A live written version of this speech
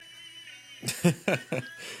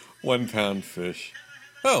1 pound fish.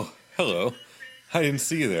 Oh, hello. I didn't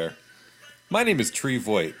see you there. My name is Tree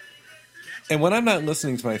Voigt. And when I'm not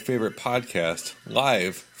listening to my favorite podcast,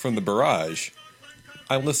 live from the barrage,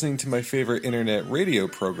 I'm listening to my favorite internet radio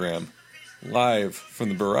program, live from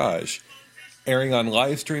the barrage, airing on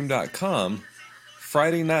livestream.com,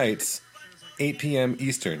 Friday nights, 8 p.m.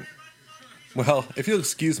 Eastern. Well, if you'll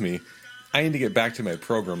excuse me, I need to get back to my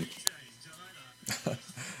program.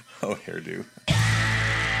 Oh, hairdo.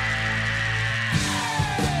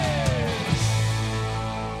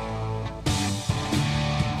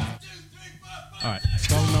 Alright,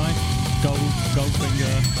 Goldeneye,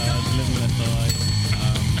 Goldfinger, Living Let Die,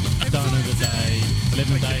 Dawn of the Day,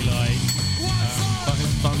 Living Daylight,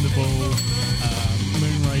 fucking Thunderball,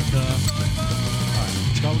 Moonraker. Alright,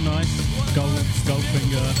 Goldeneye,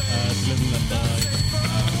 Goldfinger, Living Let Die,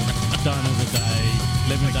 Dawn of the Day,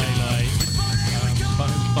 Living Daylight,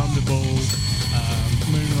 fucking Thunderball,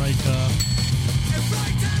 Moonraker.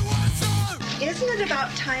 Isn't it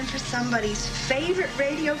about time for somebody's favorite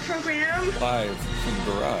radio program? Live from the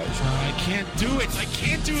barrage. I can't do it. I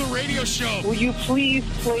can't do a radio show. Will you please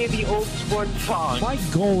play the old sports song? My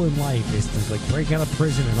goal in life is to break out of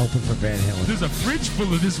prison and open for Van Halen. There's a fridge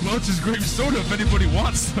full of this Welch's grape soda if anybody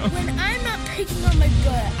wants some. When I'm not picking on my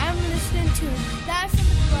gut, I'm listening to Live from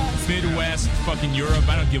the Barrage. Midwest, fucking Europe,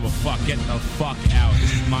 I don't give a fuck. Get the fuck out.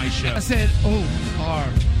 This is my show. I said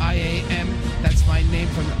O-R-I-A-M. That's my name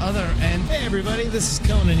from the other end. Hey everybody, this is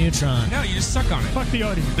Conan Neutron. No, you just suck on it. Fuck the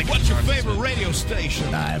audience. What's your favorite radio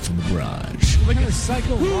station? Live from the barrage. What kind of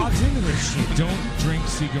psycho logs into this shit? Don't drink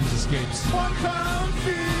Seagram's Escapes. 1 pound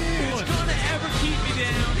fish. It's gonna ever keep me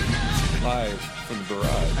down. Live from the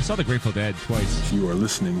barrage. I saw the Grateful Dead twice. You are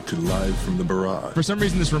listening to Live from the Barrage. For some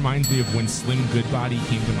reason, this reminds me of when Slim Goodbody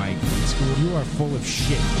came to my grade school. You are full of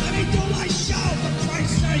shit. Let me do my show, for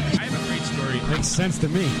Christ's sake! I have a great story. Makes sense to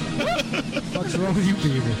me. What's wrong with you,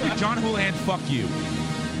 Beaver? John Houlihan, fuck you.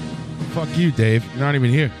 Fuck you, Dave. You're not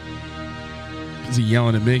even here. Is he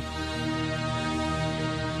yelling at me?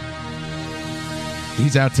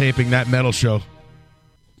 He's out taping that metal show.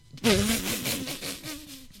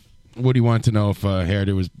 Woody wanted to know if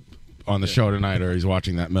Hairdo was on the show tonight or he's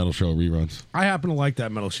watching that metal show reruns. I happen to like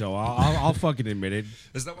that metal show. I'll fucking admit it.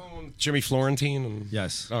 Is that one with Jimmy Florentine? And...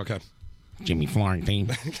 Yes. Oh, okay. Jimmy Florentine.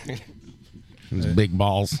 His big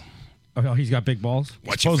balls. Oh, he's got big balls?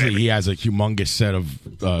 Supposedly he has a humongous set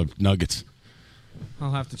of nuggets.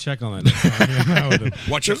 I'll have to check on that.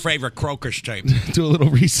 What's your favorite crocus shape? Do a little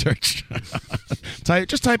research.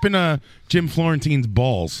 Just type in Jim Florentine's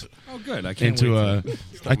balls. Oh, good. I can't into wait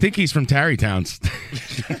I think he's from Tarrytowns.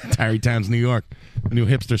 Tarrytowns, New York. A new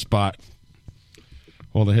hipster spot.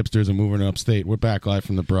 All the hipsters are moving upstate. We're back live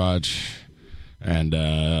from the barrage. And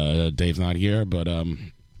Dave's not here, but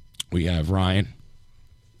we have Ryan.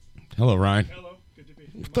 Hello, Ryan. Hello. Good to be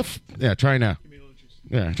here. What the yeah, try now.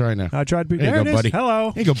 Yeah, try now. I tried to be there. You go, buddy.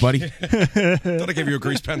 Hello. Here you go, buddy. Thought I gave you a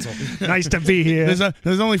grease pencil. Nice to be here.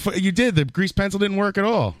 There's only you did. The grease pencil didn't work at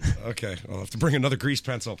all. Okay, I'll have to bring another grease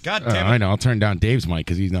pencil. God damn it. I know. I'll turn down Dave's mic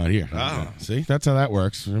because he's not here. Oh. See, that's how that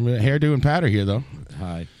works. Hairdo and Pat are here, though.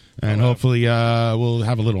 Hi. And hopefully we'll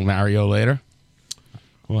have a little Mario later.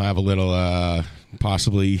 We'll have a little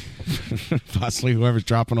possibly whoever's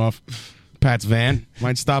dropping off Pat's van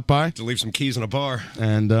might stop by to leave some keys in a bar.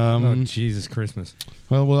 And Jesus Christmas.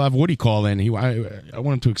 Well, we'll have Woody call in. I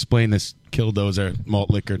want him to explain this Killdozer malt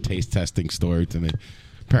liquor taste testing story to me.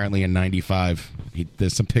 Apparently in '95,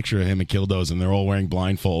 there's some picture of him and Killdozer, and they're all wearing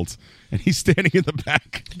blindfolds, and he's standing in the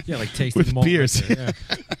back, Yeah, like tasting with malt beers. liquor, yeah.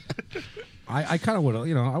 I kind of would,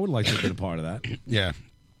 I would like to have been a part of that. Yeah.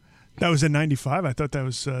 That was in '95. I thought that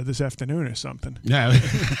was this afternoon or something. Yeah,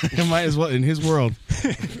 it might as well. In his world,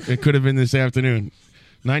 it could have been this afternoon.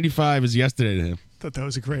 '95 is yesterday to him. Thought that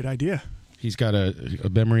was a great idea. He's got a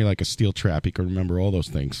memory like a steel trap. He can remember all those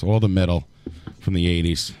things, all the metal from the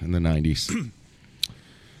 '80s and the '90s.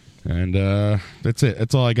 And that's it.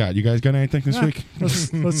 That's all I got. You guys got anything this week?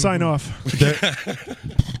 Let's sign off.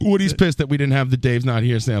 Woody's pissed that we didn't have the Dave's Not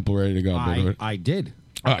Here sample ready to go. I did.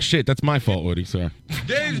 Oh, shit. That's my fault, Woody. Sorry.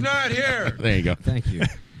 Dave's not here. There you go. Thank you.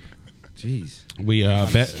 Jeez. We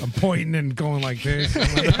bet. I'm pointing and going like this.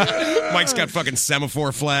 Mike's got fucking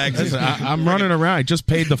semaphore flags. I'm running around. I just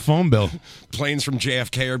paid the phone bill. Planes from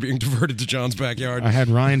JFK are being diverted to John's backyard. I had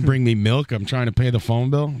Ryan bring me milk. I'm trying to pay the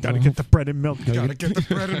phone bill. Got to get the bread and milk. Gotta get the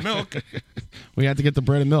bread and milk. We had to get the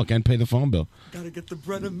bread and milk and pay the phone bill. Gotta get the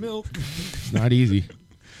bread and milk. It's not easy.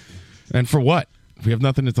 And for what? We have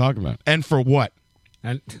nothing to talk about. And for what?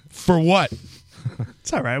 And for what?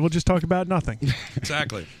 It's all right. We'll just talk about nothing.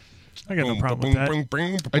 Exactly. I got no problem with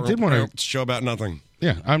that. I did want to show about nothing.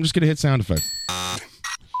 Yeah, I'm just gonna hit sound effects.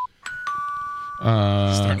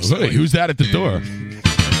 Starting to sound like- Who's that at the door?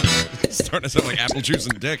 Starting to sound like apple juice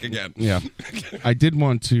and dick again. Yeah, I did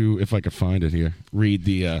want to, if I could find it here, read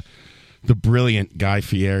the brilliant Guy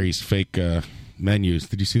Fieri's fake menus.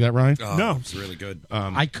 Did you see that, Ryan? Oh, No. it's really good.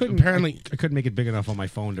 I couldn't. apparently- I couldn't make it big enough on my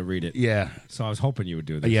phone to read it. Yeah, So I was hoping you would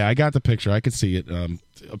do this. yeah, I got the picture. I could see it.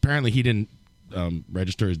 Apparently, he didn't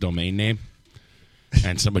register his domain name,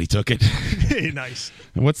 and somebody took it. Nice.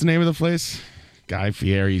 And what's the name of the place? Guy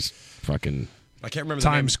Fieri's fucking I can't remember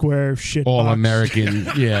Times Square shit. All box. American,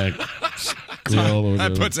 yeah, grill or the name.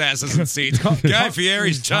 That whatever. puts asses in seats. Guy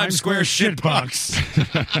Fieri's Times Square shitbox.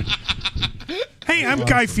 Hey, I'm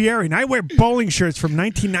Guy Fieri, and I wear bowling shirts from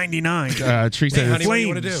 1999. Tree Hey, said honey, what do you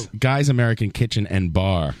want to do? Guy's American Kitchen and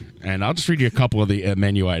Bar. And I'll just read you a couple of the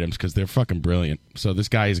menu items because they're fucking brilliant. So this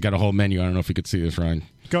guy has got a whole menu. I don't know if you could see this, Ryan.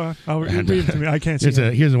 Go on. Read it to me. I can't see Here's,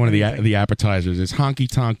 it. here's one of the appetizers. It's Honky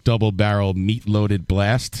Tonk Double Barrel Meat Loaded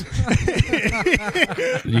Blast.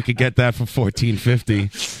 You could get that for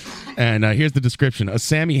 $14.50. And here's the description. A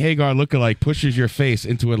Sammy Hagar lookalike pushes your face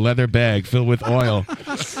into a leather bag filled with oil.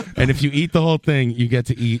 And if you eat the whole thing, you get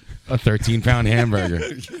to eat a 13-pound hamburger.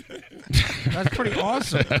 That's pretty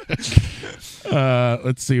awesome.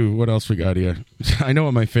 Let's see what else we got here. I know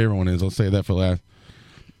what my favorite one is. I'll say that for last.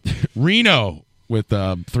 Reno with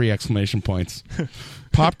 3 exclamation points.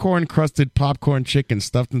 Popcorn crusted popcorn chicken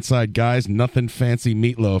stuffed inside Guy's nothing fancy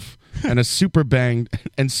meatloaf and a super banged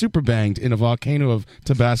in a volcano of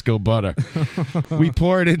Tabasco butter. We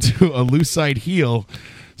pour it into a lucite heel,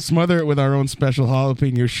 smother it with our own special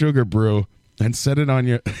jalapeno sugar brew, and set it on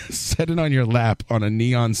your lap on a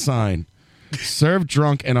neon sign. Serve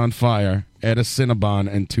drunk and on fire. Add a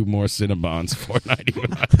Cinnabon and 2 more Cinnabons.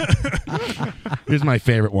 $4.99. Here's my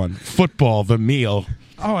favorite one. Football, the meal.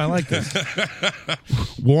 Oh, I like this.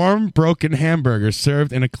 Warm, broken hamburgers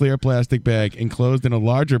served in a clear plastic bag, enclosed in a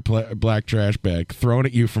larger black trash bag, thrown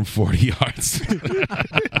at you from 40 yards.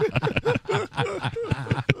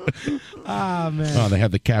 Ah, man. Oh, they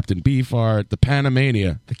have the Captain Beefheart, the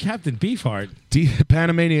Panamania. The Captain Beefheart.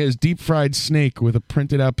 Panamania is deep-fried snake with a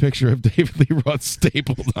printed-out picture of David Lee Roth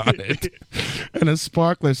stapled on it, and a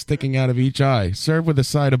sparkler sticking out of each eye, served with a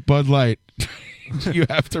side of Bud Light. You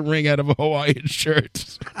have to wring out of a Hawaiian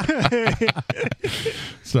shirt.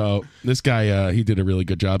 So this guy, he did a really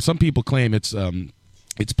good job. Some people claim it's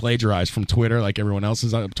plagiarized from Twitter, like everyone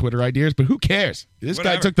else's Twitter ideas, but who cares? This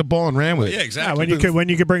guy took the ball and ran with it. Yeah, exactly. When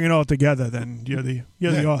you could bring it all together, then you're the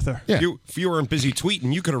author. Yeah. If you weren't busy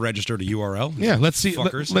tweeting, you could have registered a URL. Yeah, let's see.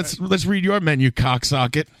 Fuckers. Let's read your menu,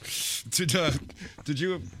 cocksocket. Did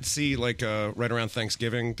you see, like, right around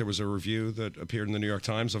Thanksgiving, there was a review that appeared in the New York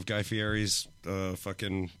Times of Guy Fieri's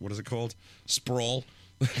fucking, what is it called? Sprawl.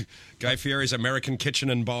 Guy Fieri's American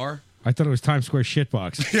Kitchen and Bar. I thought it was Times Square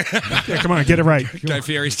shitbox. Yeah, come on, get it right. Guy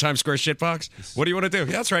Fieri's Times Square shitbox. What do you want to do? Yeah,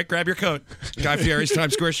 that's right. Grab your coat. Guy Fieri's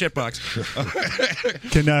Times Square shitbox.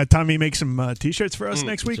 Can Tommy make some T-shirts for us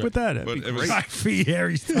next week with that? That'd be It was- great. Guy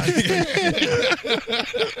Fieri's Times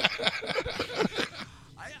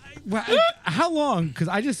Well, how long? Because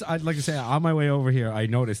I'd like to say, on my way over here, I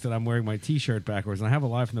noticed that I'm wearing my T-shirt backwards, and I have a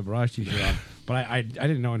Live from the Barrage T-shirt on, but I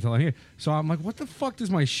didn't know until I'm here. So I'm like, what the fuck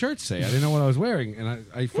does my shirt say? I didn't know what I was wearing, and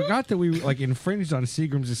I forgot that we like infringed on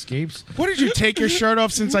Seagram's Escapes. What, did you take your shirt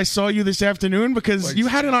off since I saw you this afternoon? Because you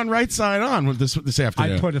had it on right side on this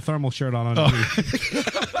afternoon. I put a thermal shirt on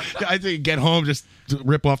underneath. I think you get home, just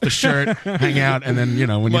rip off the shirt, hang out, and then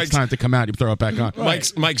when it's time to come out, you throw it back on.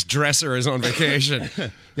 Mike's dresser is on vacation.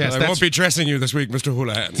 Yes, I won't be dressing you this week, Mr.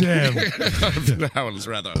 Houlihan. Damn. Howells,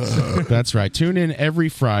 rather. That's right. Tune in every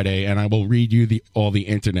Friday, and I will read you all the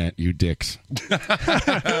internet, you dicks.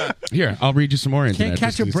 Here, I'll read you some more internet. Can't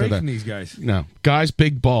catch a just so break that- from these guys. No, guys,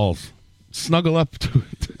 big balls. Snuggle up to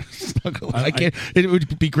snuggle. I can't. It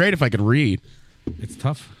would be great if I could read. It's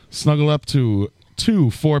tough. Snuggle up to 2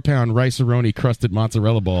 4-pound rice-a-roni crusted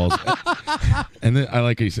mozzarella balls, and then I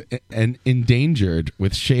like what he said, and endangered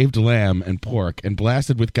with shaved lamb and pork, and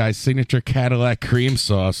blasted with Guy's signature Cadillac cream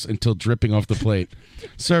sauce until dripping off the plate.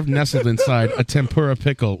 Served nestled inside a tempura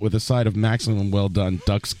pickle with a side of maximum well-done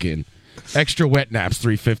duck skin. Extra wet naps,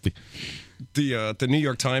 $3.50. The New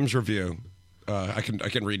York Times review. I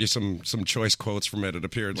can read you some choice quotes from it. It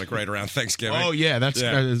appeared like right around Thanksgiving. Oh yeah, that's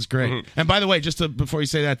great. Mhm. And by the way, before you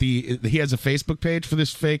say that, he has a Facebook page for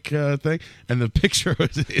this fake thing, and the picture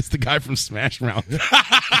is the guy from Smash Mouth.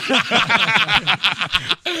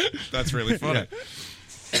 That's really funny.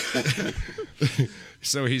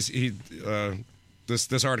 So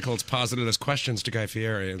this article is posited as questions to Guy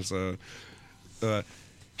Fieri, and so.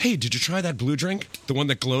 Hey, did you try that blue drink? The one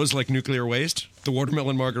that glows like nuclear waste? The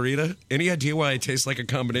watermelon margarita? Any idea why it tastes like a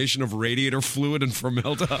combination of radiator fluid and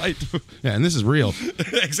formaldehyde? Yeah, and this is real.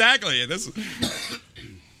 Exactly.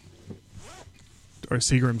 Or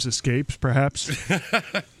Seagram's Escapes, perhaps.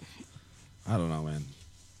 I don't know, man.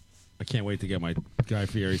 I can't wait to get my Guy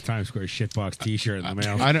Fieri's Times Square shitbox T-shirt in the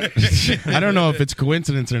mail. I don't know if it's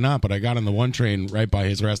coincidence or not, but I got on the one train right by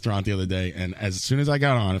his restaurant the other day, and as soon as I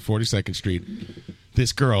got on at 42nd Street,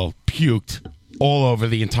 this girl puked all over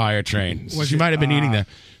the entire train. She might have been eating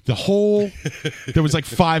the whole. There was like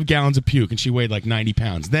 5 gallons of puke, and she weighed like 90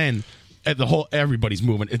 pounds. Then everybody's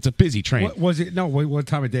moving. It's a busy train. What was it? No, what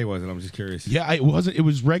time of day was it? I'm just curious. Yeah, it wasn't. It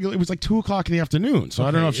was regular. It was like 2:00 in the afternoon. So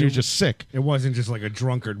I don't know if she was just sick. It wasn't just like a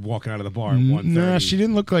drunkard walking out of the bar at 1:30. No, she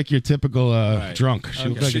didn't look like your typical drunk. She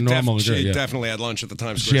looked like a normal girl. She definitely had lunch at the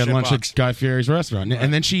Times She Square had lunch shitbox. at Guy Fieri's restaurant,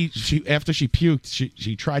 and then she after she puked,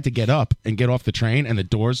 she tried to get up and get off the train, and the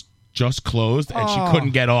doors just closed, and she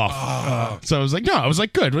couldn't get off. So I was like, no, I was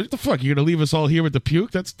like, good. What the fuck? You're gonna leave us all here with the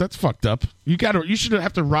puke? That's fucked up. You should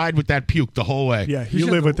have to ride with that puke the whole way. Yeah, you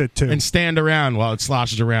live with it too, and stand around while it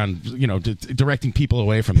sloshes around. Directing people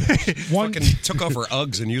away from it. Fucking took off her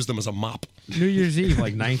Uggs and used them as a mop. New Year's Eve,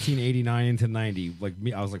 like 1989 into 90. Like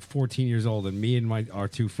me, I was like 14 years old, and me and our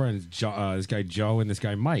 2 friends, this guy Joe and this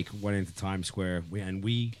guy Mike, went into Times Square, and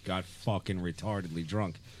we got fucking retardedly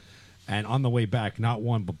drunk. And on the way back, not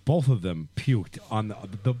one, but both of them puked on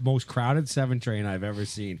the most crowded 7 train I've ever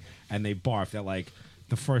seen. And they barfed at like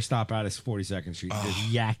the first stop out is 42nd Street. There's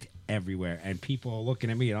yacked everywhere. And people are looking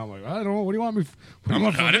at me, and I'm like, I don't know. What do you want me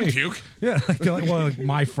I didn't puke. Yeah. They're like, well, like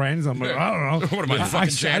my friends. I'm like, I don't know. What am I, fucking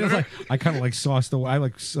janitor? I kind of like sauced away. I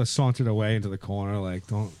like sauntered away into the corner. Like,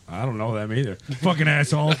 I don't know them either. Fucking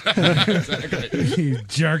assholes. You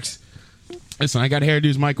jerks. Listen, I got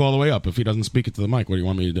Hairdo's mic all the way up. If he doesn't speak it to the mic, what do you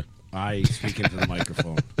want me to do? I speak into the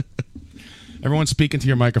microphone. Everyone speak into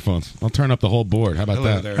your microphones. I'll turn up the whole board. How about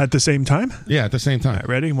that? There. At the same time? Yeah, at the same time. Right,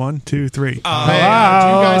 ready? 1, 2, 3. Hey, do you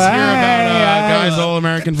guys hear about Guy's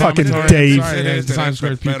All-American Fucking Vomitory? Dave. Sorry, Times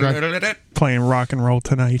Square Puke Rock. Playing rock and roll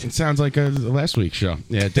tonight. It sounds like last week's show.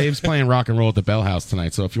 Yeah, Dave's playing rock and roll at the Bell House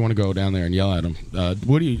tonight, so if you want to go down there and yell at him.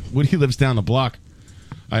 Woody lives down the block.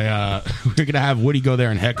 We're going to have Woody go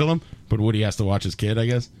there and heckle him, but Woody has to watch his kid, I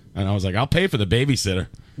guess. And I was like, I'll pay for the babysitter.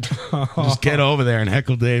 Just get over there and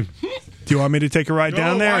heckle Dave. Do you want me to take a ride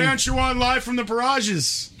down there? Why aren't you on live from the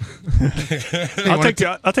barrages?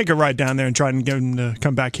 I'll take a ride down there and try and get him to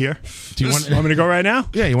come back here. Do you want me to go right now?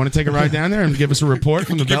 Yeah, you want to take a ride down there and give us a report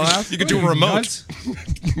from the Bell House? You could do a remote.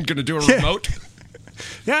 You're going to do a remote?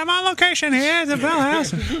 Yeah, I'm on location here at the Bell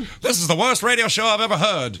House. This is the worst radio show I've ever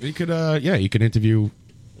heard. You could, you could interview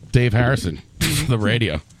Dave Harrison from the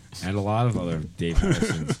radio. And a lot of other Dave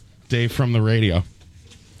Harrisons. Dave from the radio.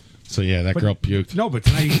 So yeah, that girl puked. No, but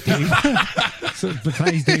tonight he's Dave. But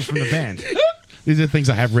tonight he's Dave from the band. These are the things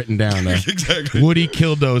I have written down there. Exactly. Woody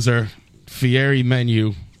Killdozer, Fieri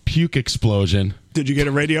menu, puke explosion. Did you get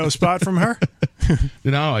a radio spot from her?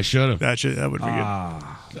 No, I should have. That would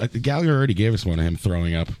be good. Gallagher already gave us one of him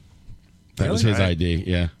throwing up. That was his ID.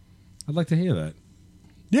 Yeah. I'd like to hear that.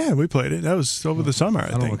 Yeah, we played it. That was over the summer,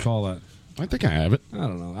 I don't think. recall that. I think I have it. I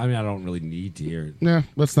don't know. I mean, I don't really need to hear it. Yeah,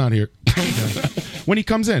 let's not hear it. When he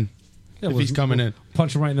comes in. Yeah, if he's coming in.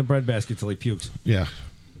 Punch him right in the breadbasket till he pukes. Yeah.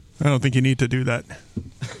 I don't think you need to do that.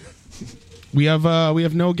 We have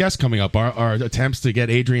no guests coming up. Our attempts to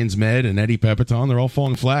get Adrian's Med and Eddie Pepitone, they're all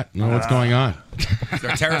falling flat. I don't know what's going on.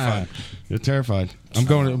 They're terrified. They're terrified. I'm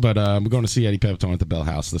going to see Eddie Pepitone at the Bell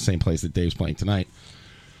House, the same place that Dave's playing tonight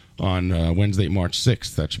on Wednesday, March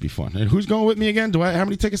 6th. That should be fun. And who's going with me again? How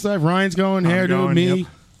many tickets do I have? Ryan's going, Hairdo, me, yep.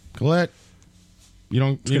 Colette. You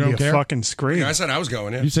don't care? A fucking scream. Yeah, I said I was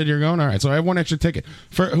going, yeah. You said you're going? All right. So I have one extra ticket.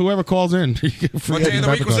 For whoever calls in. What day of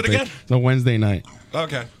the week was it again? It's a Wednesday night.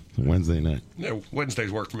 Okay. It's a Wednesday night. Yeah, Wednesdays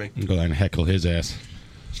work for me. Go there and heckle his ass.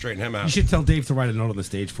 Straighten him out. You should tell Dave to write a note on the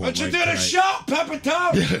stage for him. But you did a show,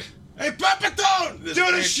 Pepitone! Hey, Pepitone!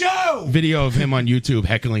 Do the show! Video of him on YouTube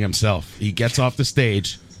heckling himself. He gets off the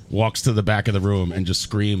stage, walks to the back of the room, and just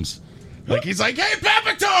screams. Like, he's like, hey,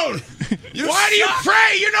 Pepitone! Why do you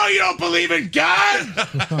pray? You know you don't believe in God!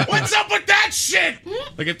 What's up with that shit?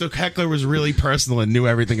 Like, if the heckler was really personal and knew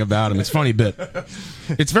everything about him. It's a funny bit.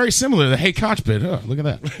 It's very similar to the Hey Koch bit. Oh, look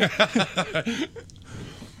at that.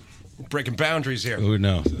 Breaking boundaries here. Who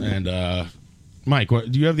knows? And, Mike,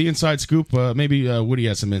 do you have the inside scoop? Maybe Woody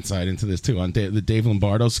has some insight into this, too, on the Dave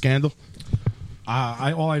Lombardo scandal.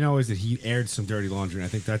 All I know is that he aired some dirty laundry, and I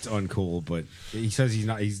think that's uncool. But he says he's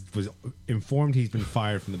not. He was informed he's been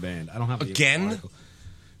fired from the band. I don't have the Again.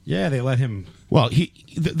 Yeah, they let him. Well,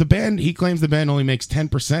 the band, he claims the band only makes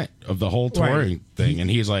 10% of the whole touring thing, and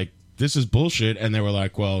he's like, "This is bullshit." And they were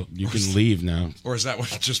like, "Well, you can leave now." Or is that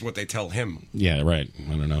just what they tell him? Yeah, right.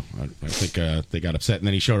 I don't know. I think they got upset, and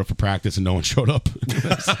then he showed up for practice, and no one showed up.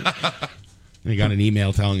 And he got an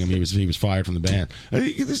email telling him he was fired from the band.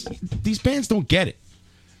 These bands don't get it.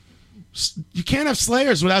 You can't have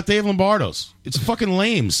Slayers without Dave Lombardo's. It's fucking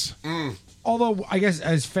lames. Although, I guess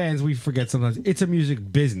as fans, we forget sometimes it's a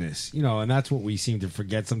music business, and that's what we seem to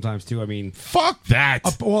forget sometimes too. I mean, fuck that.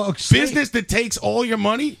 Business that takes all your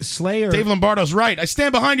money? Slayer. Dave Lombardo's right. I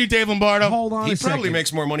stand behind you, Dave Lombardo. Hold on He a second. probably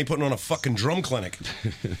makes more money putting on a fucking drum clinic.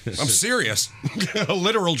 I'm serious. A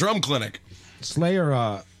literal drum clinic.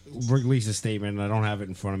 Slayer released a statement, and I don't have it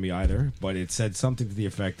in front of me either, but it said something to the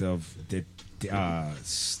effect of that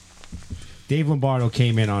Dave Lombardo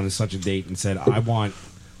came in on such a date and said, I want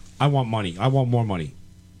money. I want more money.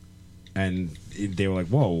 And they were like,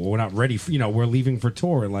 whoa, we're not ready for, we're leaving for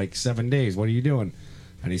tour in like 7 days. What are you doing?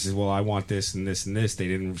 And he says, well, I want this and this and this. They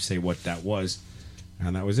didn't say what that was.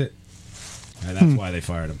 And that was it. And that's why they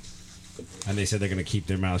fired him. And they said they're going to keep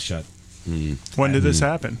their mouth shut. When did this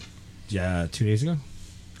happen? Yeah, 2 days ago.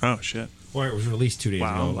 Oh, shit. Or it was released 2 days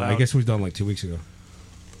ago. Wow. I guess it was done like 2 weeks ago.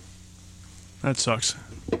 That sucks.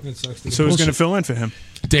 It sucks. So who's going to fill in for him?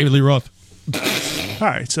 David Lee Roth. All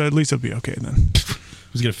right, so at least it'll be okay then.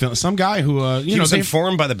 Who's going to fill some guy who he was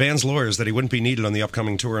informed by the band's lawyers that he wouldn't be needed on the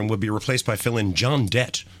upcoming tour and would be replaced by fill-in John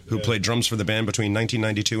Dett, who played drums for the band between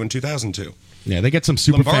 1992 and 2002. Yeah, they get some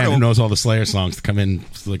super fan who knows all the Slayer songs to come in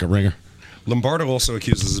like a ringer. Lombardo also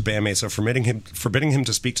accuses his bandmates of forbidding him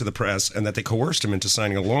to speak to the press, and that they coerced him into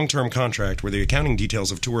signing a long-term contract where the accounting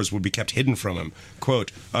details of tours would be kept hidden from him.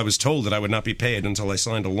 Quote, I was told that I would not be paid until I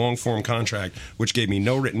signed a long-form contract which gave me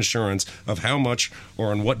no written assurance of how much or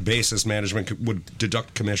on what basis management would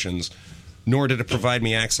deduct commissions, nor did it provide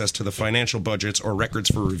me access to the financial budgets or records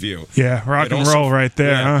for review. Yeah, rock and roll right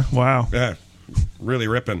there, huh? Wow. Yeah. Really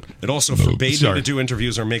ripping. It also forbade him to do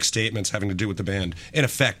interviews or make statements having to do with the band. In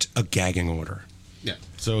effect, a gagging order. Yeah.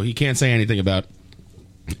 So he can't say anything about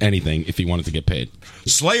anything if he wanted to get paid.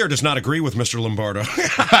 Slayer does not agree with Mr. Lombardo.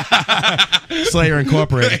 Slayer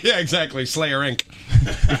Incorporated. Yeah, exactly. Slayer Inc.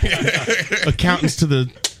 Accountants to the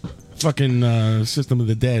fucking System of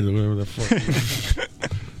the Dead or whatever the fuck.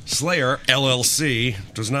 Slayer, LLC,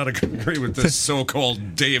 does not agree with this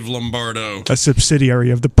so-called Dave Lombardo. A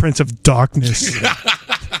subsidiary of the Prince of Darkness.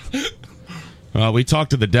 We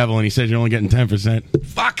talked to the devil, and he said you're only getting 10%.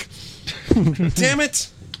 Fuck! Damn it!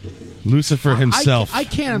 Lucifer himself. I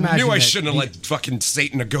can't imagine. Knew I shouldn't have let fucking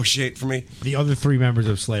Satan negotiate for me. The other three members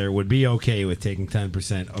of Slayer would be okay with taking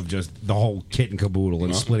 10% of just the whole kit and caboodle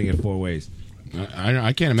and splitting it 4 ways.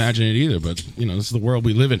 I can't imagine it either, but this is the world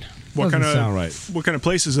we live in. What kind of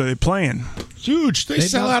places are they playing? Huge. They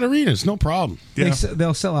sell out arenas, no problem. Yeah.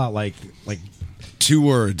 They'll sell out like 2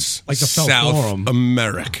 words. Like the Felt South Forum.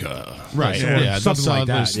 America. Right. Yeah, Something like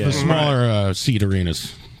that. The smaller seat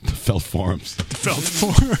arenas. The Felt Forums. The Felt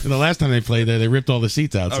Forum. The last time they played there, they ripped all the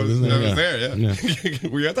seats out. So I was there, yeah.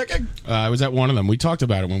 Were you at that gig? I was at one of them. We talked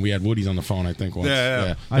about it when we had Woody's on the phone, I think, once.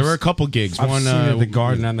 Yeah. There were a couple gigs. I've one seen it at the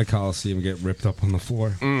Garden and the Coliseum get ripped up on the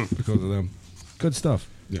floor because of them. Good stuff.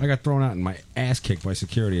 Yeah. I got thrown out and my ass kicked by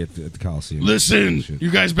security at the Coliseum. Listen, you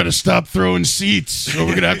guys better stop throwing seats, or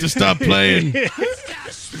we're going to have to stop playing.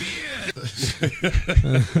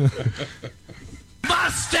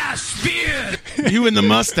 Mustache beard! You and the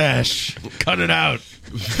mustache. Cut it out.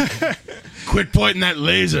 Quit pointing that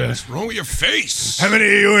laser. What's wrong with your face? How many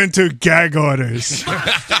of you into gag orders?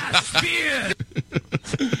 Mustache beard!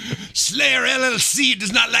 Slayer LLC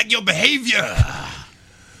does not like your behavior.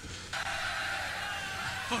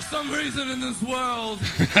 For some reason in this world,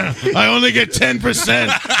 I only get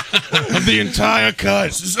 10% of the entire cut.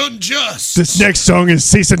 This is unjust. This next song is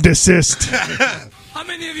Cease and Desist. how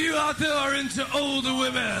many of you out there are into older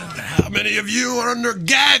women? How many of you are under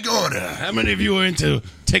gag order? How many of you are into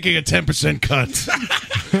taking a 10% cut?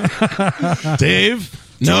 Dave?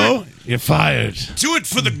 No? You're fired. Do it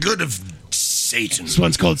for the good of Satan. This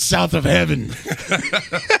one's called South of Heaven.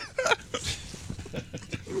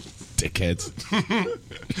 Dickheads.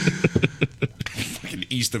 Fucking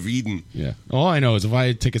East of Eden. Yeah. All I know is if I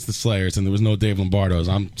had tickets to Slayers and there was no Dave Lombardo's,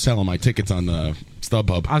 I'm selling my tickets on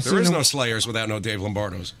StubHub. There is no Slayers without no Dave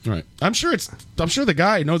Lombardo's. Right. I'm sure the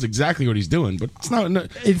guy knows exactly what he's doing, but it's not.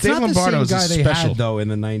 It's Dave not Lombardo's the same guy is they special. had though in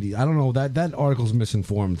the '90s. I don't know that article's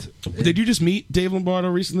misinformed. Did you just meet Dave Lombardo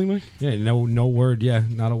recently, Mike? Yeah, no word. Yeah,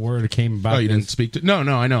 not a word came about. Oh, you this. didn't speak to? No,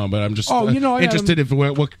 I know, but I'm just. Oh, you know, I interested if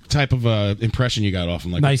what type of impression you got off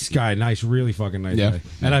him. Like, nice guy, really fucking nice guy.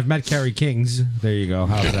 And I've met Kerry Kings. There you go.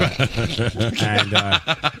 How's that?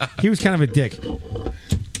 And he was kind of a dick.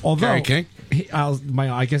 Although, Kerry King?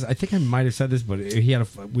 I think I might have said this, but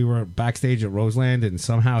we were backstage at Roseland, and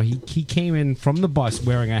somehow he came in from the bus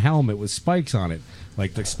wearing a helmet with spikes on it,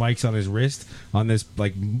 like the spikes on his wrist on this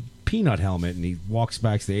like peanut helmet, and he walks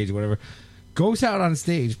backstage or whatever. Goes out on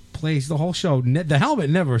stage, plays the whole show. The helmet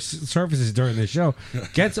never surfaces during the show.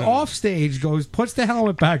 Gets off stage, puts the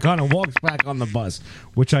helmet back on, and walks back on the bus,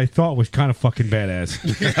 which I thought was kind of fucking badass.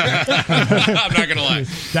 I'm not gonna lie.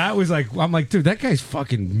 That was like, I'm like, dude, that guy's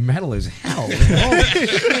fucking metal as hell. He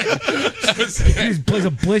plays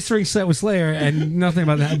a blistering set with Slayer, and nothing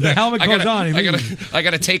about that. The helmet goes on. I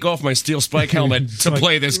gotta take off my steel spike helmet to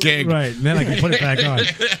play this gig. Right, and then I can put it back on.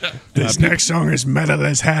 This next song is metal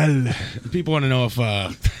as hell. People want to know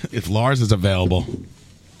if Lars is available.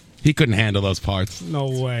 He couldn't handle those parts. No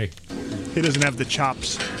way. He doesn't have the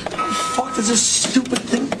chops. Fuck, this is stupid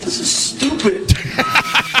thing. This is stupid.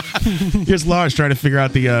 Here's Lars trying to figure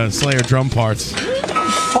out the Slayer drum parts.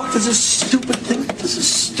 Fuck, this is stupid thing. This is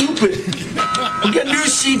stupid. We got a new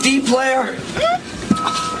CD player.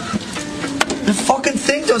 The fucking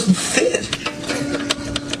thing doesn't fit.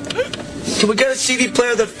 Can we get a CD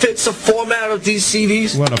player that fits the format of these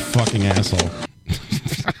CDs? What a fucking asshole.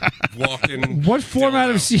 Walking. What format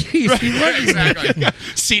of CDs? Right, exactly.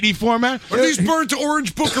 CD format? Are these burnt to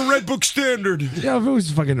Orange Book or Red Book Standard? Yeah, if it was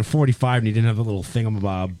fucking a 45 and you didn't have the little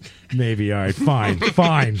thingamabob, maybe, all right, fine.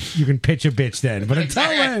 You can pitch a bitch then. But until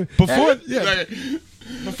then...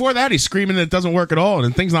 Before that, he's screaming that it doesn't work at all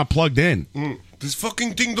and the thing's not plugged in. This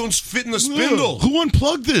fucking thing don't fit in the spindle. Who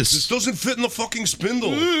unplugged this? This doesn't fit in the fucking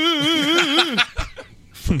spindle.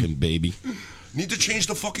 Fucking baby. Need to change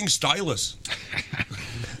the fucking stylus.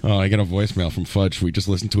 Oh, I got a voicemail from Fudge. Should we just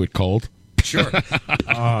listen to it cold? Sure.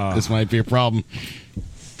 This might be a problem.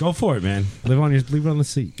 Go for it, man. Leave it on the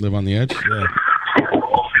seat. Live on the edge? Yeah.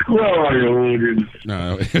 Where are you, Logan?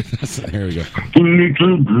 No, here we go.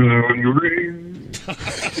 Little brown ring.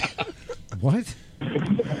 What?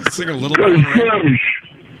 Sing a little bit.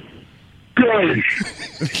 Guys.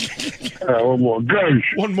 One more. Guys.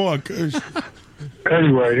 One more. Guys.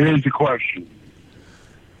 Anyway, here's the question.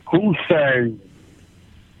 Who sang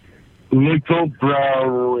Little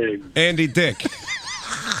Brown Ring? Andy Dick.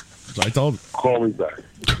 I told him. Call me back.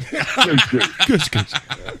 Good.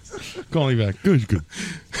 Call me back. Good.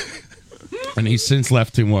 And he's since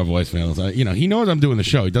left 2 more voicemails. He knows I'm doing the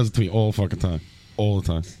show. He does it to me all fucking time. All the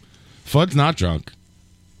time. Fudd's not drunk.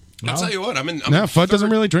 I'll tell you what. Fudd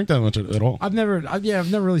doesn't really drink that much at all. I've never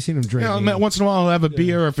really seen him drink. Once in a while, he'll have a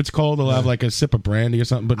beer, or if it's cold, he'll have like a sip of brandy or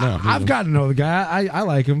something. But no, I've got to know the guy. I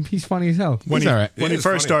like him. He's funny as hell. When all right. When he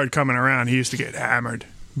first started coming around, he used to get hammered.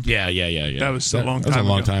 Yeah. That was a long time ago. That was a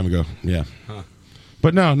long time ago. Yeah. Huh.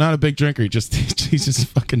 But no, not a big drinker. He's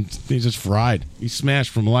just fried. He's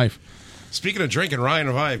smashed from life. Speaking of drinking, Ryan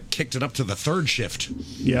and I kicked it up to the 3rd shift.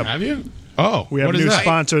 Yep. Have you? Oh, we have a new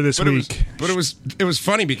sponsor this week. It was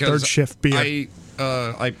funny because 3rd shift beer.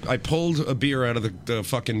 I pulled a beer out of the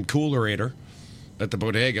fucking coolerator at the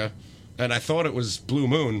bodega, and I thought it was Blue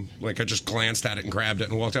Moon. Like, I just glanced at it and grabbed it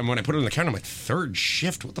and walked out. And when I put it in the counter, I'm like, 3rd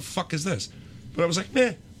shift? What the fuck is this? But I was like,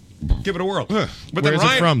 give it a whirl. But then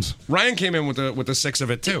Ryan came in with the 6 of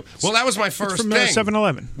it too. Well, that was my first from thing.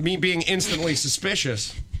 7-Eleven. Me being instantly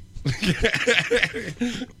suspicious.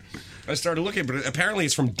 I started looking, but apparently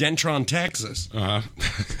it's from Dentron, Texas. And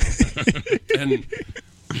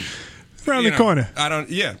around the corner. I don't.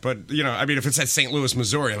 Yeah, but if it's at St. Louis,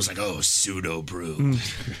 Missouri, I was like, oh, pseudo brew.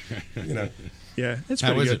 Yeah, it's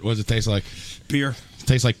how pretty is good. it? What does it taste like? Beer. It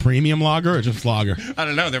tastes like premium lager or just lager? I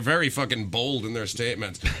don't know. They're very fucking bold in their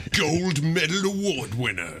statements. Gold medal award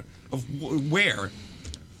winner of where?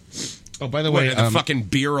 Oh, by the way, the fucking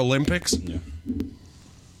beer Olympics. Yeah.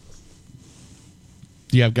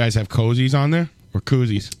 Do you guys have cozies on there or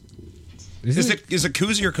koozies? Is it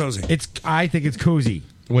koozie or cozy? I think it's koozie.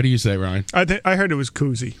 What do you say, Ryan? I heard it was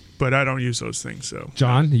koozie, but I don't use those things. So,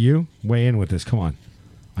 John, you weigh in with this. Come on,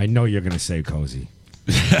 I know you're going to say cozy.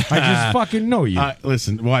 I just fucking know you.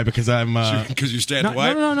 Listen, why? Because I'm because you stand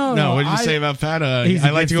white. No. What did you say about Pat? I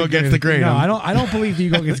like to go against the grain. No, I don't believe that you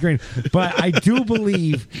go against the grain. But I do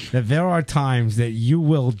believe that there are times that you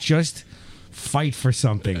will just fight for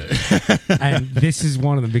something, and this is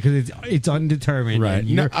one of them because it's undetermined. Right?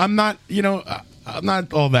 No, I'm not. I'm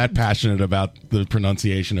not all that passionate about the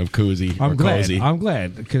pronunciation of koozie or I'm glad. cozy. I'm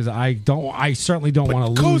glad because I certainly don't want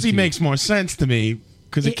to lose. Cozy makes more sense to me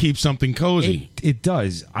because it keeps something cozy. It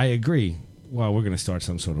does. I agree. Well, we're going to start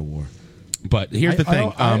some sort of war. But here's the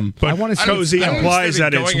thing. I want to cozy implies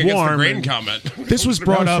that it's warm. This was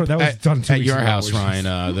brought up done 2 at weeks your ago, house, which is-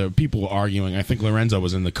 Ryan. The people were arguing. I think Lorenzo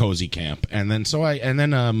was in the cozy camp, and then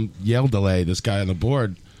Yale Delay, this guy on the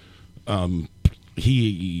board,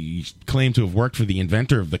 he claimed to have worked for the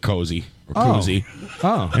inventor of the cozy or koozie.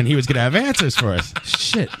 And he was going to have answers for us.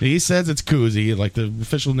 Shit. He says it's koozie, like the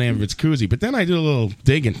official name of it's koozie. But then I did a little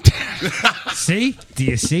digging. See? Do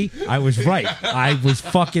you see? I was right. I was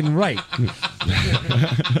fucking right.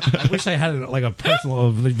 I wish I had like a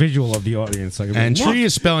personal visual of the audience. Like, And look. Tree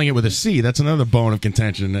is spelling it with a C. That's another bone of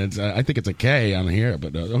contention. I think it's a K on here,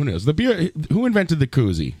 but who knows? The beer. Who invented the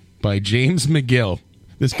koozie? By James McGill.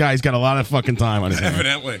 This guy's got a lot of fucking time on his hands.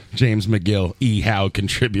 Evidently. James McGill, How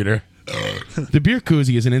contributor. The beer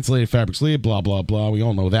koozie is an insulated fabric sleeve, blah, blah, blah. We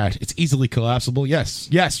all know that. It's easily collapsible.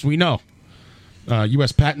 Yes, we know.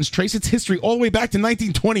 U.S. patents trace its history all the way back to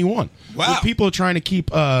 1921. Wow. People are trying to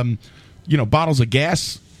keep, bottles of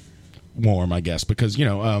gas warm, I guess, because,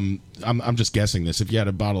 I'm just guessing this. If you had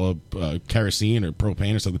a bottle of kerosene or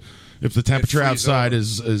propane or something, if the temperature outside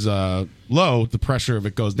is low, the pressure of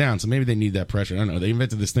it goes down. So maybe they need that pressure. I don't know. They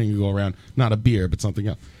invented this thing to go around, not a beer, but something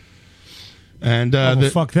else. And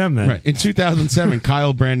fuck them then. Right. In 2007,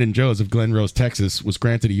 Kyle Brandon Jones of Glen Rose, Texas, was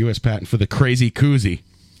granted a U.S. patent for the Crazy Koozie.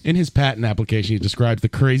 In his patent application, he describes the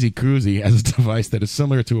Crazy Koozie as a device that is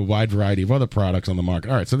similar to a wide variety of other products on the market.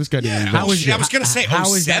 All right, so this guy didn't invent shit. I was going to say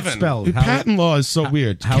how is that 07. spelled? The patent law is so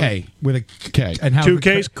weird. K. With a K. And how 2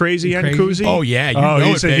 Ks, crazy and koozie? Oh, yeah. You know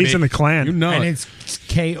he's, it, baby. he's in the clan. You know and it. it's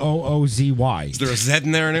Koozy. Is there a Z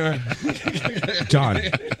in there anywhere? John,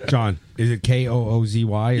 is it Koozy?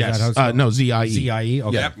 Is Yes. that how it's spelled? No, ZIE. ZIE?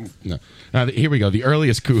 Okay. Yeah. No. Now, here we go. The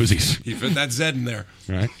earliest koozies. You fit that Z in there.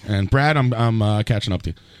 Right. And Brad, I'm catching up to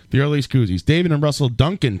you. The earliest koozies. David and Russell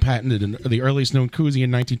Duncan patented the earliest known koozie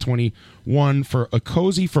in 1921 for a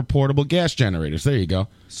cozy for portable gas generators. There you go.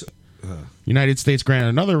 United States granted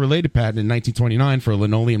another related patent in 1929 for a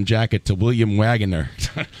linoleum jacket to William Wagoner.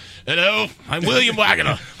 Hello, I'm William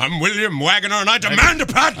Wagoner. I'm William Wagoner, and I demand a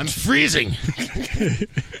patent. I'm freezing.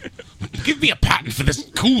 Give me a patent for this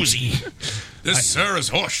koozie. This, sir,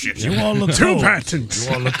 is horseshit. You all look 2 cold. patents.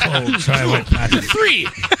 You all look cold. Try my patent. Three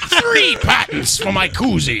patents for my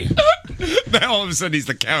koozie. Now all of a sudden he's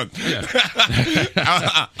the count. Yeah.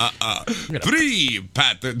 3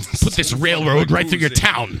 patents. Put this railroad right through your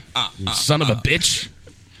town, you son of a bitch.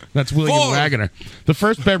 That's William 4. Wagoner. The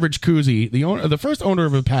first beverage koozie, the first owner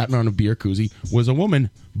of a patent on a beer koozie was a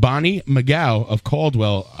woman, Bonnie McGow of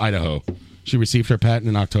Caldwell, Idaho. She received her patent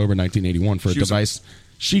in October 1981 for a device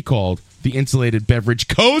she called the insulated beverage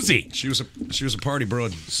cozy. She was a party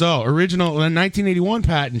broad. So, original 1981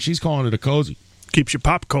 patent, she's calling it a cozy. Keeps your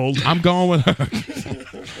pop cold. I'm going with her.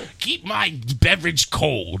 Keep my beverage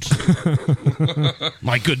cold.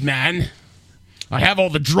 My good man. I have all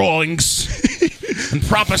the drawings and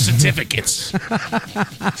proper certificates.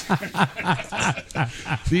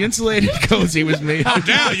 The insulated cozy was made. How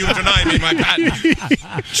dare you deny me my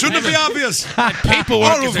patent? Shouldn't it be obvious?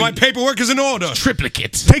 Paperwork All of my paperwork is in order.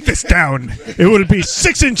 Triplicate. Take this down. It will be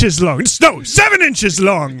 6 inches long. No, 7 inches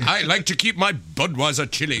long. I like to keep my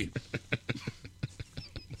Budweiser chilly.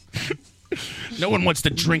 No one wants to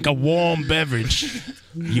drink a warm beverage,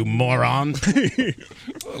 you moron. I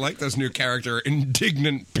like this new character,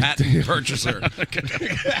 indignant patent purchaser.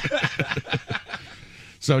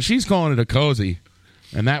 So she's calling it a cozy,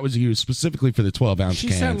 and that was used specifically for the 12-ounce She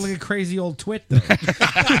cans. sounded like a crazy old twit, though.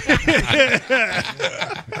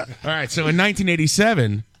 All right, so in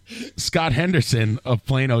 1987, Scott Henderson of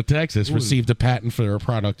Plano, Texas, received a patent for a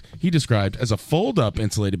product he described as a fold-up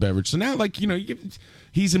insulated beverage. So now,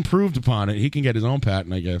 he's improved upon it. He can get his own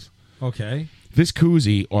patent, I guess. Okay. This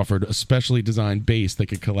koozie offered a specially designed base that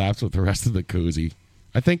could collapse with the rest of the koozie.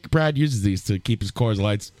 I think Brad uses these to keep his Coors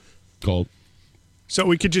Lights cold. So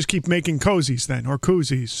we could just keep making cozies then, or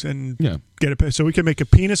koozies, and Yeah. get a. So we could make a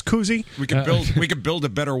penis koozie. We could build a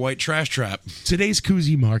better white trash trap. Today's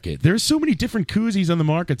koozie market. There's so many different koozies on the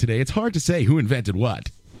market today. It's hard to say who invented what.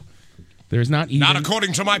 There's not even... Not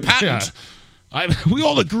according to my patent. Yeah. We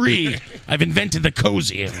all agree I've invented the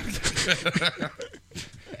cozy.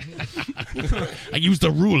 I used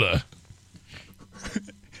a ruler.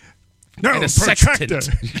 No, And a protractor. sextant.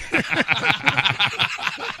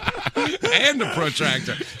 and a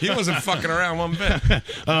protractor. He wasn't fucking around one bit.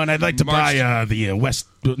 Oh, and I'd like to buy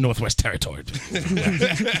the Northwest Territory.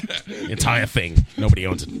 The entire thing. Nobody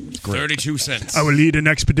owns it. It's great. 32 cents. I will lead an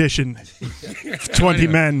expedition. 20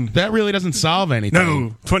 men. That really doesn't solve anything.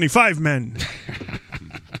 No, 25 men.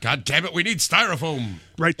 God damn it, we need styrofoam.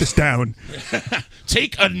 Write this down.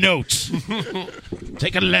 Take a note.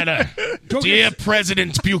 Take a letter. Dear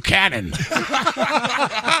President Buchanan.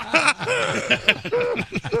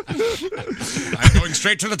 I'm going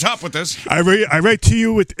straight to the top with this. I write to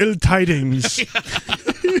you with ill tidings.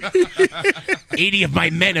 80 of my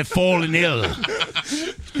men have fallen ill.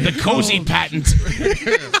 The cozy patent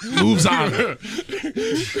moves on.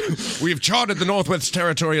 We have charted the Northwest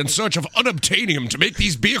Territory in search of unobtainium to make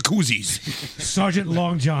these beer koozies. Sergeant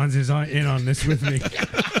Long Johns is in on this with me.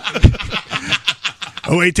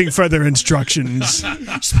 Awaiting further instructions.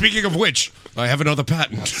 Speaking of which, I have another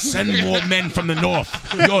patent. Send more men from the north.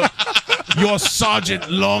 Your Sergeant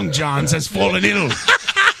Long Johns has fallen ill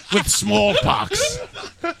with smallpox.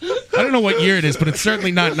 I don't know what year it is, but it's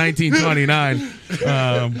certainly not 1929.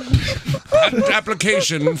 Patent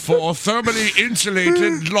application for thermally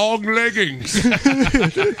insulated long leggings.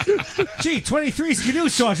 Gee, 23's canoe,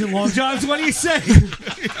 Sergeant Long Johns. What do you say?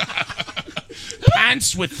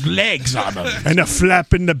 Pants with legs on them. And a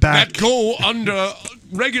flap in the back. That go under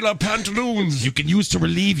regular pantaloons. You can use to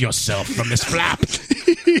relieve yourself from this flap.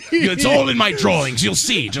 It's all in my drawings. You'll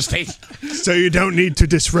see. Just take. So you don't need to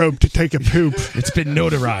disrobe to take a poop. It's been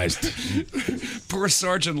notarized. Poor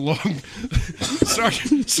Sergeant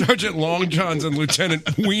Long Johns and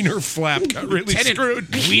Lieutenant Wiener Flap got really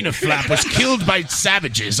screwed. Wiener Flap was killed by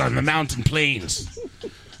savages on the mountain plains.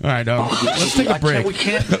 All right, let's take a break.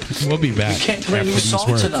 We'll be back. We can't play a new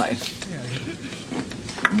song tonight.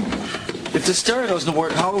 If the stereo doesn't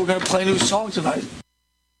work, how are we going to play a new song tonight?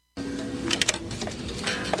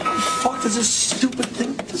 Fuck, this is a stupid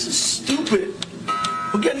thing. This is stupid.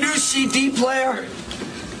 We get a new CD player.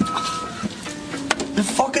 The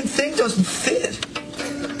fucking thing doesn't fit.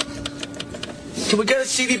 Can we get a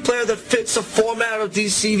CD player that fits the format of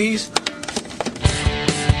these CDs?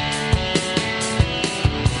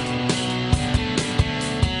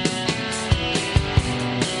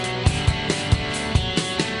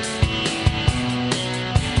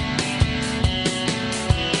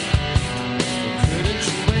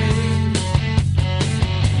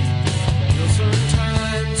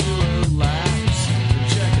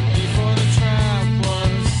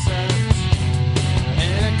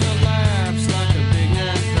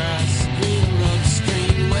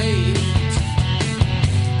 Wait.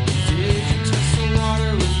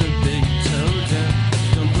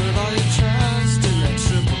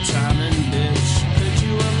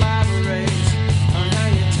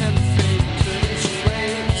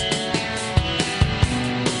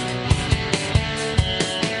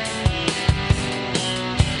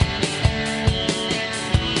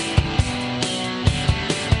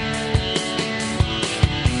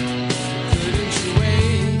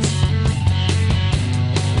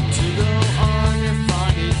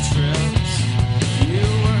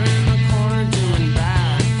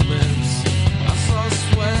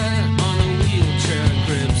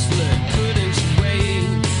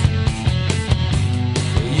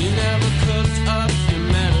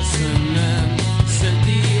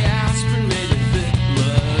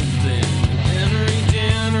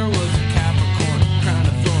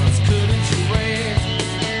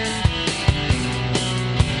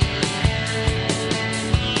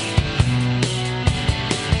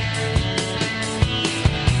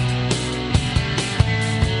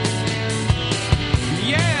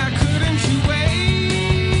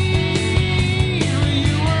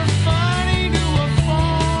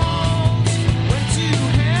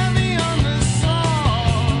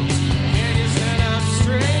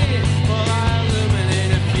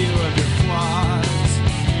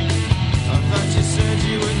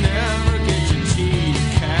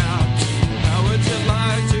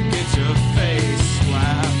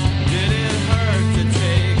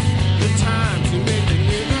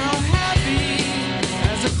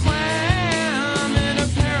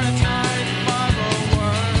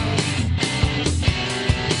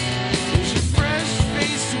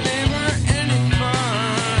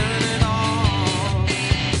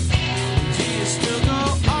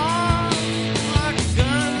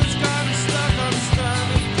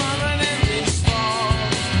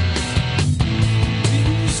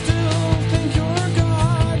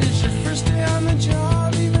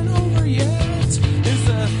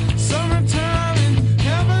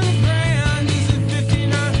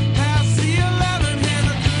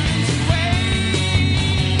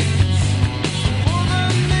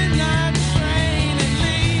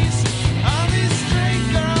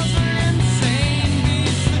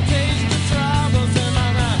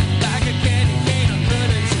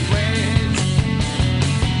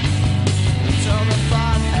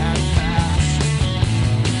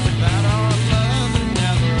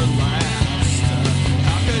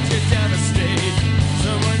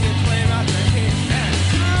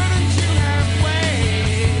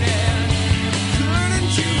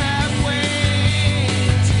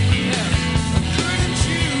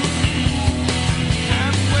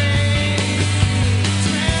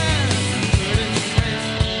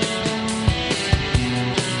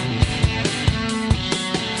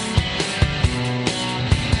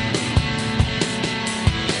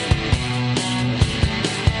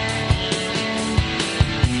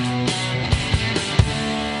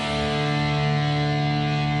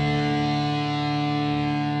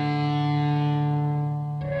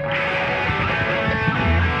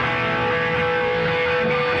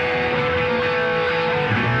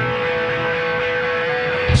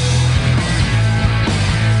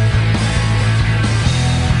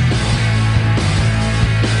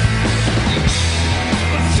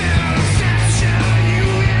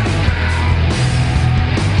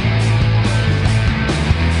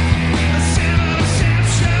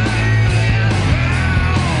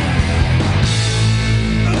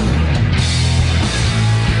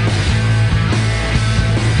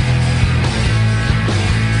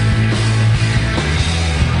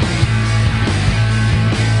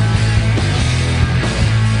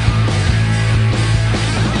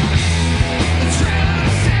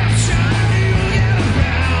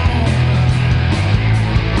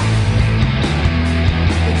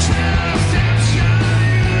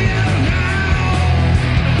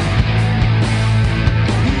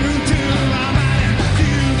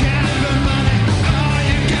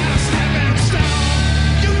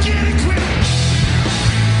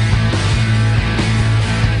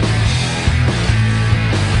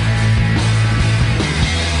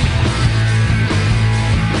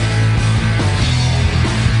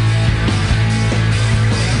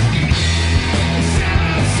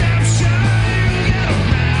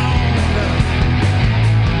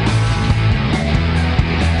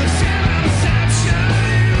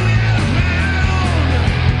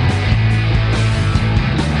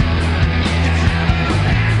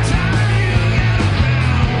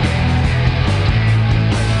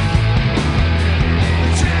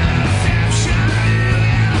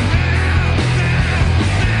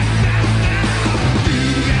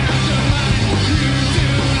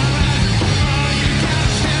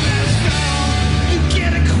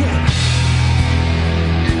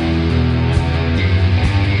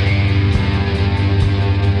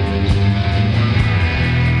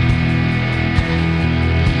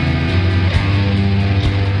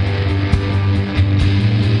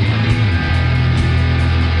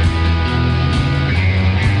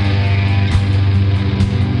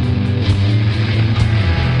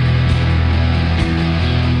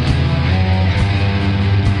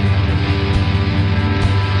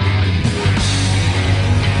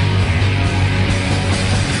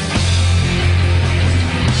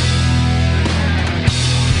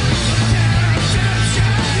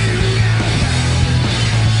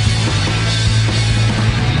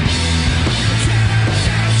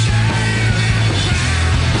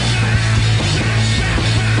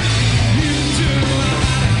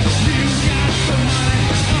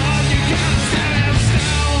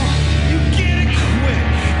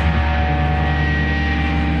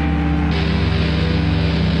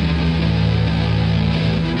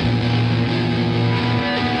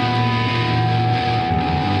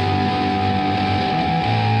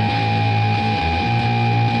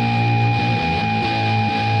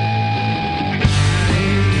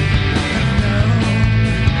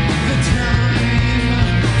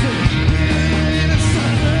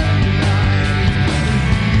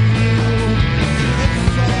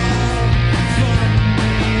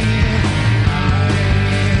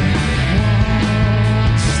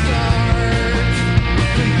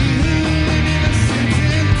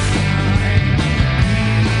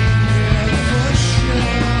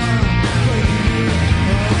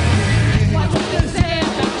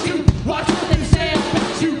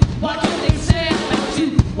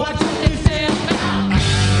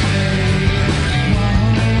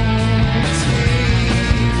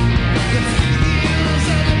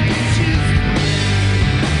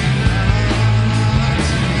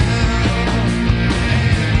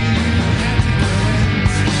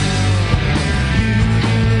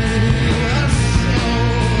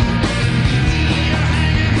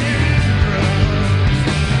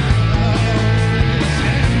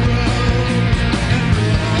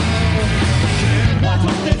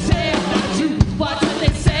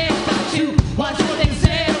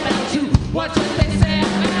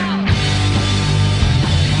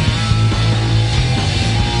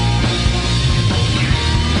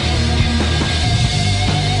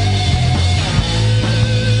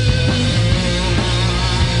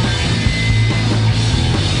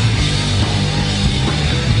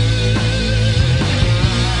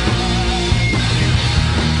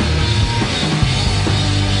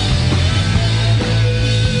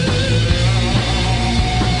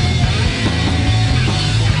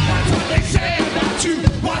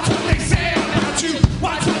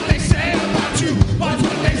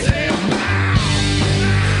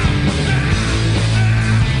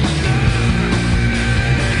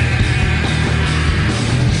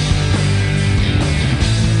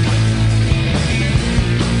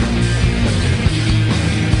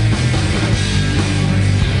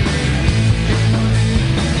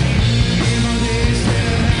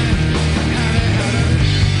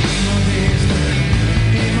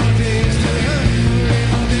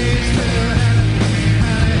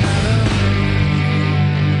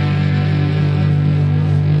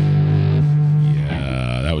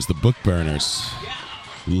 Book Burners.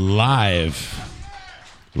 Live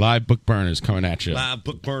Book Burners coming at you. Live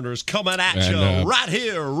Book Burners coming at And, you right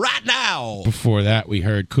here, right now. Before that, we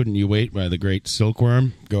heard Couldn't You Wait by the great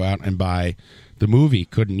Silkworm. Go out and buy the movie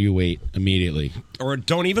Couldn't You Wait immediately. Or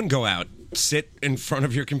don't even go out. Sit in front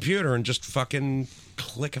of your computer and just fucking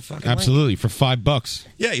click a fucking Absolutely, for $5.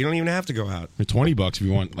 link. Yeah, you don't even have to go out. For $20 if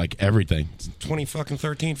you want, like, everything.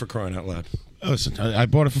 2013 for crying out loud. Listen, I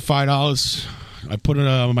bought it for $5. I put it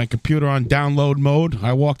on my computer on download mode.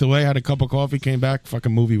 I walked away, had a cup of coffee, came back.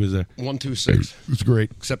 Fucking movie was there. 126. It was great.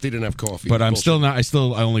 Except he didn't have coffee. But I'm still not.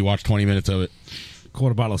 I only watched 20 minutes of it.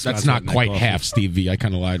 Quarter bottle of That's Scotch not Light quite coffee. half, Steve V. I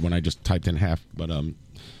kind of lied when I just typed in half. But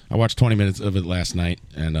I watched 20 minutes of it last night,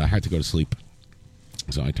 and I had to go to sleep,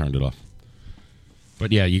 so I turned it off.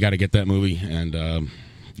 But yeah, you got to get that movie, and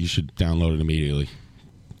you should download it immediately.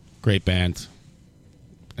 Great band,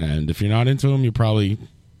 and if you're not into them, you probably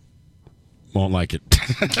won't like it.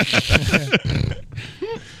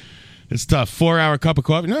 It's tough. 4-hour cup of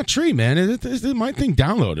coffee. Not Tree, man. Is my thing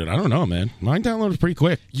downloaded? I don't know, man. Mine downloaded pretty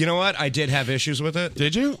quick. You know what? I did have issues with it.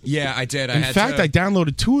 Did you? Yeah, I did. In fact, I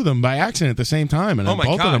downloaded 2 of them by accident at the same time, and Oh my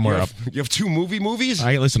both God, of them were you up. have, you have 2 movies?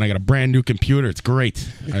 Listen, I got a brand new computer. It's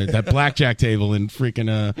great. That blackjack table in freaking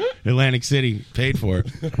Atlantic City paid for it.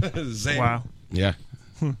 Same. Wow. Yeah.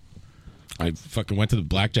 I fucking went to the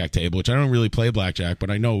blackjack table, which I don't really play blackjack, but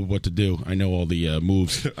I know what to do. I know all the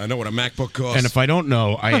moves. I know what a MacBook costs. And if I don't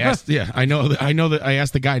know, I asked. Yeah, I know that I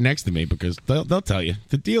asked the guy next to me because they'll tell you.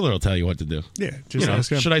 The dealer will tell you what to do. Yeah, just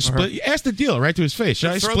ask him. Should I split? Ask the dealer right to his face. Should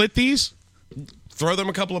I split these? Throw them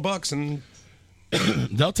a couple of bucks and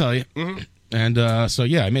they'll tell you. Mm-hmm. And so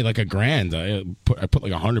yeah, I made like $1,000. I put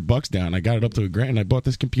like $100 down. I got it up to $1,000. I bought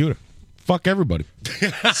this computer. Fuck everybody.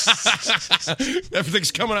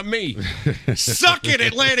 everything's coming at me. Suck it,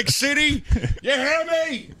 Atlantic City. You hear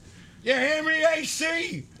me? You hear me,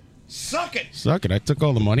 AC? Suck it. Suck it. I took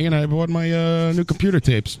all the money and I bought my new computer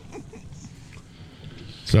tapes.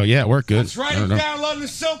 So yeah, it worked good. That's right. I'm downloading the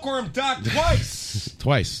Silkworm doc twice.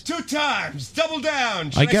 Twice. 2 times. Double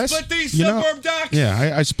down. Should I guess. split these you know, Silkworm docs?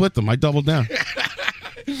 Yeah, I split them. I doubled down.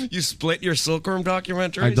 You split your Silkworm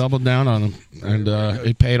documentaries? I doubled down on them, and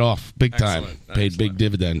it paid off big time. Excellent. Paid big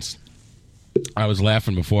dividends. I was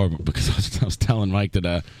laughing before because I was telling Mike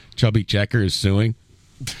that Chubby Checker is suing.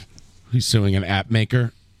 He's suing an app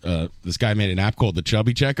maker. This guy made an app called the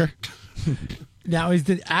Chubby Checker. Now, is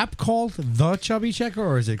the app called The Chubby Checker,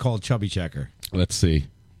 or is it called Chubby Checker? Let's see.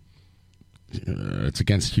 It's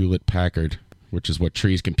against Hewlett Packard, which is what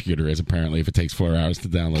Tree's computer is, apparently, if it takes 4 hours to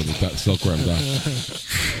download the Silkworm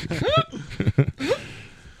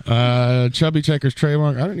doc. Chubby Checker's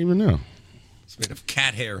trademark? I don't even know. It's made of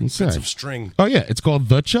cat hair, Let's bits see. of string. Oh, yeah, it's called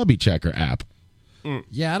the Chubby Checker app.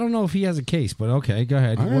 Yeah, I don't know if he has a case, but okay, go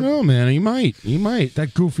ahead. I don't know, man. He might.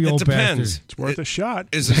 That goofy old depends. bastard. It's worth a shot.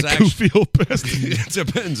 Is his That goofy old bastard. It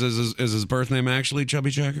depends. Is his birth name actually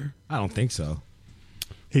Chubby Checker? I don't think so.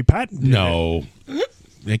 He patented No.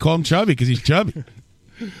 They call him Chubby because he's chubby.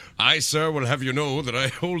 I, sir, will have you know that I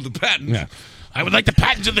hold the patent. Yeah. I would like the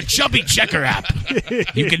patent to the Chubby Checker app.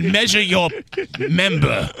 You can measure your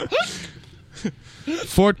member.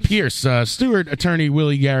 Fort Pierce, Stewart attorney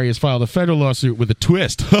Willie Gary has filed a federal lawsuit with a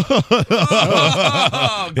twist. I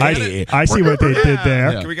see what they did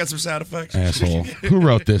there. Can we get some sound effects? Asshole. Who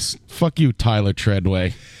wrote this? Fuck you, Tyler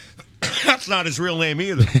Treadway. That's not his real name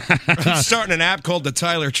either. I'm starting an app called the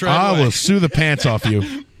Tyler Treadway. I will sue the pants off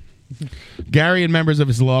you. Gary and members of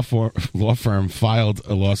his law firm filed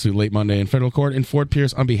a lawsuit late Monday in federal court in Fort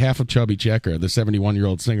Pierce on behalf of Chubby Checker, the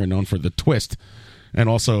 71-year-old singer known for The Twist, and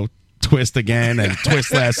also Twist Again and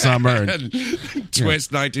Twist Last Summer. And,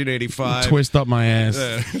 Twist 1985. Twist Up My Ass.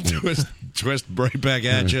 Twist right back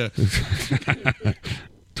at you.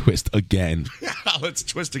 Twist Again. Let's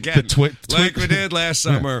twist again. Like we did last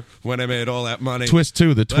summer when I made all that money. Twist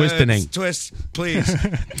 2, the twistening. Let's twist, please.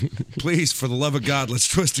 Please, for the love of God, let's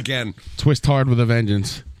twist again. Twist hard with a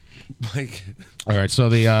vengeance. Like, all right, so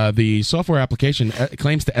the software application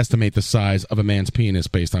claims to estimate the size of a man's penis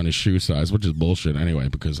based on his shoe size, which is bullshit anyway,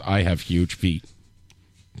 because I have huge feet.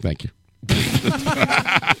 Thank you.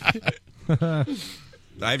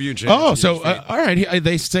 I have huge. Oh, so all right,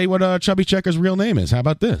 they say what Chubby Checker's real name is. How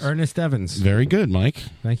about this? Ernest Evans. Very good, Mike.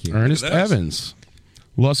 Thank you. Ernest Evans.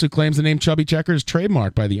 Lawsuit claims the name Chubby Checker is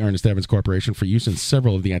trademarked by the Ernest Evans Corporation for use in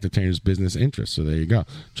several of the entertainer's business interests. So there you go.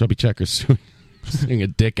 Chubby Checker's suing a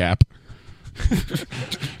dick app. Hey,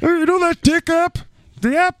 you know that dick app?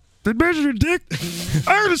 The app They measure your dick.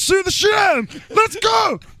 I gotta see the shine. Let's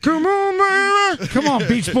go. Come on, baby. Come on,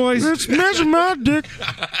 Beach Boys. Let's measure my dick.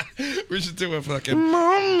 We should do a fucking.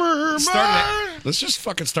 Let's just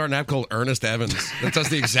fucking start an app called Ernest Evans that does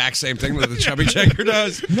the exact same thing that the Chubby Checker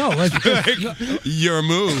does. No, let's Your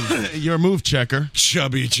move. Your move, Checker.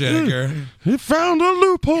 Chubby Checker. He found a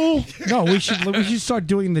loophole. No, we should start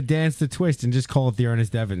doing the dance to twist and just call it the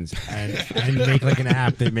Ernest Evans and make like an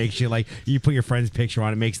app that makes you like you put your friend's picture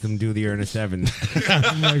on, it makes them do the Ernest Evans.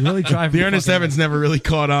 Like, really drive The Ernest Evans never really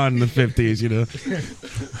caught on in the 50s, you know.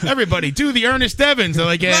 Everybody do the Ernest Evans. They're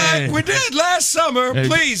like, yeah. Like we did last summer,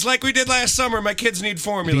 please. Like we did last summer. My kids need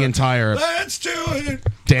formula. The entire Let's do it.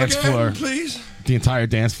 dance again, floor, please. The entire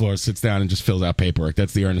dance floor sits down and just fills out paperwork.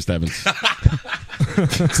 That's the Ernest Evans.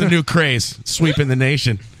 It's a new craze, sweeping the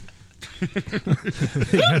nation.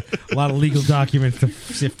 A lot of legal documents to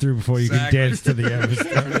sift through before you can dance to the Ernest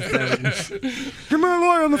Evans. Give me a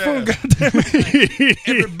lawyer on the phone, goddammit.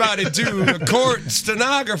 Everybody do a court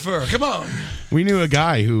stenographer. Come on. We knew a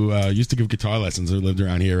guy who used to give guitar lessons who lived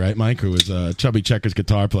around here, right, Mike? Who was Chubby Checker's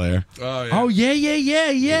guitar player. Oh,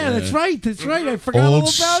 yeah. That's right. I forgot all Old,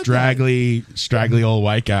 about straggly old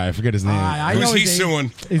white guy. I forget his name. Who's he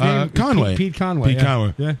suing? His name Conway. Pete Conway. Pete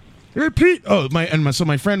Conway. Yeah. Hey, Pete. Oh, so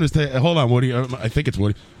my friend was. Hold on, Woody. I think it's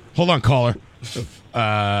Woody. Hold on, caller.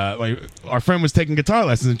 Our friend was taking guitar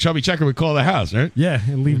lessons, and Chubby Checker would call the house, right? Yeah,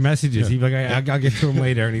 and leave messages. He'd be like, I'll get to him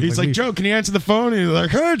later. And he's like, Joe, can you answer the phone? And he's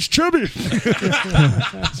like, hey, it's Chubby.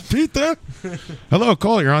 Is Pete there? Hello,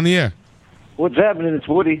 caller. You're on the air. What's happening? It's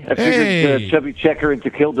Woody. I figured Chubby Checker into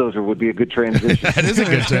Killdozer would be a good transition. That is a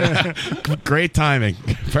good transition. Great timing.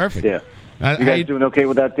 Perfect. Yeah. You guys doing okay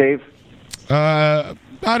with that, Dave?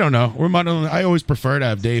 I don't know. I always prefer to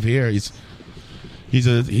have Dave here. He's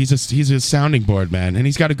a sounding board man, and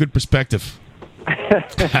he's got a good perspective.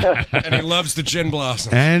 And he loves the gin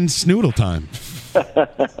blossom. And Snoodle time.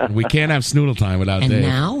 We can't have Snoodle time without Dave.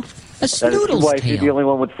 A Snoodle's Why, is he the only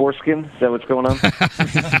one with foreskin? Is that what's going on?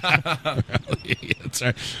 That's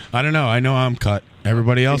right. I don't know. I know I'm cut.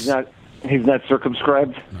 Everybody else? He's not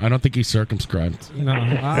circumscribed? I don't think he's circumscribed. No.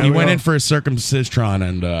 He went in for a circumcision,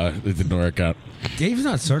 and it didn't work out. Dave's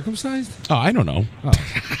not circumcised? Oh, I don't know. Oh.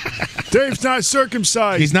 Dave's not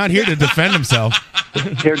circumcised. He's not here to defend himself.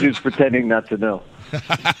 Hairdude's pretending not to know.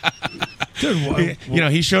 Dude,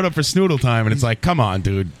 he showed up for Snoodle time, and it's like, come on,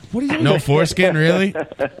 dude. No foreskin, really?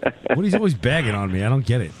 Woody's always bagging on me. I don't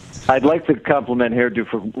get it. I'd like to compliment Hairdo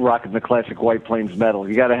for rocking the classic White Plains metal.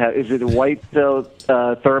 You got to have. Is it a white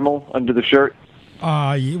thermal under the shirt?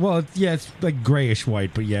 It's like grayish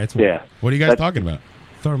white, but yeah, it's white. Yeah. What are you guys talking about?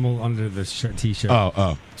 Thermal under the t-shirt.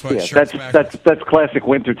 Oh. That's classic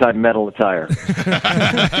wintertime metal attire.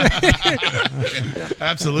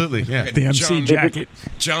 Absolutely, yeah. The MC jacket.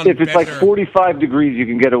 If it's like 45 degrees, you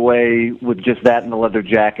can get away with just that and the leather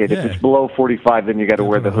jacket. Yeah. If it's below 45, then you got to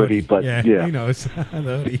wear the hoodie. But yeah, you know, it's the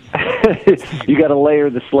hoodie. You got to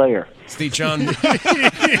layer the Slayer. It's the John. What's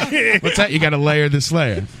that? You got to layer the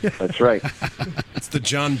Slayer. That's right. It's the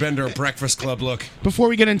John Bender Breakfast Club look. Before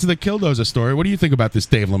we get into the Killdozer story, what do you think about this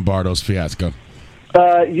Dave Lombardo's fiasco?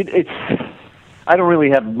 I don't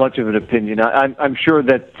really have much of an opinion. I'm sure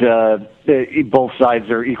that both sides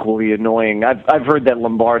are equally annoying. I've heard that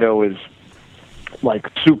Lombardo is like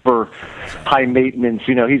super high maintenance.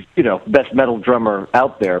 He's best metal drummer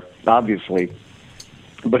out there, obviously,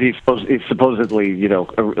 but he's supposedly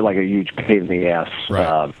like a huge pain in the ass.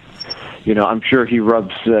 Right. I'm sure he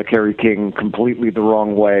rubs Kerry King completely the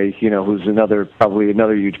wrong way. Who's probably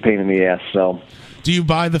another huge pain in the ass. So. Do you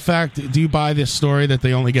buy this story that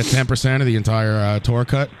they only get 10% of the entire tour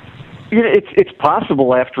cut? It's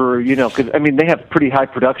possible after, because they have pretty high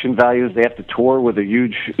production values. They have to tour with a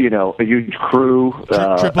huge crew.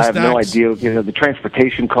 I have no idea. The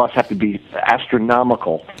transportation costs have to be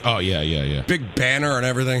astronomical. Oh yeah. Big banner and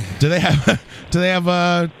everything. Do they have?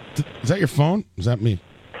 Is that your phone? Is that me?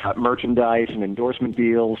 Merchandise and endorsement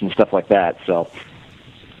deals and stuff like that. So,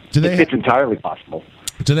 it's entirely possible.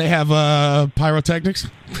 Do they have pyrotechnics?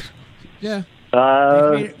 Yeah.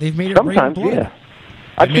 They've made it sometimes, rain blood. Yeah.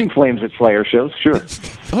 I've seen Flames at Slayer shows, sure.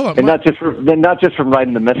 And not just from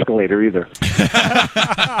riding the mescalator either.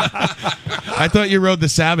 I thought you rode the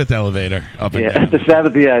Sabbath elevator up and down. The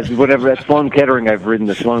Sabbath, whatever. At Sloan Kettering, I've ridden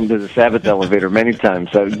the Sabbath elevator many times.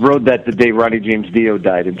 I rode that the day Ronnie James Dio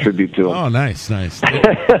died in tribute to him. Oh, nice.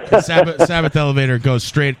 The Sabbath elevator goes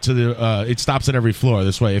straight to the. It stops at every floor.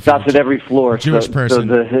 This way, Stops at every floor. Jewish person.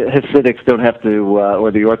 So the Hasidics don't have to,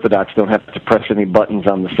 or the Orthodox don't have to press any buttons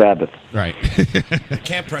on the Sabbath. Right.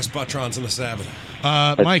 Can't press buttons on the Sabbath.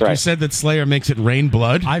 Mike, you said that Slayer makes it rain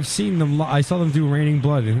blood. I've seen them. I saw them do Raining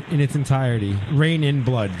Blood in its entirety entirety. Rain in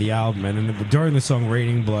Blood, the album, and then during the song "Rain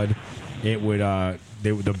in Blood," it would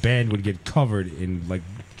the band would get covered in like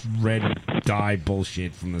red dye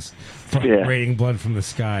bullshit from this raining blood from the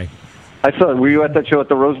sky. I saw. Were you at that show at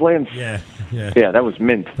the Roselands? Yeah. Yeah, that was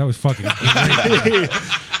mint. That was fucking great.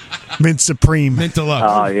 Mint Supreme. Mint Deluxe.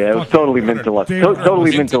 Oh, yeah, it was totally Mint Deluxe.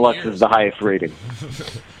 Totally Mint Deluxe is the highest rating.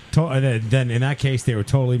 Then in that case, they were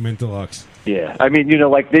totally Mint Deluxe. Yeah, I mean,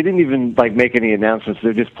 like they didn't even like make any announcements.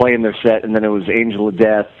 They're just playing their set, and then it was Angel of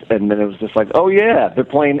Death, and then it was just like, oh yeah, they're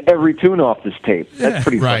playing every tune off this tape. That's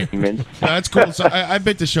pretty fucking mint. That's cool. So I've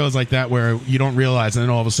been to shows like that where you don't realize, and then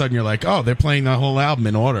all of a sudden you're like, oh, they're playing the whole album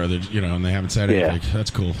in order. And they haven't said anything. That's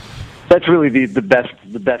cool. That's really the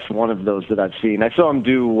best one of those that I've seen. I saw him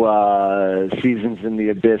do Seasons in the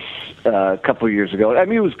Abyss a couple of years ago. I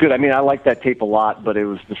mean, it was good. I mean, I like that tape a lot, but it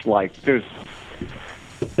was just like there's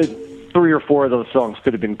 3 or 4 of those songs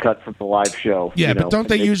could have been cut from the live show. Yeah, but don't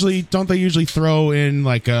they usually throw in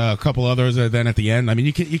like a couple others then at the end? I mean,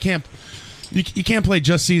 you can't play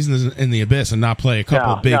just Seasons in the Abyss and not play a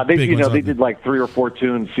couple big ones. They did like 3 or 4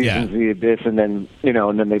 tunes, Seasons in the Abyss, and then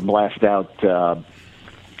they blast out Hell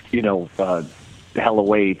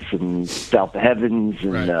Awaits and South of Heavens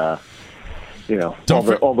and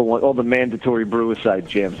all the mandatory Brewicide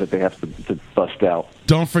jams that they have to bust out.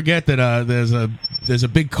 Don't forget that there's a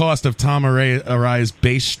big cost of Tom Arai's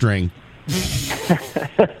bass string.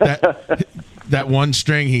 that one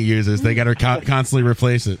string he uses, they got to constantly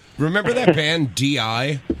replace it. Remember that band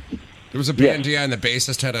DI? There was a band DI, and the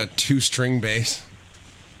bassist had a 2-string bass.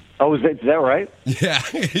 Oh, is that right? Yeah,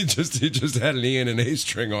 he just had an E and an A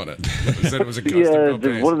string on it. Said it was a custom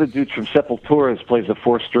bass. One of the dudes from Sepultura plays a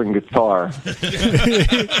 4-string guitar.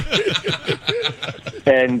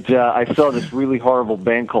 And I saw this really horrible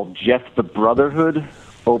band called Jeff the Brotherhood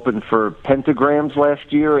open for Pentagrams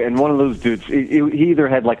last year, and one of those dudes, he either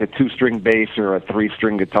had like a 2-string bass or a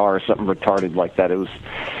 3-string guitar or something retarded like that. It was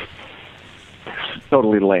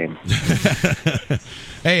totally lame.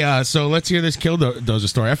 Hey, so let's hear this Killdozer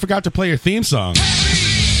story. I forgot to play your theme song.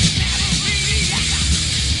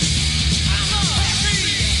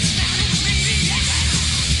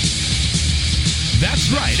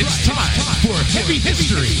 That's right. It's time for Heavy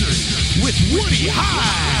History with Woody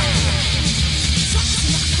High.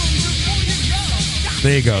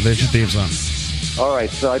 There you go. There's your theme song. All right,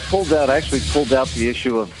 so I actually pulled out the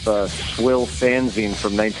issue of Swill Fanzine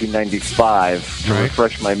from 1995 to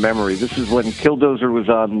refresh my memory. This is when Killdozer was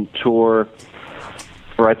on tour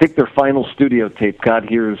for, I think, their final studio tape, God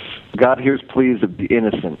Hears Pleas of the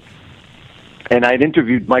Innocent. And I'd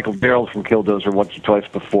interviewed Michael Darrell from Killdozer once or twice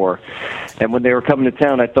before. And when they were coming to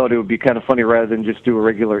town, I thought it would be kind of funny rather than just do a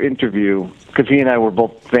regular interview, because he and I were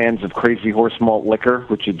both fans of Crazy Horse Malt Liquor,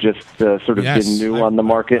 which had just sort of been new on the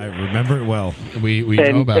market. I remember it well. We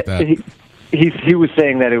know about that. He was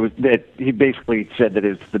saying that he basically said that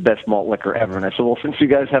it's the best malt liquor ever. And I said, well, since you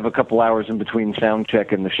guys have a couple hours in between sound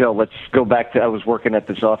check and the show, let's go back to, I was working at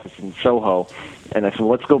this office in Soho, and I said, well,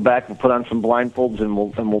 let's go back and put on some blindfolds and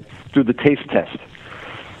we'll do the taste test.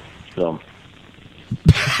 So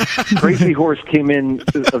Crazy Horse came in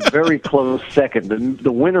a very close second.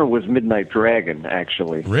 The winner was Midnight Dragon,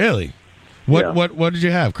 actually. Really? What did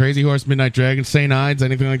you have? Crazy Horse, Midnight Dragon, St. Ides,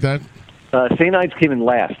 anything like that? St. Ides came in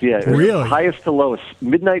last, yeah. Really? Highest to lowest.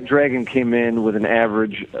 Midnight Dragon came in with an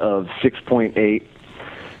average of 6.8.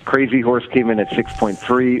 Crazy Horse came in at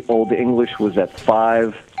 6.3. Old English was at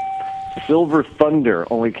 5. Silver Thunder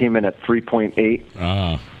only came in at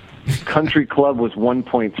 3.8. Country Club was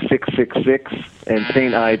 1.666, and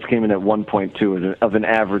St. Ides came in at 1.2 of an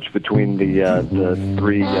average between the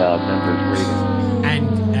 3 members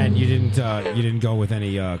rating. And you didn't go with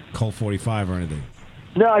any Colt 45 or anything.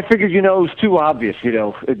 No, I figured, it was too obvious,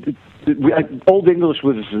 Old English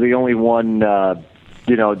was the only one,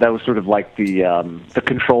 that was sort of like the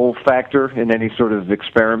control factor in any sort of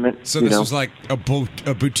experiment. So this was like a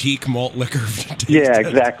boutique malt liquor. Yeah,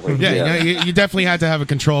 exactly. Yeah. You definitely had to have a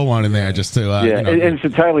control one in there just to... and it's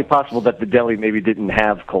entirely possible that the deli maybe didn't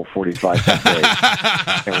have Colt 45 that day.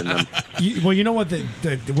 I can't remember. Well, you know what? The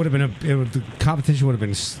would have been the competition would have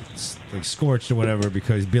been like scorched or whatever,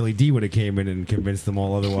 because Billy D would have came in and convinced them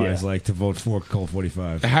all otherwise, like to vote for Colt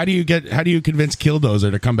 45. How do you convince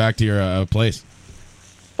Killdozer to come back to your place?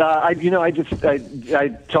 I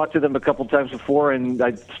talked to them a couple times before, and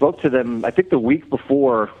I spoke to them, I think the week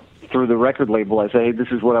before, through the record label. I say, hey, this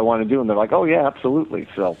is what I want to do, and they're like, oh yeah, absolutely.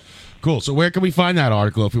 So cool. So where can we find that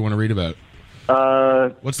article if we want to read about it?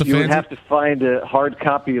 What's the You would fanzine? have to find a hard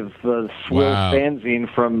copy of Swill Wow. fanzine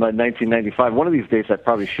from 1995. One of these days, I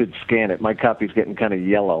probably should scan it. My copy's getting kind of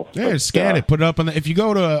yellow. Yeah, But, scan it. Put it up on the. If you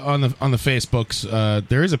go to on the Facebooks,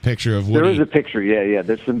 there is a picture of Woody. There is a picture, yeah.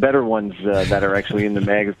 There's some better ones that are actually in the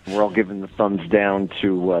magazine. We're all giving the thumbs down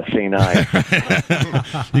to St. Ives.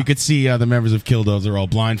 You could see the members of Killdozer all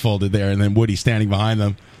blindfolded there, and then Woody standing behind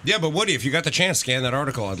them. Yeah, but Woody, if you got the chance, scan that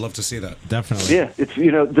article. I'd love to see that. Definitely. Yeah, it's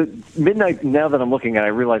the Midnight. Now that I'm looking at it, I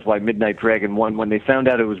realize why Midnight Dragon won. When they found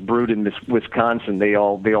out it was brewed in Wisconsin, they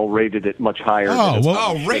all rated it much higher. Oh, than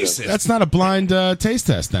well, racist. That's not a blind taste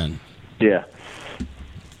test, then. Yeah.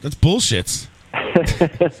 That's bullshit.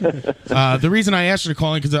 The reason I asked you to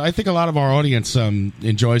call in because I think a lot of our audience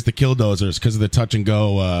enjoys the Killdozers because of the touch and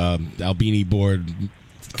go Albini board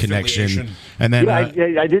connection, and then I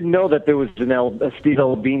didn't know that there was a Steve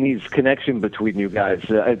Albini's connection between you guys.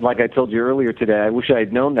 Like I told you earlier today, I wish I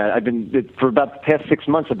had known that. I've been for about the past 6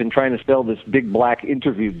 months. I've been trying to sell this big black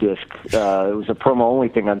interview disc. It was a promo only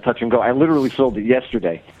thing on Touch and Go. I literally sold it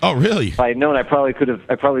yesterday. Oh, really? If I had known, I probably could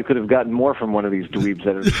have gotten more from one of these dweebs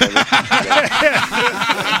that are.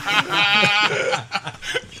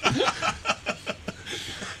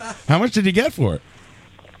 How much did you get for it?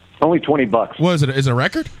 Only $20. Was it? Is it a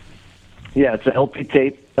record? Yeah, it's an LP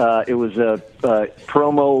tape. It was a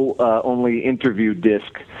promo only interview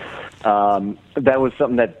disc. That was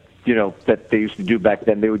something that that they used to do back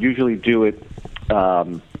then. They would usually do it.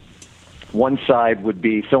 One side would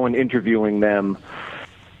be someone interviewing them,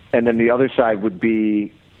 and then the other side would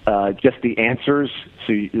be just the answers.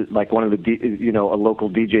 So, like one of the a local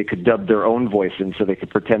DJ could dub their own voice in, so they could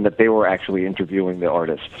pretend that they were actually interviewing the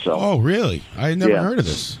artist. So, oh, really? I had never heard of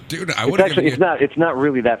this, dude. It's not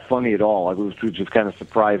really that funny at all. It was just kind of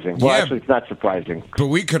surprising. Well, Yeah. actually, it's not surprising. But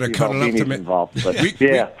we could have cut it up to Albini's make. involved, but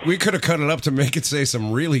We could have cut it up to make it say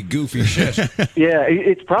some really goofy shit. Yeah,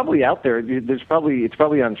 it's probably out there. It's probably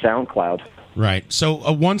on SoundCloud. right?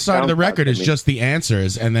 So one side of the record is just the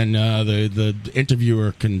answers, and then the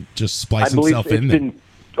interviewer can just splice I believe himself it's in there. been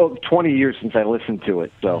 20 years since I listened to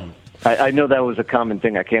it, so I know that was a common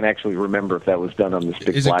thing. I can't actually remember if that was done on this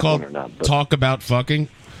big Is it black called one or not. But Talk About Fucking?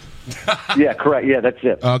 yeah, correct. Yeah, that's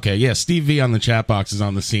it. Okay, yeah. Steve V on the chat box is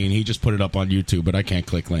on the scene. He just put it up on YouTube, but I can't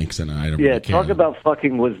click links, and I don't Yeah, really care. Talk About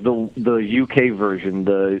Fucking was the UK version.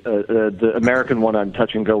 The American one on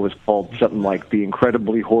Touch and Go was called something like the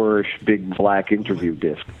Incredibly Whorish Big Black Interview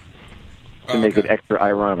Disc to make it extra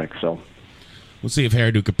ironic. So We'll see if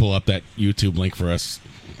Hairdo could pull up that YouTube link for us,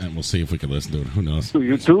 and we'll see if we can listen to it. Who knows?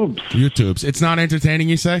 YouTube's. It's not entertaining,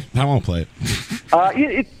 you say? I won't play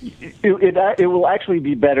it. It will actually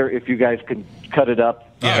be better if you guys can cut it up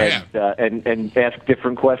and ask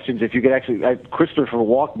different questions. If you could actually, Christopher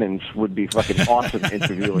Walkman's would be fucking awesome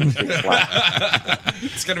interviewing Big Black.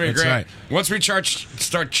 It's gonna be That's great. right. Once we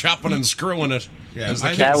start chopping and screwing it. As the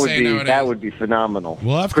that kids would say be nowadays. that would be phenomenal.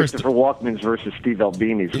 We'll have Christopher Walkman's versus Steve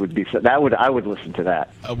Albini's would be I would listen to that.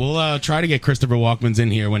 We'll try to get Christopher Walkman's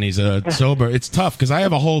in here when he's sober. It's tough because I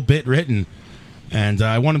have a whole bit written, and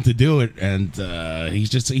I want him to do it, and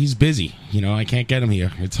he's busy. I can't get him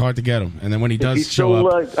here. It's hard to get him. And then when he does He's show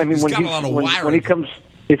still, up, I mean, when he comes.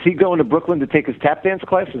 Is he going to Brooklyn to take his tap dance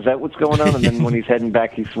class? Is that what's going on? And then when he's heading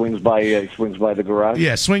back, he swings by the garage.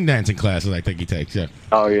 yeah, swing dancing classes. I think he takes. Yeah.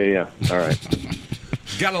 Oh yeah. All right.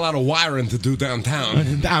 Got a lot of wiring to do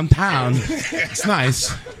downtown. Downtown, it's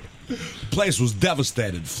nice. Place was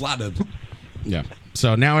devastated, flooded. Yeah.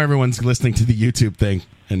 So now everyone's listening to the YouTube thing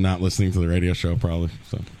and not listening to the radio show, probably.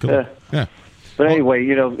 So cool. Yeah. But anyway,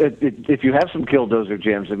 if you have some Killdozer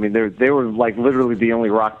jams, I mean, they were like literally the only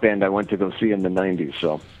rock band I went to go see in the '90s.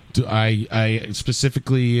 So I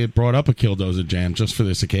specifically brought up a Killdozer jam just for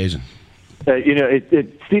this occasion.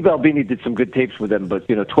 Steve Albini did some good tapes with them, but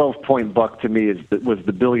 12 Point Buck to me was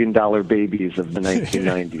the $1 billion babies of the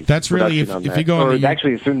 1990s. That's really if you go on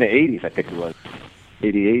actually it's in the 80s, I think it was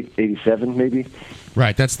 88, 87 maybe.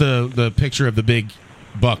 Right, that's the picture of the big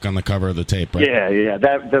buck on the cover of the tape, right? Yeah.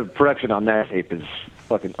 The production on that tape is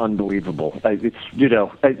fucking unbelievable. I think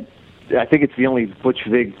it's the only Butch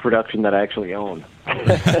Vig production that I actually own.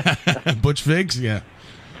 Butch Vig's, yeah.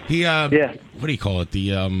 He what do you call it? The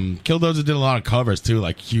Killdozer did a lot of covers too,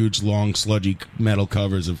 like huge, long, sludgy metal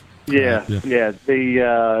covers of. Yeah.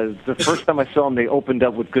 The first time I saw them, they opened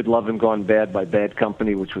up with "Good Lovin' Gone Bad" by Bad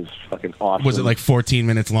Company, which was fucking awesome. Was it like 14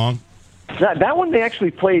 minutes long? That one they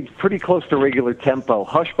actually played pretty close to regular tempo.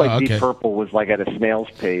 "Hush" by okay. Deep Purple was like at a snail's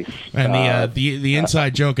pace. And the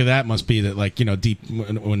inside joke of that must be that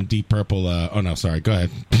when Deep Purple. Oh no, sorry. Go ahead.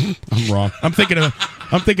 I'm wrong. I'm thinking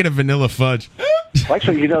of Vanilla Fudge. Well,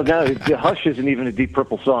 actually, now the Hush isn't even a Deep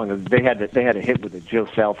Purple song. They had a hit with it. Joe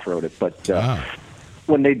South wrote it, but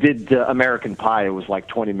when they did American Pie, it was like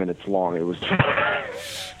 20 minutes long. It was.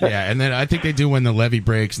 Yeah, and then I think they do When the Levee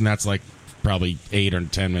Breaks, and that's like probably 8 or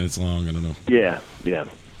 10 minutes long. I don't know. Yeah.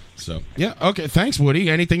 So yeah, okay. Thanks, Woody.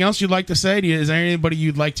 Anything else you'd like to say? Is there anybody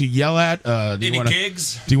you'd like to yell at?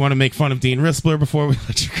 Gigs? Do you want to make fun of Dean Rispler before we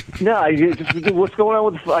let you go? No, what's going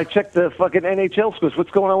on with? I checked the fucking NHL scores.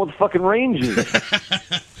 What's going on with the fucking Rangers?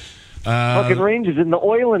 Fucking Rangers in the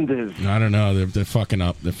Oilanders. I don't know. They're fucking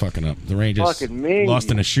up. The Rangers Fucking Minga.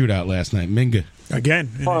 lost in a shootout last night. Minga. Again,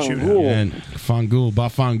 in a shootout. Fangool. And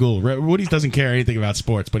Fangool. Woody doesn't care anything about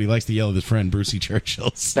sports, but he likes to yell at his friend Brucey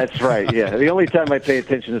Churchill. That's right. Yeah, the only time I pay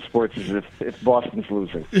attention to sports is if Boston's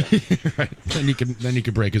losing. Right. Then you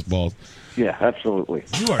can break his balls. Yeah, absolutely.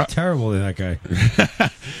 You are terrible to that guy.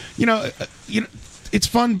 It's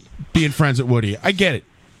fun being friends with Woody. I get it.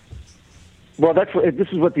 Well, this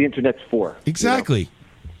is what the internet's for. Exactly.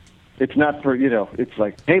 It's not for, it's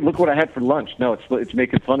like, hey, look what I had for lunch. No, it's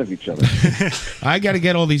making fun of each other. I got to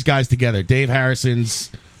get all these guys together, Dave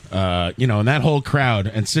Harrison's, and that whole crowd,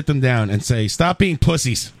 and sit them down and say, stop being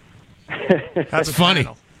pussies. That's funny.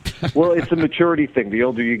 Well, it's a maturity thing. The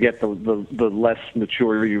older you get, the less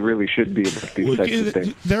mature you really should be about these types of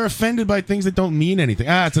things. They're offended by things that don't mean anything.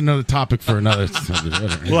 It's another topic for another.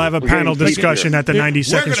 We'll have a panel discussion at the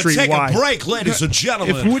 92nd Street Y. We're going to take a break, ladies and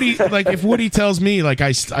gentlemen. If Woody tells me like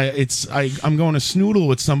I'm going to snoodle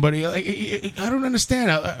with somebody, I don't understand.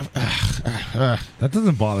 That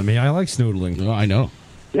doesn't bother me. I like snoodling. Oh, I know.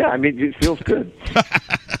 Yeah, I mean, it feels good.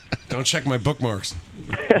 Don't check my bookmarks.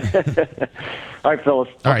 All right, fellas.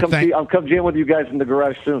 I'll come jam with you guys in the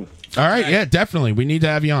garage soon. All right, yeah, definitely. We need to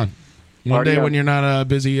have you on. One day when you're not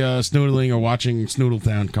busy snoodling or watching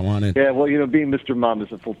Snoodletown, come on in. Yeah, well, being Mr. Mom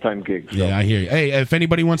is a full-time gig. So. Yeah, I hear you. Hey, if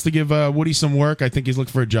anybody wants to give Woody some work, I think he's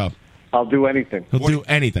looking for a job. I'll do anything. He'll do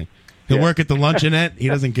anything. He'll work at the luncheonette. He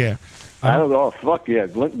doesn't care. I don't know. Fuck yeah.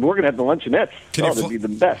 We're going to have the luncheonettes. That'd be the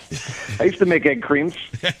best. I used to make egg creams.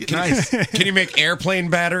 Nice. Can you make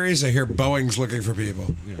airplane batteries? I hear Boeing's looking for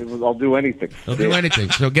people. I'll do anything. He'll do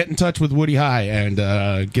anything. So get in touch with Woody High and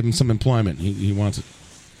give him some employment. He wants it.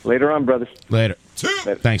 Later on, brothers. Later.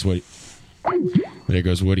 Thanks, Woody. There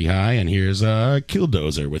goes Woody High, and here's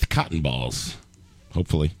Killdozer with Cotton Balls.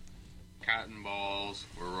 Hopefully. Cotton balls.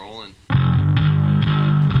 We're rolling.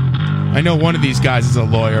 I know one of these guys is a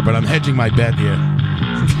lawyer, but I'm hedging my bet here.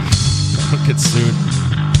 Don't get sued.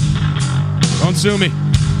 Don't sue me.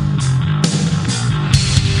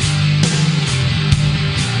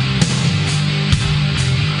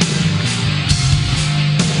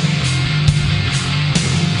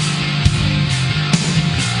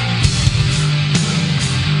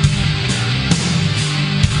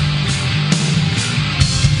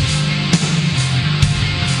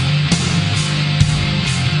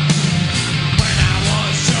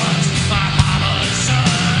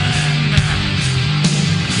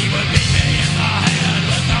 He would beat me in the head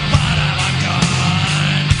with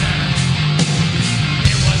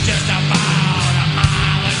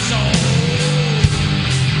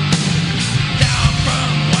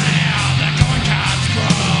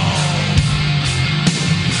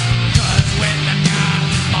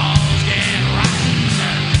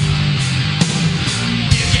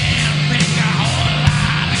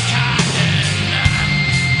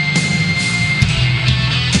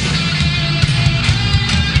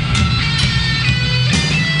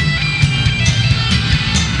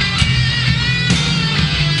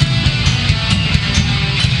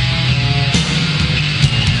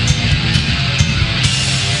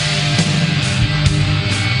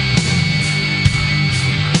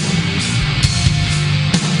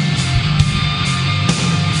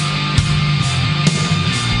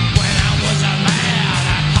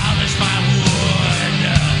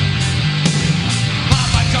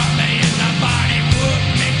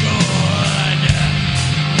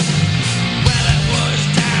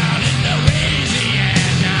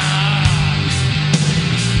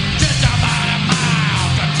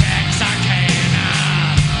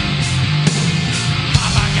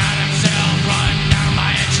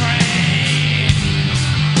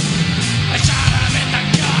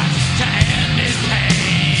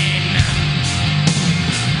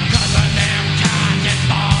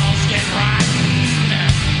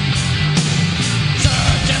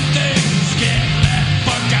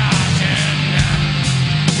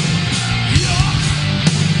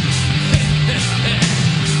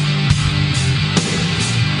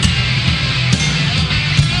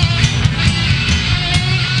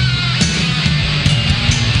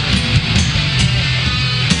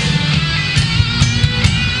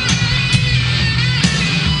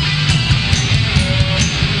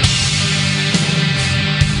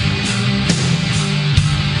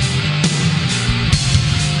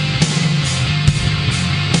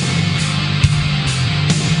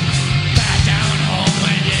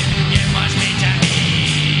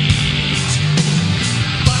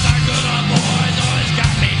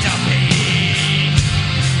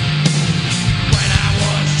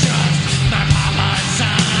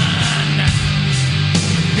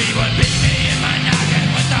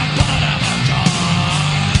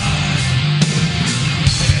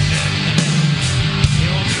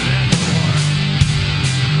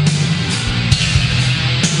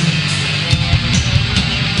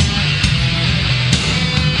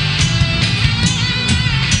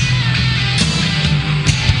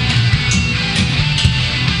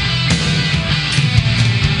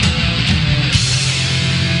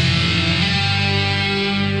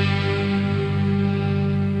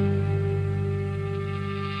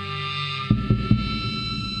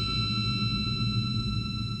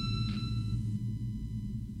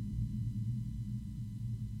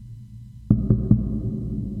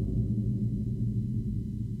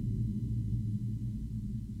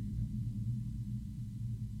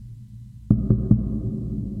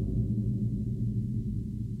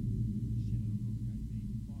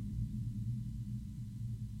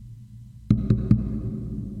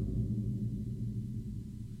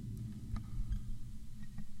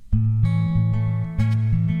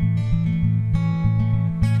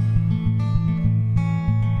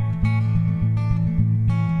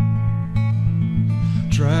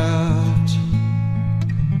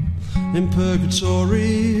in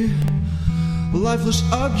purgatory, a lifeless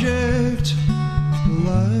object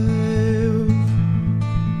alive,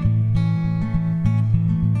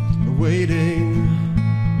 awaiting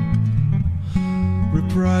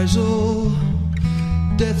reprisal.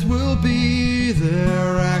 Death will be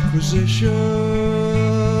their acquisition.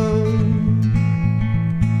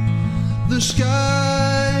 The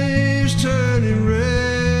sky's turning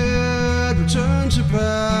red, return to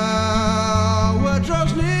power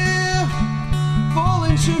draws near,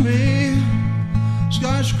 falling to me.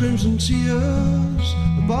 Sky's crimson tears,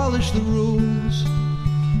 abolish the rules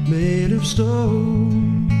made of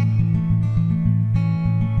stone.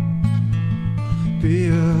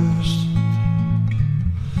 Pierced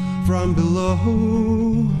from below,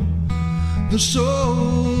 the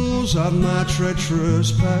souls of my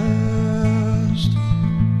treacherous past,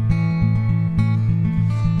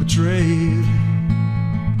 betrayed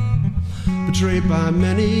by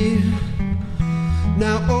many,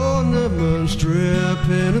 now ornaments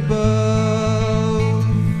dripping above,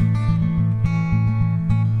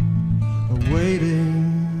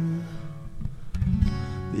 awaiting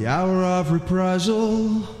the hour of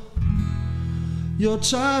reprisal. Your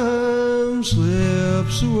time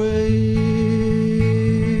slips away.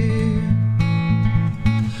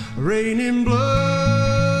 Rain in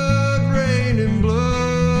blood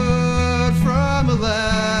from a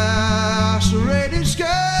lacerated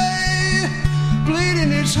sky,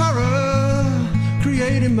 bleeding its horror,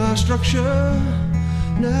 creating my structure.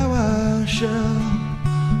 Now I shall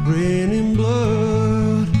rain in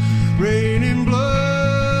blood, rain in blood.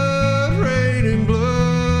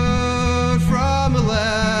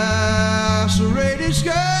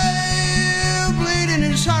 Sky, bleeding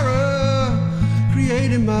in sorrow,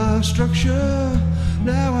 creating my structure.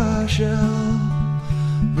 Now I shall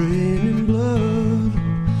rain in blood.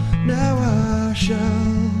 Now I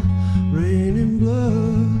shall rain in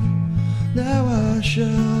blood. Now I shall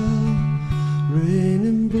rain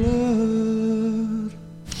in blood.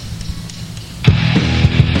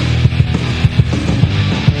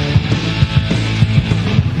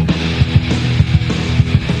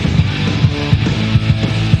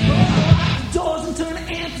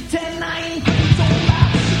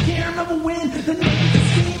 The names are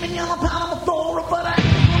screaming, yellow power,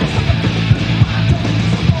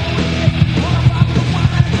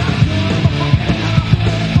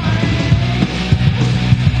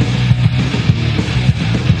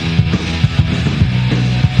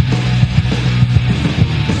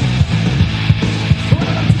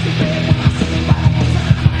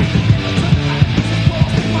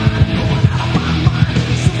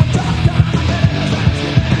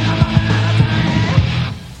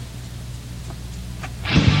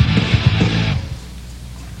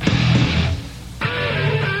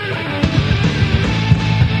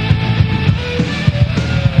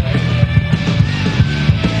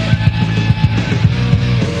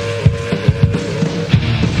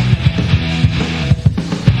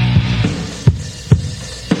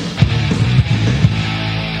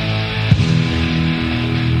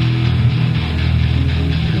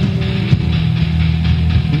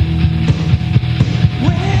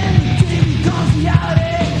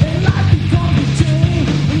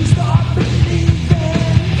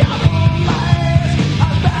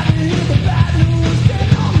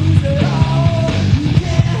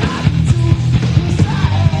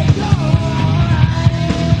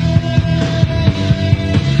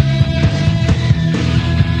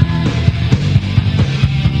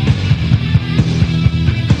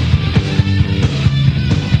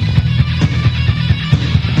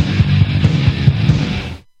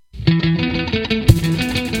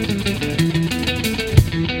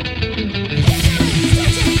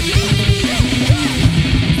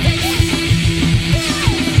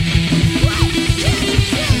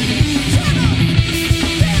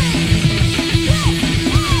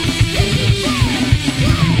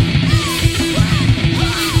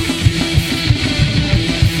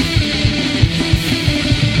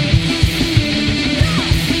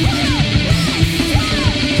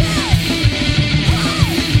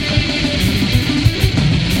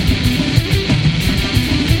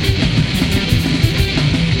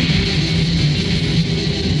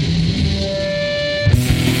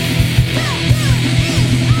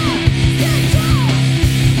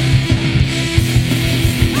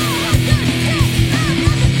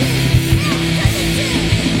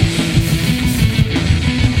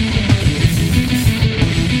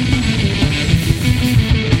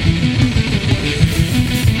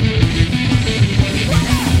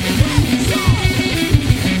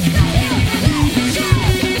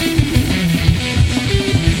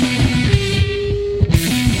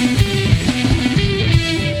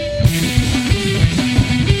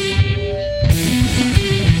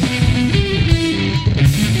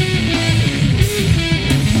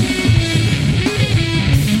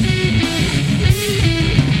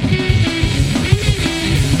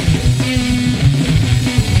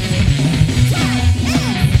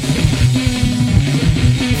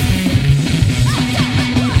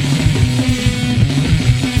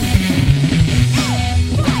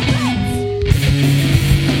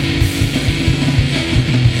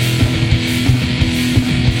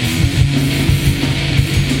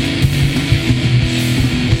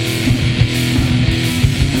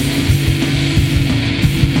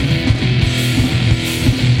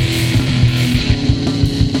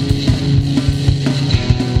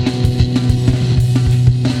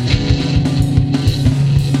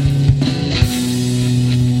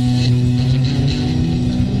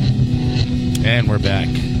 And we're back.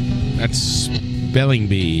 That's Spelling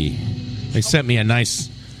Bee. They sent me a nice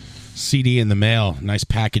CD in the mail. Nice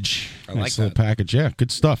package. I nice like little package. Yeah,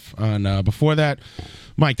 good stuff. And before that,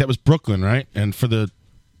 Mike, that was Brooklyn, right? And for the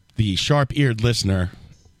sharp-eared listener,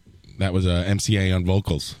 that was MCA on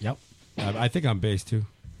vocals. Yep. I think I'm bass, too.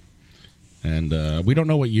 And we don't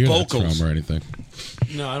know what year Vocals. that's from or anything.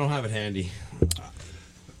 No, I don't have it handy.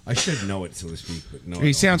 I should know it, so to speak, but no.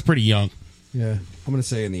 He sounds pretty young. Yeah. I'm going to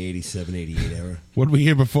say in the 87, 88 era. What did we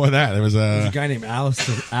hear before that? There was There's a guy named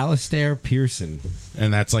Alistair Pearson.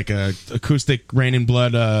 And that's like a acoustic Rain in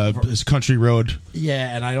Blood country road.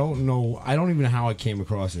 Yeah, and I don't even know how I came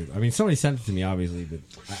across it. I mean, somebody sent it to me, obviously, but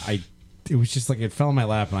it was just like it fell in my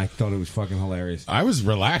lap, and I thought it was fucking hilarious. I was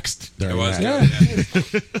relaxed during that. Yeah.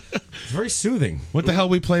 It's very soothing. What the hell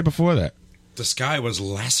we play before that? The sky was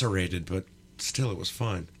lacerated, but still, it was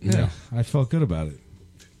fine. Yeah, I felt good about it.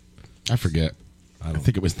 I forget. I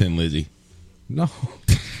think it was Thin Lizzy. No.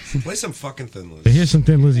 Play some fucking Thin Lizzy. Here's some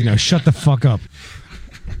Thin Lizzy now. Shut the fuck up.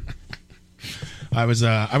 I was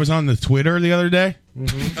on the Twitter the other day.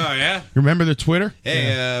 Mm-hmm. Oh yeah. Remember the Twitter?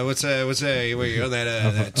 Hey, what's wait, you on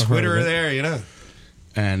that Twitter there? You know.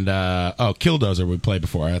 And Killdozer we played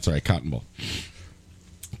before. That's right, Cotton Bowl.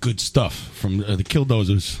 Good stuff from the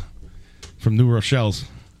Killdozers from New Rochelle's.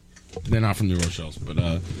 They're not from New Rochelle's, but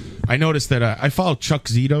I noticed that I follow Chuck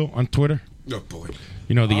Zito on Twitter. Oh boy.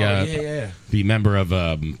 You know the member of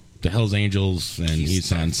the Hells Angels, and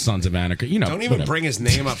he's on Sons of Anarchy. You know, don't even bring his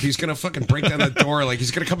name up. He's gonna fucking break down the door. Like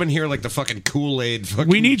he's gonna come in here like the fucking Kool-Aid.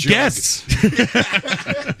 We need jug. guests.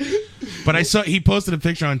 But I saw he posted a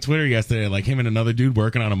picture on Twitter yesterday, like him and another dude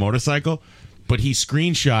working on a motorcycle. But he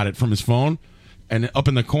screenshot it from his phone, and up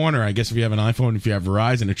in the corner, I guess if you have an iPhone, if you have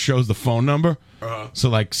Verizon, it shows the phone number. Uh-huh. So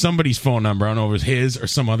like somebody's phone number, I don't know if it was his or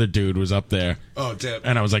some other dude was up there. Oh, damn.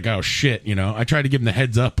 And I was like, oh shit, you know. I tried to give him the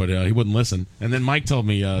heads up, but he wouldn't listen. And then Mike told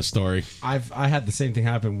me a story. I had the same thing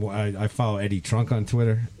happen. I follow Eddie Trunk on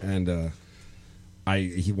Twitter, and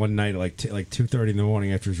he one night at like 2:30 in the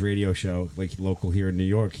morning after his radio show, like local here in New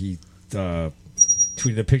York, he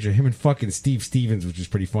tweeted a picture of him and fucking Steve Stevens, which was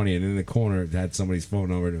pretty funny. And in the corner, it had somebody's phone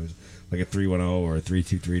number. It was like a 310 or a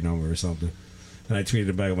 323 number or something. And I tweeted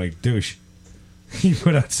it back. I'm like, douche. He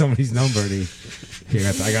put out somebody's number, and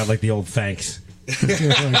I got like the old thanks.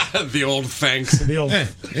 The old thanks. The old, hey,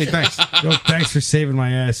 thanks. The old thanks for saving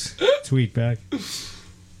my ass. Tweet back.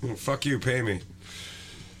 Fuck you, pay me.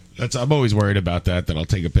 I'm always worried about that I'll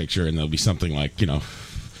take a picture and there'll be something like, you know,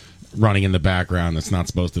 running in the background that's not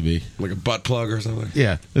supposed to be. Like a butt plug or something?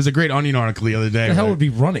 Yeah. There's a great Onion article the other day. The hell would be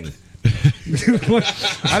running?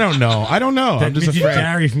 I don't know. I'm just afraid.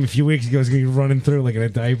 Gary from a few weeks ago is going to be running through like in a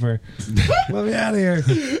diaper. Let me out of here.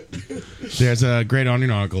 There's a great Onion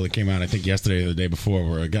article that came out, I think, yesterday or the day before,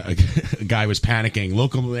 where a guy was panicking.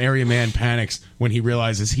 Local area man panics when he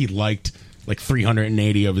realizes he liked like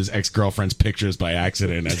 380 of his ex-girlfriend's pictures by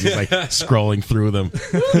accident as he's like scrolling through them.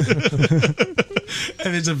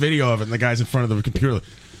 And there's a video of it, and the guy's in front of the computer like,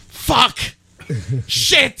 fuck!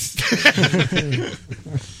 Shit!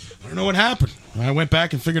 I don't know what happened. I went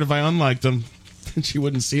back and figured if I unliked them, she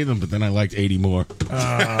wouldn't see them, but then I liked 80 more.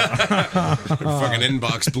 Her fucking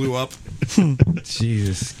inbox blew up.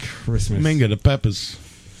 Jesus Christmas. Minga the Peppers.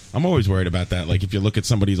 I'm always worried about that. Like, if you look at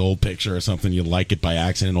somebody's old picture or something, you like it by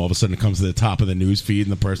accident, and all of a sudden it comes to the top of the news feed,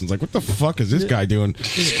 and the person's like, what the fuck is this guy doing?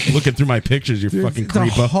 Looking through my pictures, you fucking It's a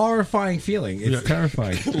creeper. horrifying feeling. It's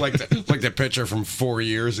terrifying. like that picture from 4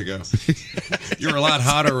 years ago. You were a lot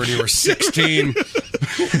hotter when you were 16.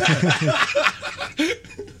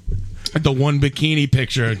 The one bikini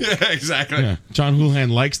picture. Yeah, exactly. Yeah. John Houlihan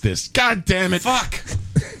likes this. God damn it. Fuck.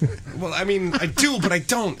 Well, I mean, I do, but I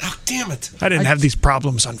don't. Oh, damn it. I didn't have these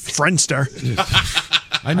problems on Friendster.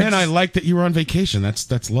 I like that you were on vacation.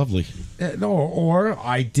 That's lovely. No, or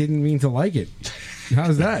I didn't mean to like it.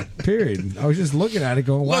 How's that? Period. I was just looking at it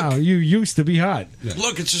going, wow, you used to be hot. Yeah.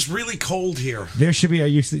 Look, it's just really cold here. There should be a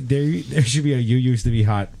there should be a you used to be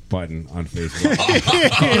hot button on Facebook.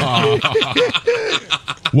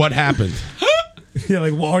 What happened? Yeah,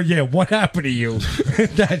 like, well, yeah, what happened to you?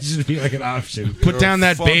 That should be like an option. Put down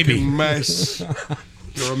that baby. Mess.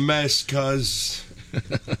 You're a mess, cuz.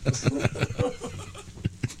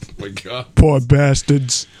 My God. Poor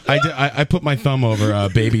bastards. I put my thumb over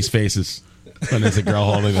babies' faces when there's a girl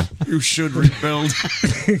holding them. You should rebuild.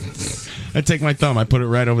 I take my thumb, I put it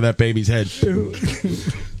right over that baby's head.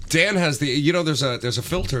 Dan has there's a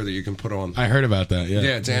filter that you can put on. I heard about that. Yeah.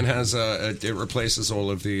 Yeah, Dan has it replaces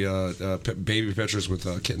all of the baby pictures with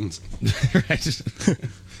kittens. I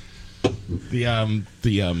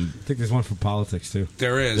think there's one for politics too.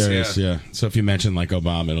 There is, yeah. So if you mention like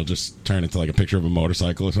Obama, it'll just turn into like a picture of a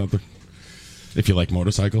motorcycle or something. If you like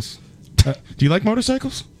motorcycles. Do you like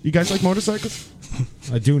motorcycles? You guys like motorcycles?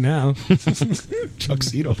 I do now. Chuck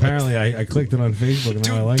Zito. Apparently, I clicked it on Facebook and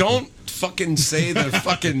now I like Don't it. fucking say the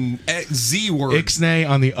fucking Z word. Ixnay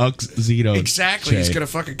on the Ux Zito. Exactly. He's Jay. going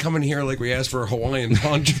to fucking come in here like we asked for a Hawaiian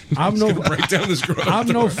punch. I'm He's no gonna break down this garage I'm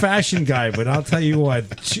no door. fashion guy, but I'll tell you what,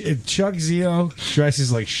 Chuck Zito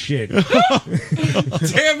dresses like shit.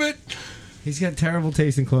 Damn it. He's got terrible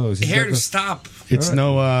taste in clothes. He's Here got to stop. It's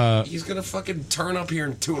no. He's going to fucking turn up here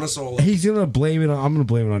and tune us all up. He's gonna blame it on. I'm gonna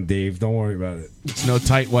blame it on Dave. Don't worry about it. It's no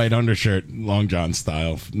tight white undershirt, long john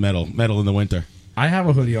style, metal in the winter. I have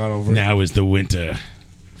a hoodie on over. Now is the winter.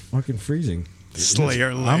 Fucking freezing.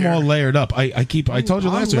 Slayer. I'm all layered up. I told you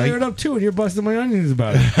last I'm week. layered up too, and you're busting my onions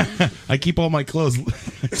about it. I keep all my clothes.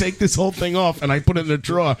 I take this whole thing off and I put it in a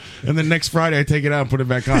drawer. And then next Friday I take it out and put it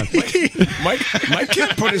back on. My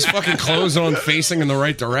kid put his fucking clothes on facing in the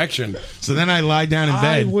right direction. So then I lie down in I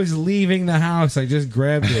bed. was leaving the house. I just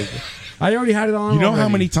grabbed it. I already had it on. You know how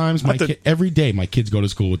already. many times every day my kids go to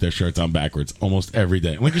school with their shirts on backwards? Almost every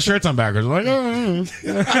day. I'm like, your shirt's on backwards. I'm like, oh.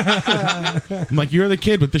 I'm like, you're the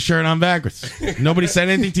kid with the shirt on backwards. Nobody said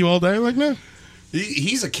anything to you all day? I'm like, no.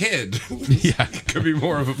 He's a kid. Yeah. Could be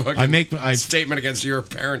more of a fucking statement against your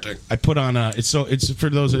parenting. I put on it's for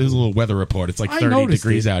those. It's a little weather report. It's like 30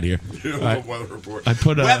 degrees out here. Weather report. I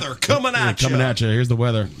put weather coming at you. Here's the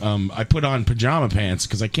weather. I put on pajama pants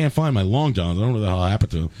because I can't find my long johns. I don't know what the hell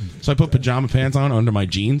happened to them. So I put pajama pants on under my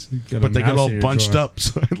jeans, but they get all bunched up.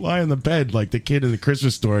 So I lie in the bed like the kid in the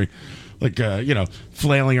Christmas story. Like,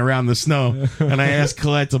 flailing around the snow. And I asked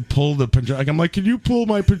Colette to pull the pajama. I'm like, can you pull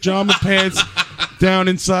my pajama pants down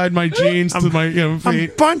inside my jeans to my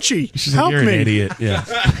feet? I'm bunchy. She's Help like, you're me. an idiot. Yeah.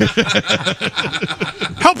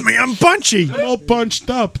 Help me. I'm bunchy. I'm all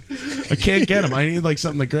bunched up. I can't get them. I need like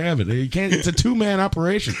something to grab it. You can't. It's a 2-man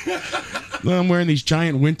operation. I'm wearing these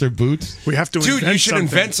giant winter boots. We have to Dude, you should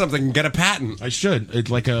invent something and get a patent. I should. It's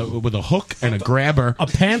like with a hook and a grabber. A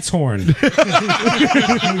pants horn.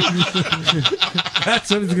 That's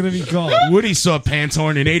what it's going to be called. Woody saw Pants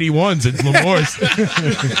Horn in 81s at Lemore's.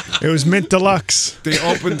 It was Mint Deluxe. They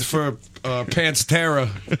opened for Pants Terra.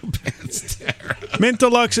 Mint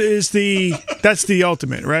Deluxe is that's the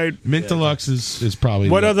ultimate, right? Mint Deluxe is probably.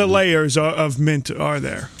 What other layers of mint are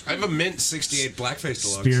there? I have a Mint 68 Blackface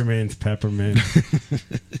Deluxe. Spearmint, peppermint.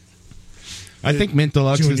 I think Mint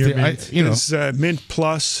Deluxe is Junior the. Mint. It's Mint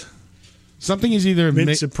Plus. Something is either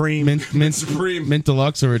Mint Supreme, Mint Supreme, Mint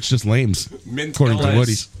Deluxe, or it's just lames. Mint according LS. to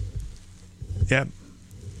Woody's. Yep.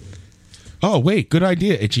 Oh wait, good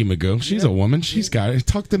idea, Itchy Magoo. She's a woman. She's got it.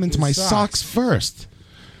 Tuck them into my socks first.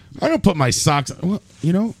 I don't put my socks. Well,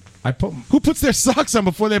 I put. Who puts their socks on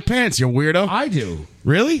before their pants? You weirdo. I do.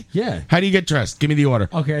 Really? Yeah. How do you get dressed? Give me the order.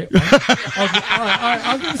 Okay. All right.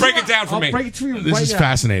 I'll give Break it down for I'll me. break it to you. This right is now.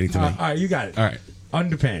 fascinating to me. All right, you got it. All right.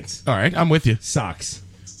 Underpants. All right, I'm with you. Socks.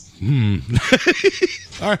 All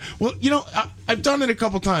right. Well, I've done it a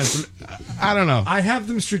couple times. I don't know. I have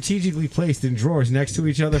them strategically placed in drawers next to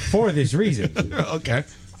each other for this reason. Okay.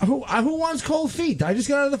 Who wants cold feet? I just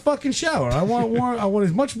got out of the fucking shower. I want warm. I want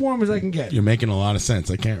as much warm as I can get. You're making a lot of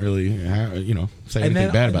sense. I can't really, say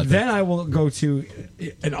anything bad about that. Then I will go to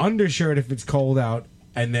an undershirt if it's cold out,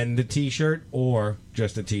 and then the t-shirt or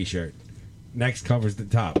just a t-shirt. Next covers the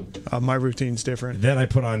top. My routine's different. Then I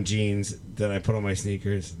put on jeans. Then I put on my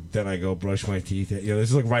sneakers. Then I go brush my teeth. This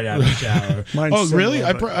is like right out of the shower. Oh, really?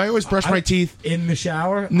 I always brush my teeth in the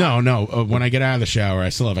shower. No. When I get out of the shower, I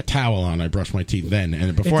still have a towel on. I brush my teeth then,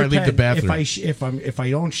 and before I leave the bathroom. If I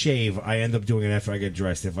don't shave, I end up doing it after I get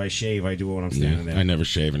dressed. If I shave, I do it when I'm standing there. I never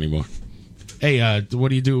shave anymore. Hey, what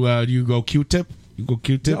do you do? Do you go Q-tip? You go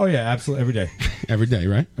Q-tip? Oh yeah, absolutely every day. Every day,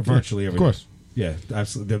 right? Virtually every day. Of course. Yeah,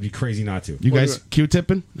 absolutely. That'd be crazy not to. You guys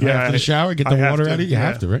Q-tipping? Yeah, after the shower, get the water out of it. You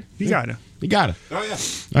have to, right? You gotta. You gotta. Oh yeah.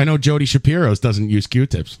 I know Jody Shapiro's doesn't use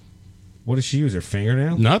Q-tips. What does she use? Her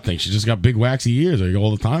fingernail? Nothing. She just got big waxy ears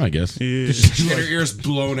all the time, I guess. Yeah. She get her ears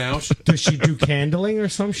blown out. Does she do candling or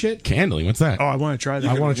some shit? Candling? What's that? Oh, I want to try that.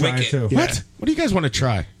 I want to try it too. Yeah. What? What do you guys want to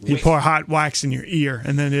try? You pour hot wax in your ear,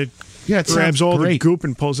 and then it it grabs sounds all the great. goop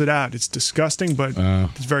and pulls it out. It's disgusting, but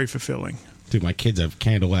it's very fulfilling. Dude, my kids have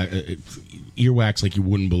earwax like you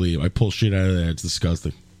wouldn't believe. I pull shit out of there. It's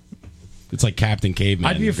disgusting. It's like Captain Caveman.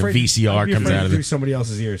 I'd be Your afraid. VCR I'd be comes afraid out to of do it. somebody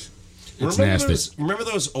else's ears. It's nasty. Remember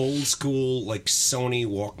those old school like Sony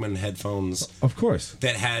Walkman headphones? Of course.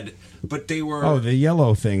 That had, but they were the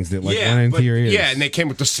yellow things that went into your ears. Yeah, and they came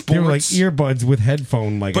with the sports. They were like earbuds with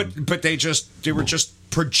headphone But they were just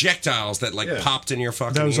projectiles that popped in your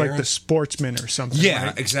fucking That was ear. like the Sportsman or something. Yeah,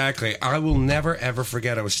 right? exactly. I will never ever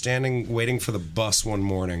forget. I was standing waiting for the bus one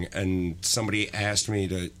morning, and somebody asked me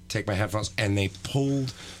to take my headphones, and they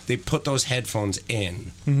put those headphones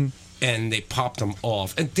in. Mm-hmm. And they popped them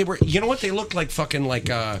off, and they were, you know what? They looked like fucking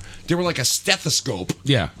they were like a stethoscope.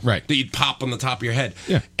 Yeah, right. That you'd pop on the top of your head.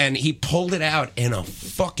 Yeah. And he pulled it out, and a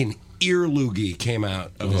fucking ear loogie came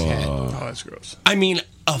out of his head. Oh, that's gross. I mean,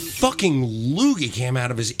 a fucking loogie came out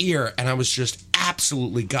of his ear, and I was just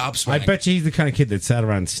absolutely gobsmacked. I bet you he's the kind of kid that sat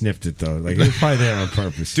around and sniffed it though. Like he was probably there on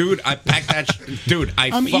purpose. Dude, I packed that. Dude, I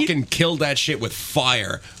fucking killed that shit with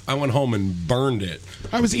fire. I went home and burned it.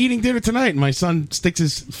 I was eating dinner tonight, and my son sticks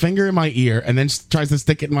his finger in my ear and then tries to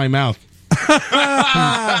stick it in my mouth.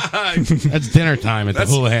 That's dinner time at the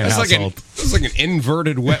Houlihan household. That's like an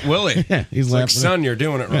inverted wet willy. Yeah, he's like, son, you're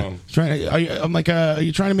doing it wrong. I'm like, are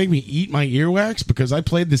you trying to make me eat my earwax? Because I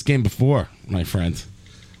played this game before, my friend.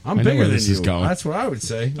 I'm I know bigger where than this you. is going. That's what I would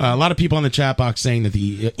say. A lot of people in the chat box saying that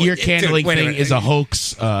the ear candling wait a thing minute. is a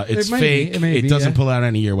hoax. It's It may be, fake. it may be, doesn't yeah. pull out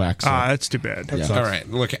any earwax. So. That's too bad. Yeah. All right,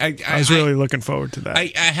 look, I was really looking forward to that. I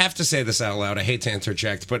have to say this out loud. I hate to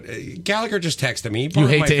interject, but Gallagher just texted me. He You borrowed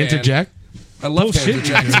hate my to van. interject? I love to Bullshit.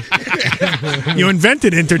 interject. You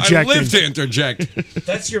invented interjecting. I live to interject.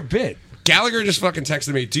 That's your bit. Gallagher just fucking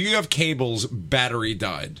texted me. Do you have cables? Battery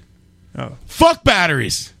died. Oh. Fuck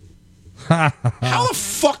batteries. How the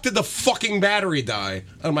fuck did the fucking battery die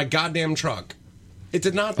on my goddamn truck? It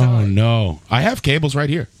did not die. Oh no! I have cables right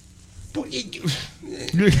here.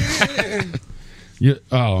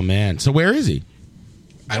 Oh man! So where is he?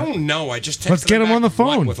 I don't know. I just texted Let's get him back on the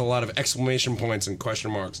phone. what with a lot of exclamation points and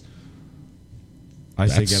question marks. I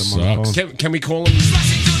say That get him on the sucks. phone. Can we call him?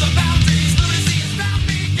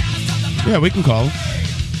 Yeah, we can call him.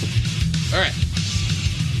 All right.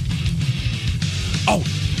 Oh,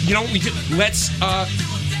 you know what we do? Let's.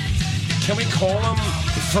 Can we call him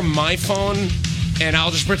from my phone, and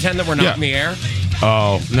I'll just pretend that we're not Yeah. in the air?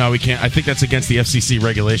 Oh no, we can't. I think that's against the FCC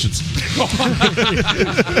regulations.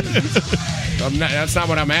 That's not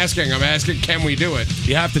what I'm asking. I'm asking, can we do it?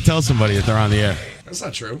 You have to tell somebody that they're on the air. That's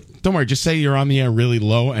not true. Don't worry. Just say you're on the air really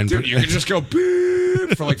low, and Dude, you can just go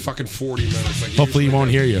beep for like fucking 40 minutes. Like hopefully he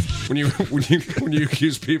won't hear you. When you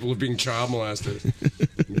accuse people of being child molesters,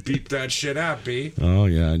 beep that shit out, B. Oh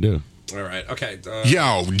yeah, I do. All right, okay.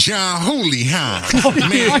 Yo, John Houlihan.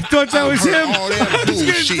 I thought that was I've heard him. all that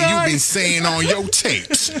bullshit you've been saying on your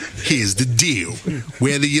tapes. Here's the deal.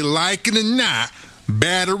 Whether you like it or not,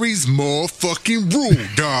 batteries more fucking rule,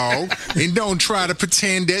 dog. And don't try to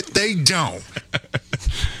pretend that they don't.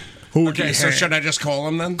 Okay, so should I just call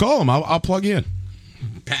him then? Call him. I'll plug you in.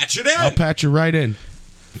 Patch it in. I'll patch you right in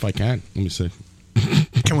if I can. Let me see.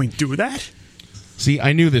 Can we do that? See,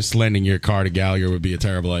 I knew this lending your car to Gallagher would be a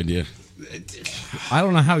terrible idea. I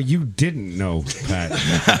don't know how you didn't know,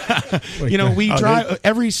 Pat. You know, we drive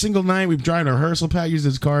every single night. We've driven a rehearsal. Pat uses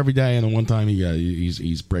his car every day, and then one time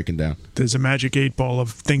he's breaking down. There's a magic 8-ball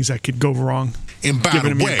of things that could go wrong. And by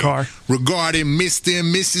Giving the him way, your car. regarding Mr.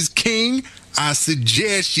 and Mrs. King, I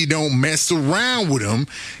suggest you don't mess around with them.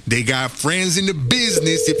 They got friends in the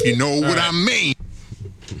business, if you know what I mean.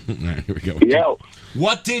 All right, here we go. Yo,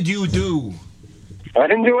 What did you do? I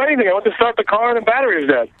didn't do anything. I went to start the car and the battery is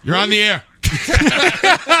dead. You're on the air.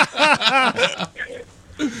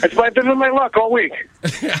 It's my been my luck all week.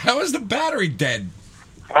 How is the battery dead?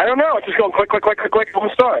 I don't know. It's just going click, click, click, click, click. It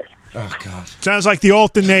won't start. Oh God. Sounds like the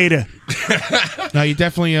alternator. No, you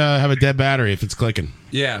definitely have a dead battery if it's clicking.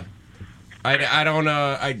 Yeah. I don't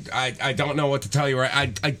I don't know what to tell you. I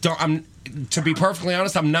don't. I'm to be perfectly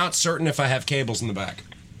honest. I'm not certain if I have cables in the back.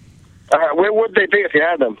 Where would they be if you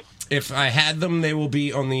had them? If I had them, they will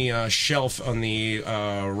be on the shelf on the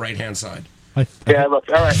right hand side. Yeah, look.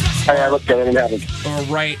 All right. I looked at it and haven't. Or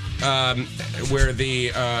right where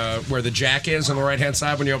the jack is on the right hand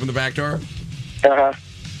side when you open the back door. Uh huh.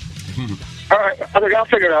 All right. I'll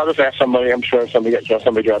figure it out. I'll just ask somebody. I'm sure somebody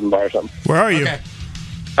driving by or something. Where are you? Okay.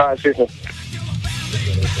 All right. See you soon.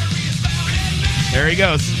 There he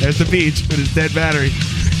goes. There's the beach with his dead battery.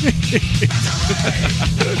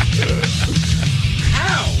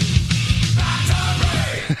 How?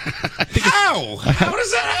 How? How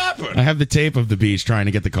does that happen? I have the tape of the beach trying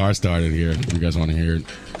to get the car started here. If you guys want to hear it.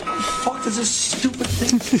 Fuck is this stupid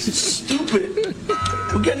thing? This is stupid.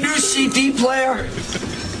 We got a new CD player.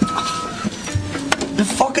 The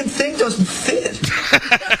fucking thing doesn't fit.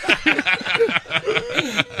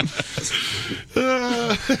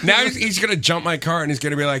 Now he's going to jump my car and he's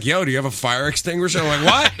going to be like, yo, do you have a fire extinguisher? I'm like,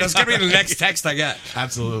 what? That's going to be the next text I get.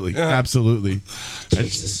 Absolutely. Absolutely.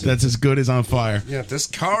 That's as good as on fire. Yeah, this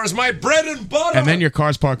car is my bread and butter. And then your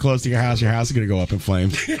car's parked close to your house is going to go up in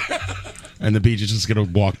flames. And the beach is just going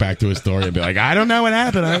to walk back to his story and be like, I don't know what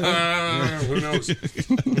happened. Who knows?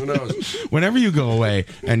 Who knows? Whenever you go away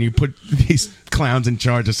and you put these clowns in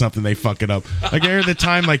charge of something, they fuck it up. Like, there the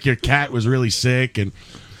time, like, your cat was really sick and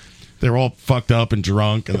they're all fucked up and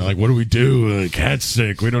drunk. And they're like, what do we do? The cat's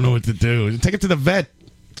sick. We don't know what to do. Take it to the vet.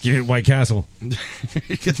 Give it White Castle.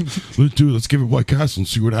 Let's give it White Castle and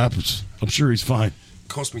see what happens. I'm sure he's fine.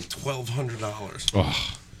 Cost me $1,200.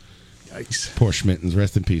 Oh. Yikes. Poor Schmittens,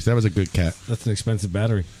 rest in peace. That was a good cat. That's an expensive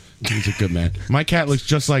battery. He's a good man. My cat looks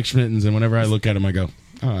just like Schmittens, and whenever I look at him, I go,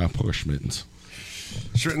 poor Schmittens.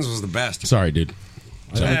 Schmittens was the best. Sorry, dude.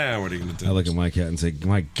 Sorry. Yeah, what are you going to do? I look at my cat and say,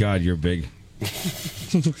 my God, you're big.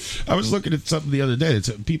 I was looking at something the other day. It's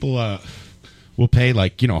people will pay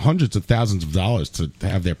hundreds of thousands of dollars to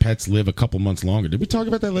have their pets live a couple months longer. Did we talk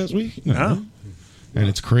about that last week? No. And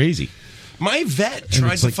it's crazy. My vet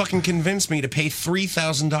tried to fucking convince me to pay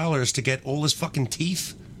 $3,000 to get all his fucking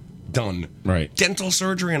teeth done. Right. Dental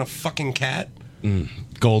surgery on a fucking cat.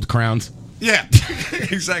 Gold crowns. Yeah,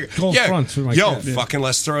 exactly. Gold fronts for my cat. Fucking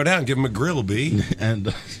let's throw it down. Give him a grill, B.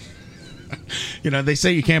 And they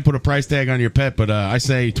say you can't put a price tag on your pet, but I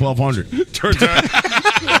say $1,200.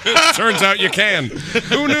 Turns out you can.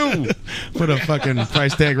 Who knew? Put a fucking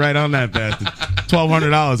price tag right on that bastard.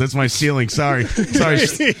 $1,200. That's my ceiling. Sorry,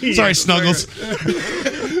 Snuggles.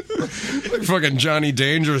 Like fucking Johnny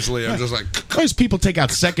Dangerously. I'm just like, because people take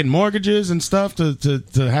out second mortgages and stuff to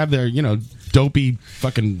have their dopey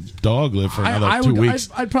fucking dog live for another 2 weeks.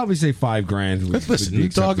 I'd probably say $5,000. Listen, the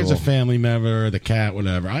dog is a family member, the cat,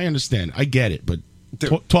 whatever. I understand. I get it, but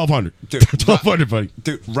 $1,200. Dude, $1,200, buddy.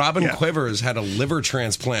 Dude, Robin Quivers had a liver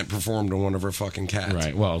transplant performed on one of her fucking cats.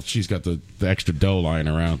 Right. Well, she's got the extra dough lying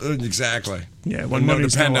around. Exactly. Yeah, when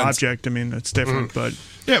money's no object, I mean, that's different, but...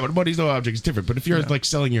 Yeah, when money's no object is different. But if you're like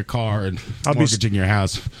selling your car and mortgaging your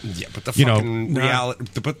house... Yeah, but the fucking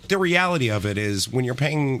reality... But the reality of it is when you're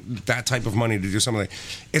paying that type of money to do something,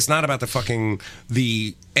 it's not about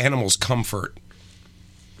the animal's comfort.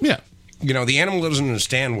 Yeah. The animal doesn't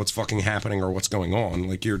understand what's fucking happening or what's going on.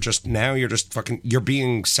 Like, you're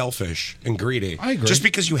being selfish and greedy. I agree. Just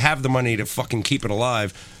because you have the money to fucking keep it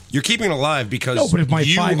alive, you're keeping it alive because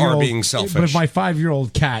you are being selfish. But if my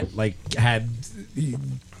 5-year-old cat, had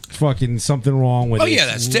fucking something wrong with its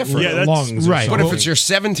that's different. Yeah, lungs. Right. But if it's your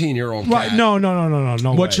 17-year-old cat... Right,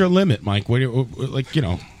 no. What's your limit, Mike? What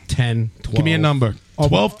 10, 12. Give me a number.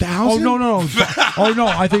 12,000? Oh, no. Oh, no,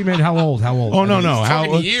 I think you meant how old? Oh, no.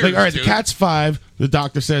 How years, all right, dude. The cat's 5. The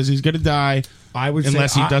doctor says he's going to die.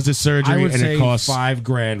 Unless he does his surgery, and it costs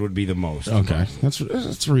 $5,000 would be the most. Okay,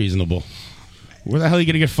 that's reasonable. Where the hell are you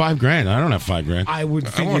going to get $5,000? I don't have $5,000.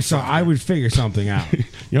 I would figure something out.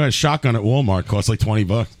 A shotgun at Walmart costs like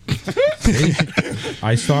 $20.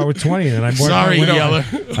 I start with 20, and I'm sorry, Yeller.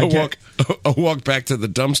 A walk back to the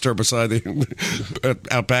dumpster beside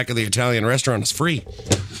out back of the Italian restaurant is free.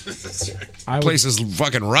 Place is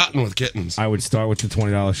fucking rotten with kittens. I would start with the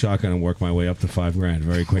 $20 shotgun and work my way up to $5,000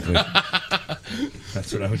 very quickly.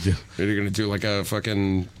 That's what I would do. Are you going to do like a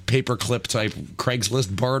fucking paperclip type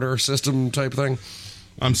Craigslist barter system type thing?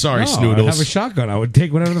 I'm sorry, no, Snoodles. I'd have a shotgun. I would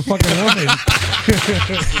take whatever the fuck I wanted.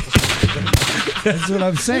 That's what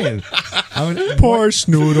I'm saying. Poor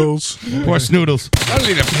Snoodles. Poor Snoodles. I don't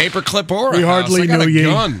need a paperclip or a We house. hardly I got know a you.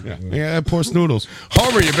 gun. Yeah, poor Snoodles.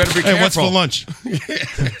 Homer, you better be careful. Hey, what's for lunch?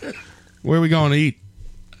 Where are we going to eat?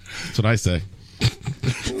 That's what I say.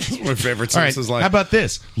 That's my favorite All right, sentence. Like, how about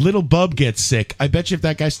this? Little Bub gets sick. I bet you if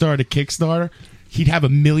that guy started a Kickstarter, he'd have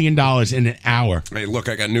 $1 million in an hour. Hey, look,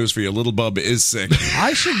 I got news for you. Little Bub is sick.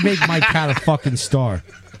 I should make my cat a fucking star.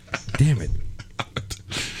 Damn it.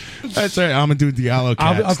 That's right. I'm going to do Diallo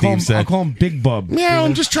cat, I'll call him Big Bub. Meow,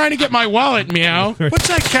 I'm just trying to get my wallet, meow. What's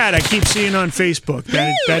that cat I keep seeing on Facebook?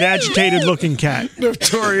 That agitated-looking cat.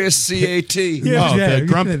 Notorious CAT. The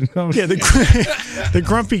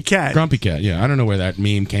grumpy cat. Grumpy cat, yeah. I don't know where that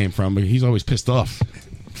meme came from, but he's always pissed off.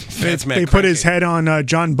 They put his head on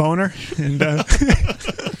John Boner and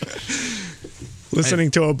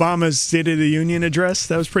listening to Obama's State of the Union address.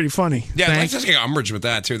 That was pretty funny. Yeah, let's just get umbrage with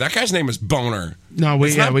that, too. That guy's name is Boner. No,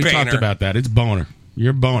 we talked about that. It's Boner.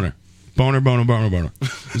 You're Boner. Boner.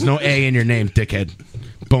 There's no A in your name, dickhead.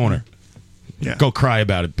 Boner. Yeah. Go cry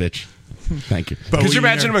about it, bitch. Thank you. Could you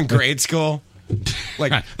imagine him in grade school?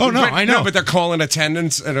 Like, Oh, no, I know. but they're calling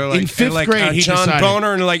attendance and they're like, In fifth grade, he John decided-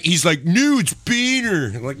 Boner, and he's like, no, it's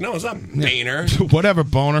Boehner. I'm like, no, it's not Boehner. Whatever,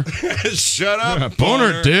 boner. Shut up,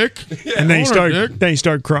 Boner, dick. And then Boner, you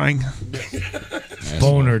start crying.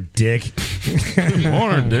 Boner dick.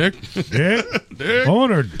 Boner, dick. Dick. Dick.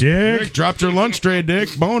 Boner dick. Dick. Dropped your lunch tray,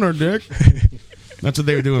 dick. Boner, dick. That's what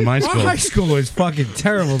they would do in my Our school. high school was fucking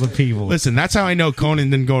terrible to people. Listen, that's how I know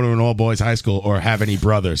Conan didn't go to an all-boys high school or have any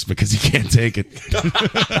brothers, because he can't take it.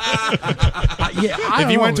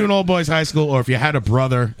 If you went to an all-boys high school or if you had a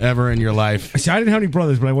brother ever in your life... See, I didn't have any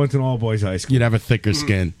brothers, but I went to an all-boys high school. You'd have a thicker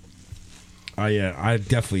skin. Yeah, I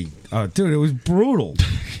definitely... dude, it was brutal.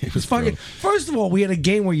 It was fucking... First of all, we had a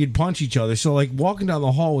game where you'd punch each other, so, like, walking down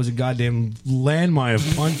the hall was a goddamn landmine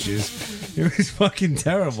of punches. It was fucking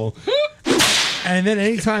terrible. And then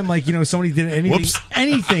anytime, like, you know, somebody did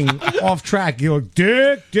anything off track, you go,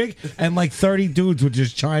 dick, and like 30 dudes would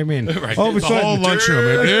just chime in. Right. All of a The sudden, whole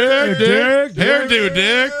lunchroom. Dick. Hairdo,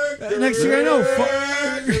 dick. Next thing I know,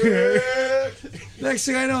 next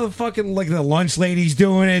thing I know, the fucking, like, the lunch ladies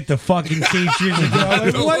doing it, the fucking teachers.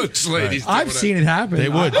 Like, The what? lunch ladies I've doing seen it happen. They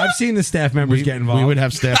would. I've seen the staff members get involved. We would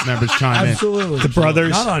have staff members chime in. Absolutely. The brothers.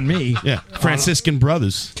 Not on me. Yeah, Franciscan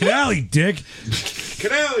brothers. Canally, dick.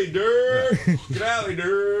 Canally, dirt. Canally,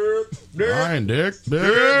 dirt. Ryan, dick.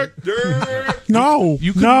 Dick. No,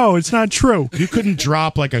 no, it's not true. You couldn't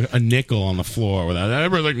drop like a nickel on the floor without that.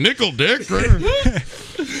 Everybody's like, nickel, dick.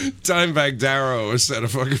 Dimebag Darrow instead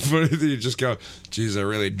of fucking funny. You just go, geez, I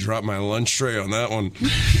really dropped my lunch tray on that one.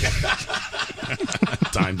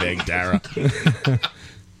 Dimebag Darrow.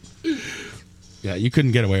 Yeah, you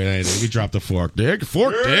couldn't get away with anything. You dropped the fork, dick.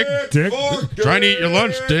 Fork, dick. Dick. Trying to eat your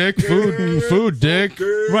lunch, dick. Food, dick.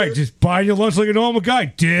 Right, just buy your lunch like a normal guy,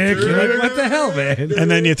 dick. You're like, what the hell, man? And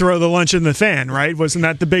then you throw the lunch in the fan, right? Wasn't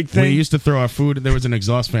that the big We thing? used to throw our food. There was an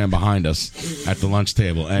exhaust fan behind us at the lunch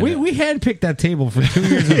table. And, We handpicked that table for 2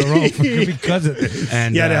 years in a row because of this.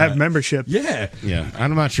 and You had to have membership. Yeah. Yeah,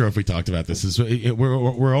 I'm not sure if we talked about this.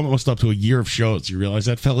 We're almost up to a year of shows. You realize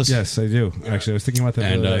that, fellas? Yes, I do. Actually, I was thinking about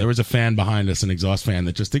that. And the other day. there was a fan behind us, an exhaust fan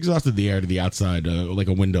that just exhausted the air to the outside, like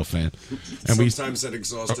a window fan. And Sometimes that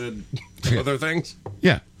exhausted other things.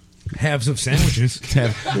 yeah. halves of sandwiches.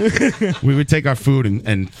 We would take our food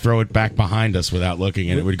and throw it back behind us without looking,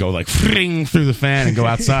 and it would go like through the fan and go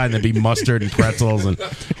outside, and there'd be mustard and pretzels and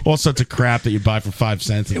all sorts of crap that you buy for 5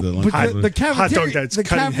 cents at the lunch. But the hot dog cafeteria, that's the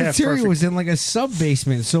cut in half cafeteria perfect. was in like a sub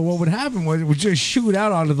basement. So what would happen was it would just shoot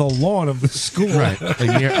out onto the lawn of the school, Right, like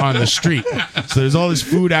near, on the street. So there's all this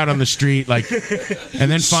food out on the street, like,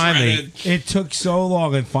 and then finally, it took so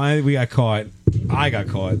long, and finally we got caught. I got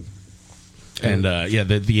caught. and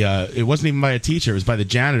it wasn't even by a teacher; it was by the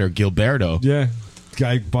janitor, Gilberto. Yeah,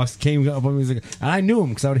 guy came up on me, and I knew him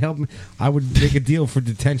because I would help him. I would make a deal for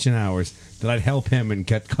detention hours that I'd help him and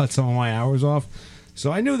cut some of my hours off.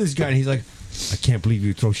 So I knew this guy, and he's like, I can't believe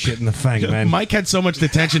you throw shit in the fang, man. Mike had so much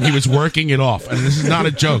detention, he was working it off. And this is not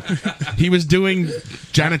a joke. He was doing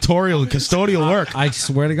janitorial, custodial work. I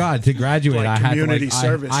swear to God, to graduate, Like I had community to,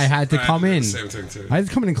 service. I had to come in. Same thing, too. I had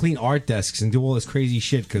to come in and clean art desks and do all this crazy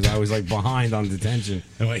shit because I was like behind on detention.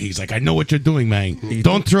 And he's like, I know what you're doing, man.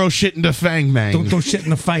 Don't throw shit in the fang, man. Don't throw shit in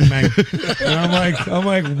the fang, man. And I'm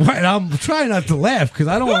like, what? I'm trying not to laugh because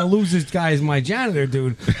I don't want to lose this guy as my janitor,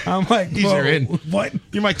 dude. I'm like, These bro, are in. What?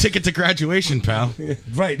 You're my ticket to graduation, pal.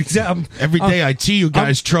 Right, exactly. Every day I see you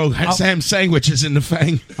guys throw Sam sandwiches in the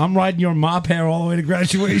fang. I'm riding your mop hair all the way to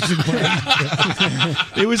graduation.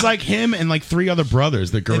 It was like him and like 3 other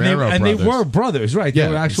brothers, the Guerrero and brothers. they were brothers, right? Yeah,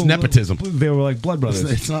 They were it's actual nepotism. They were like blood brothers.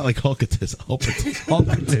 It's not like Hulkatism.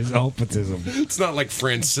 Hulkatism. It's not like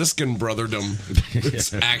Franciscan brotherdom.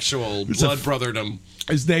 It's actual blood brotherdom.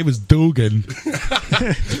 His name was Dugan.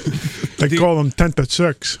 They call him 10 to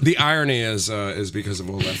 6. The irony is because of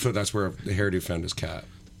all that food, that's where the hairdo found his cat.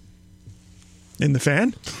 In the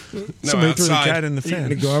fan? No, Somebody threw the outside. cat in the fan.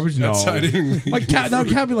 The garbage? No. Outside. My cat, that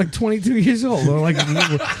cat be like 22 years old. Or like,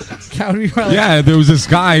 cat would be probably Yeah, there was this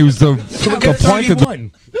guy who was the point of the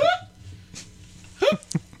 31.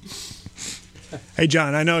 Hey,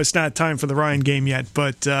 John, I know it's not time for the Ryan game yet,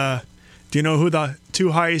 but do you know who the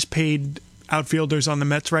 2 highest paid outfielders on the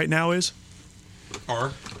Mets right now is?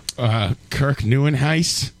 Are Kirk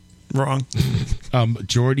Neuenhuis. Wrong.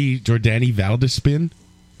 Jordani Valdespin.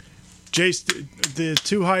 Jace, the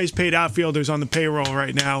 2 highest paid outfielders on the payroll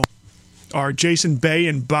right now are Jason Bay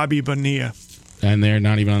and Bobby Bonilla. And they're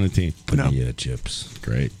not even on the team. No. Yeah, chips.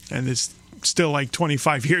 Great. And there's still like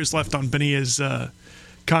 25 years left on Bonilla's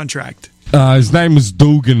contract. his name is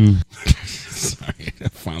Dugan. Sorry, I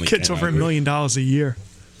finally Gets came over out $1 million a year.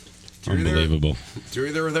 Unbelievable. Do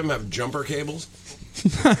either of them have jumper cables?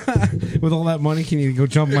 With all that money, can you go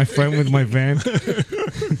jump my friend with my van?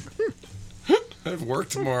 I have work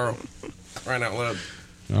tomorrow. Crying out loud.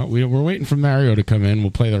 Oh, we're waiting for Mario to come in.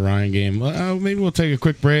 We'll play the Ryan game. Maybe we'll take a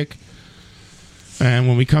quick break. And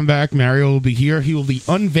when we come back, Mario will be here. He will be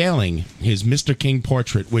unveiling his Mr. King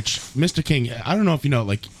portrait, which Mr. King, I don't know if you know,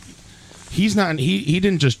 like, he's not, he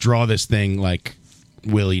didn't just draw this thing like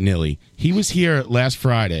willy-nilly. He was here last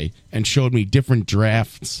Friday and showed me different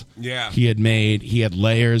drafts Yeah. he had made. He had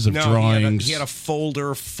layers of drawings. He had a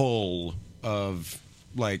folder full of,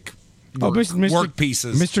 like, Oh, work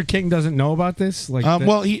pieces. Mr. King doesn't know about this. Like,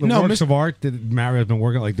 the works of art that Mario's been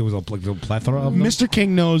working. Like, there was a plethora of them. Mr.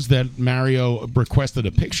 King knows that Mario requested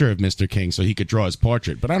a picture of Mr. King so he could draw his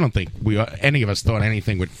portrait, but I don't think any of us thought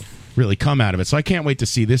anything would really come out of it. So I can't wait to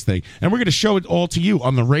see this thing, and we're going to show it all to you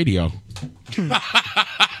on the radio.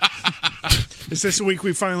 Is this the week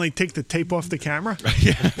we finally take the tape off the camera?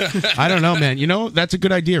 I don't know, man. You know, that's a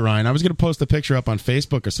good idea, Ryan. I was going to post a picture up on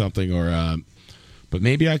Facebook or something, but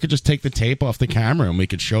maybe I could just take the tape off the camera and we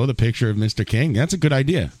could show the picture of Mr. King. That's a good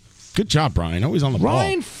idea. Good job, Brian. Always on the ball.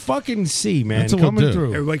 Ryan fucking C, man. That's what we'll coming do.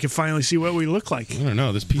 through. Everybody can finally see what we look like. I don't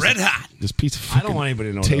know. This piece Red of, hot. This piece of I don't want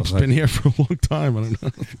anybody to know what it tape's looks been like. here for a long time. I don't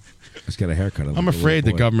know. Just got a haircut. I'm afraid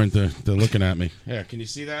the government, they're looking at me. Yeah, can you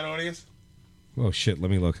see that, audience? Oh, shit. Let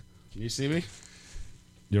me look. Can you see me?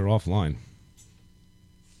 You're offline. It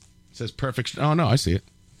says perfect. Oh, no, I see it.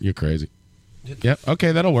 You're crazy. Yep.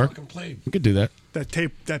 Okay, that'll work. We could do that.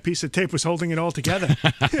 That piece of tape was holding it all together.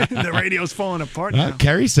 The radio's falling apart now.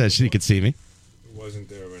 Carrie says she could see me. It wasn't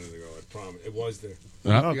there a minute ago. I promise. It was there.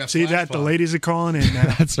 Oh, see that? The ladies are calling in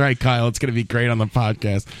now. That's right, Kyle. It's going to be great on the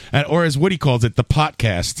podcast. Or as Woody calls it, the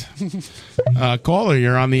podcast. Caller,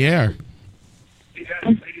 you're on the air.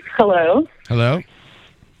 Hello. Hello?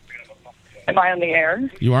 Am I on the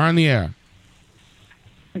air? You are on the air.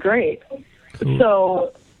 Great. Cool.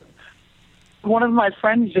 So, one of my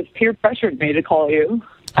friends just peer pressured me to call you.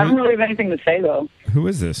 I don't really have anything to say, though. Who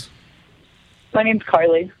is this? My name's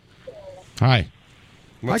Carly. Hi.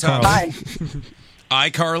 What's Hi, up? Hi.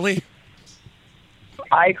 iCarly?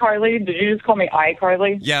 iCarly? Did you just call me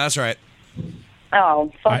iCarly? Yeah, that's right.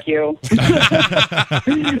 Oh, fuck you.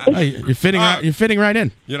 Hey, you're fitting right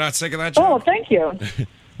in. You're not sick of that joke? Oh, thank you.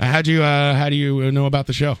 How do you know about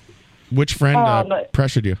the show? Which friend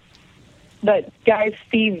pressured you? That guy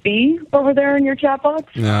Steve V over there in your chat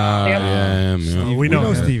box? Yeah, we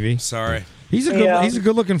know Stevie. Sorry. He's a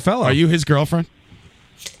good looking fellow. Are you his girlfriend?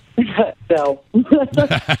 No.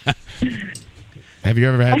 Have you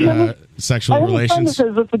ever had sexual I have a friend that relations?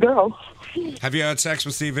 says it's a girl. Have you had sex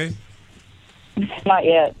with TV? Not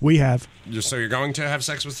yet. We have. So you're going to have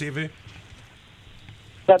sex with TV?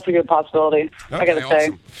 That's a good possibility. I gotta say.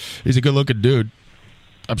 awesome. He's a good-looking dude.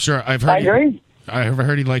 I'm sure. I've heard. I agree. I've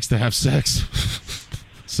heard he likes to have sex.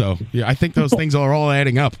 So yeah, I think those things are all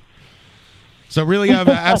adding up. So really, you have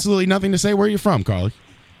absolutely nothing to say. Where are you from, Carly?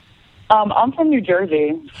 I'm from New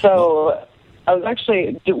Jersey, so I was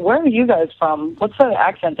actually. Where are you guys from? What's the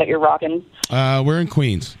accent that you're rocking? We're in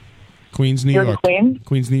Queens, New You're in York. Queens?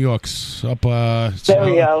 Queens, New York's up. There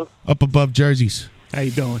we go. Up above Jersey's. How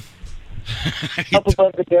you doing? Up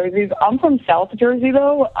above the Jerseys. I'm from South Jersey,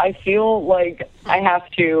 though. I feel like I have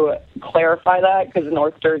to clarify that because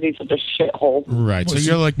North Jersey's such a shithole. Right. So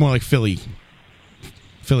you're like more like Philly.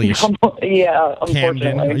 Philly-ish. Yeah, Camden. Are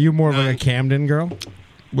unfortunately. you more of like a Camden girl?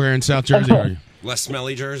 Where in South Jersey are you? Less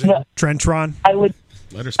smelly Jersey? Trentron. I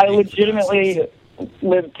speak. legitimately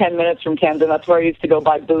live 10 minutes from Camden. That's where I used to go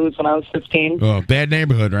buy booze when I was 15. Oh, bad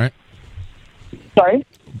neighborhood, right? Sorry?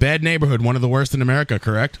 Bad neighborhood, one of the worst in America,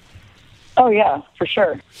 correct? Oh, yeah, for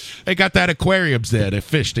sure. They got that aquariums there. They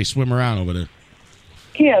fish. They swim around over there.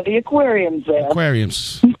 Yeah, the aquarium's there.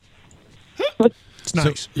 Aquariums. It's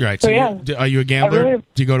nice. Right. So, So, yeah. are you a gambler? I really-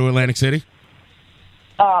 Do you go to Atlantic City?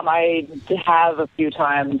 I have a few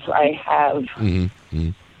times. I have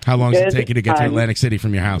How long does it Good take you to get to time. Atlantic City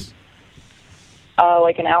from your house?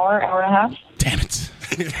 like an hour and a half. Damn it.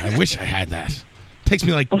 I wish I had that. Takes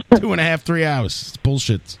me like 2.5, 3 hours. It's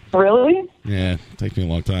bullshit. Really? Yeah, it takes me a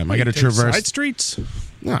long time. I got to Take traverse. side streets.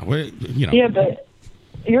 No, you know. Yeah, but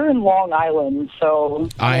you're in Long Island, so...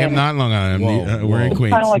 I am not in Long Island. We're in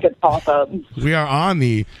Queens. Kind of like a toss-up. We are on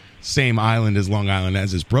the same island as Long Island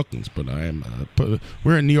as is Brooklyn's, but I am.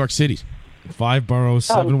 We're in New York City. 5 boroughs,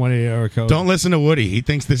 718 area code. Don't listen to Woody. He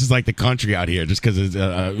thinks this is like the country out here just because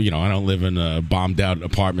I don't live in a bombed out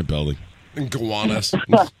apartment building. In Gowanus,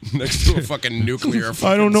 next to a fucking nuclear.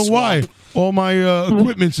 I don't know why. All my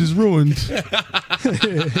equipment is ruined.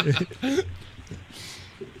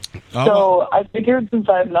 So I figured since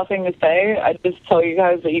I have nothing to say, I'd just tell you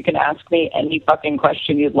guys that you can ask me any fucking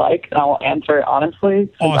question you'd like, and I will answer it honestly,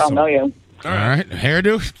 since I don't know you. All right.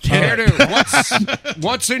 Hairdo? Hairdo.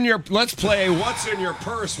 What's in your? Let's play. What's in your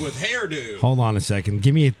purse with hairdo? Hold on a second.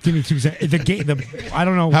 Give me 2 seconds. I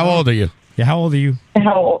don't know. How old are you? Yeah, how old are you?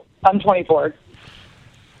 I'm 24.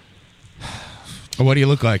 What do you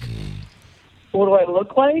look like? What do I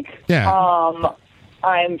look like? Yeah.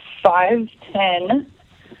 I'm 5'10".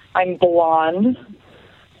 I'm blonde.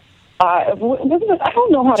 I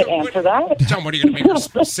don't know how to answer that. John, what are you going to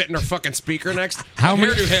make her sit in her fucking speaker next? How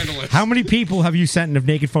many? Hairdo handle it. How many people have you sent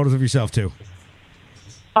naked photos of yourself to?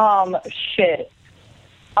 Shit.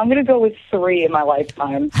 I'm gonna go with 3 in my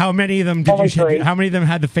lifetime. How many of them did Only you? 3. How many of them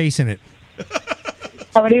had the face in it?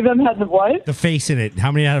 How many of them had the what? The face in it.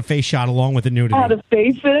 How many had a face shot along with the nudity? Had a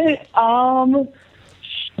face in it?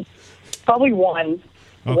 Probably 1.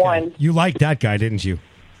 Okay. 1. You liked that guy, didn't you?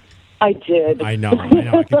 I did. I know.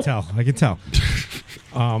 I can tell.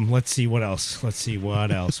 Let's see what else.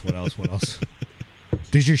 What else?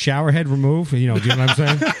 Does your shower head remove? Do you know what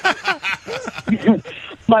I'm saying?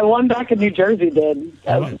 My one back in New Jersey did.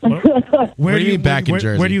 Where do you mean back in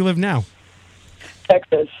Jersey? Where do you live now?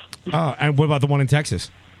 Texas. Oh, and what about the one in Texas?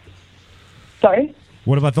 Sorry?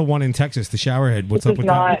 What about the one in Texas, the shower head? What's up with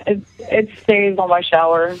that? It stays on my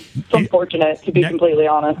shower. It's unfortunate, to be completely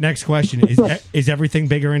honest. Next question. Is everything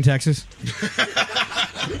bigger in Texas?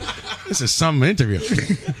 This is some interview.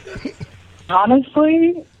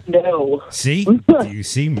 Honestly, no. See? Do you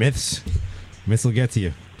see myths? Myths will get to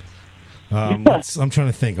you. I'm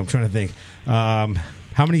trying to think. How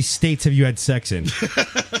many states have you had sex in?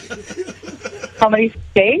 How many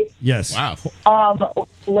states? Yes. Wow.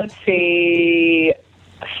 Let's see.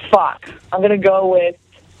 Fuck. I'm going to go with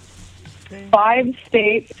 5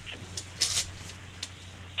 states,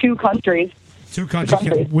 2 countries. 2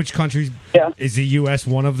 countries. Which countries? Yeah. Is the U.S.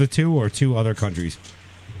 one of the 2 or 2 other countries?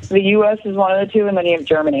 The U.S. is one of the 2, and then you have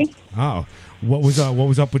Germany. Oh. What was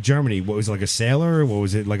up with Germany? What was it, like a sailor? What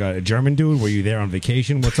was it, like a German dude? Were you there on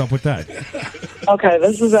vacation? What's up with that? Okay,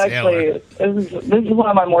 this is actually this is one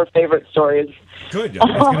of my more favorite stories. Good.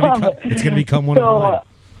 It's gonna become one of mine.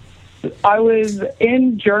 I was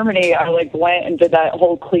in Germany. I went and did that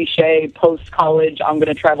whole cliche post-college I'm going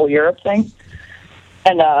to travel Europe thing.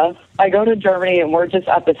 And I go to Germany, and we're just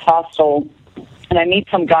at this hostel, and I meet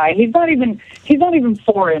some guy. He's not even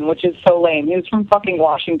foreign, which is so lame. He was from fucking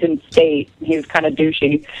Washington State. He was kind of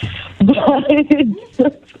douchey. But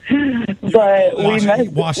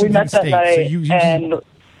we met that night, and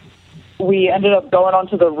we ended up going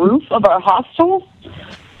onto the roof of our hostel,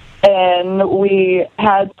 and we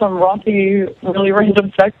had some rompy, really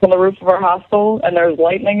random sex on the roof of our hostel, and there was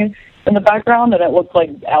lightning in the background, and it looked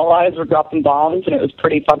like allies were dropping bombs, and it was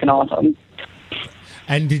pretty fucking awesome.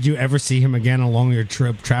 And did you ever see him again along your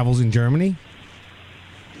travels in Germany?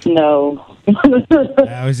 No.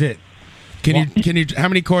 That was it. Can you? How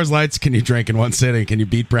many Coors Lights can you drink in one sitting? Can you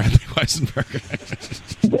beat Bradley Weissenberger?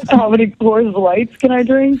 How many Coors Lights can I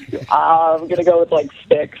drink? I'm gonna go with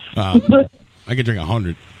 6. I can drink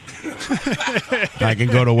 100. I can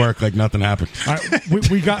go to work like nothing happened. All right,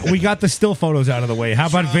 we got the still photos out of the way. How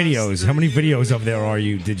about videos? How many videos of there are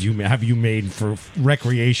you? Have you made for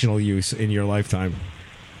recreational use in your lifetime?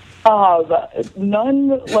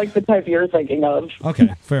 None like the type you're thinking of. Okay,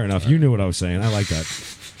 fair enough. You knew what I was saying. I like that.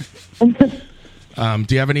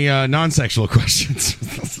 Do you have any non-sexual questions?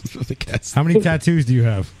 How many tattoos do you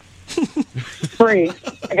have? 3.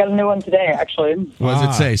 I got a new one today, actually. What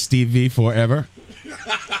does it say? Steve V forever?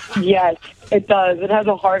 Yes, it does. It has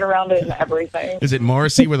a heart around it and everything. Is it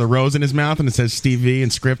Morrissey with a rose in his mouth and it says Steve V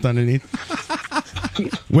and script underneath?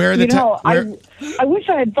 Where are the I wish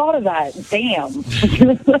I had thought of that. Damn.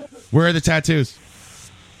 Where are the tattoos?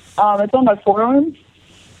 It's on my forearms.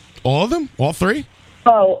 All of them? All 3?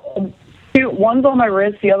 Oh, 2. One's on my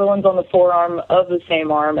wrist, the other one's on the forearm of the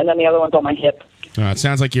same arm, and then the other one's on my hip. It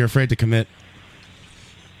sounds like you're afraid to commit.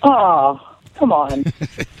 Oh, come on.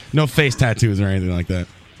 No face tattoos or anything like that.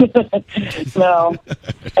 No.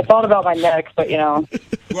 I thought about my neck, but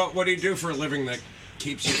Well, what do you do for a living that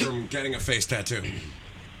keeps you from getting a face tattoo?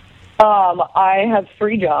 I have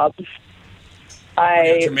 3 jobs.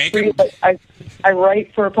 I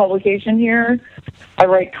write for a publication here. I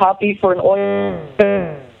write copy for an oil.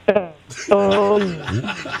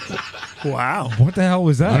 Wow. What the hell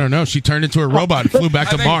was that? I don't know. She turned into a robot and flew back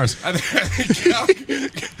to Mars.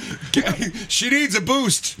 She needs a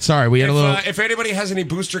boost. Sorry, we had a little... if anybody has any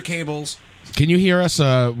booster cables... Can you hear us?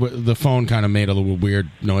 The phone kind of made a little weird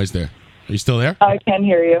noise there. Are you still there? I can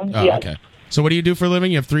hear you. Oh, yes. Okay. So what do you do for a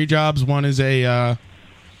living? You have 3 jobs. One is a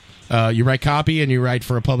You write copy and you write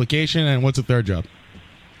for a publication. And what's the third job?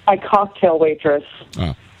 I cocktail waitress.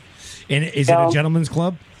 Oh. And is it a gentleman's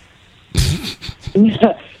club?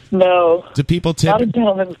 No. Do people tip? Not a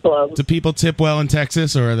gentleman's club. Do people tip well in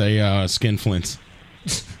Texas, or are they skinflints?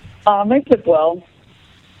 They tip well.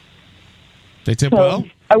 They tip So, well.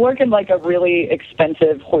 I work in like a really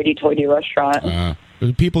expensive hoity-toity restaurant.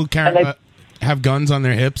 Do people have guns on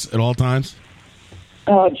their hips at all times?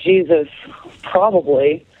 Oh, Jesus.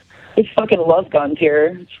 Probably. They fucking love guns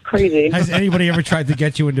here. It's crazy. Has anybody ever tried to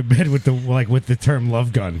get you into bed with the term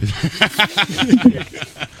love gun?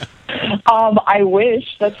 I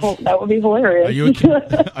wish. That would be hilarious.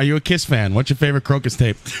 Are you a Kiss fan? What's your favorite Crocus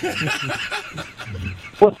tape?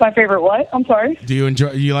 What's my favorite what? I'm sorry? Do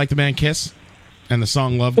you like the band Kiss and the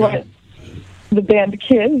song Love Gun? What? The band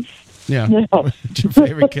Kiss? Yeah. No. What's your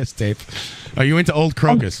favorite Kiss tape? Are you into old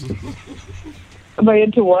Crocus? Am I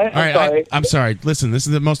into what? All right, I'm sorry. Listen, this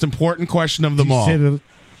is the most important question of them all.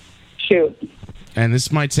 Shoot. And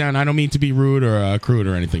this might sound, I don't mean to be rude or crude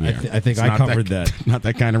or anything here. I think It's I not covered that. Not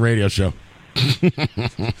that kind of radio show.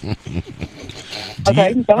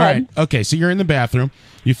 Okay, go All right. ahead. Okay, so you're in the bathroom.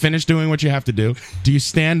 You finish doing what you have to do. Do you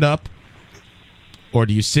stand up or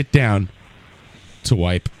do you sit down to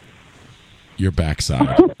wipe your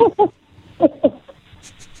backside?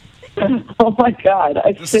 Oh my God!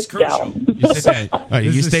 I sit down. You sit down. All right,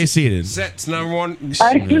 you stay seated. Sit's number one.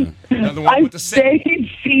 Another one with the stayed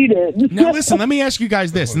seated. Now listen, let me ask you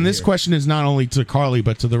guys this, and this question is not only to Carly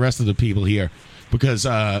but to the rest of the people here, because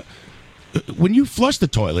when you flush the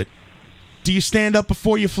toilet, do you stand up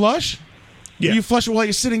before you flush? Yeah. Or you flush it while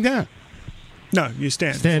you're sitting down? No, you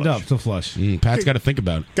stand. Stand up to flush. Pat's got to think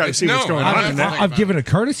about it. Got to see what's going on in there. I've given a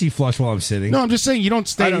courtesy flush while I'm sitting. No, I'm just saying you don't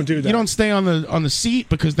stay. I don't do that. You don't stay on the seat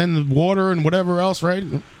because then the water and whatever else, right?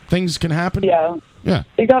 Things can happen. Yeah. Yeah.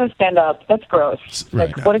 You got to stand up. That's gross.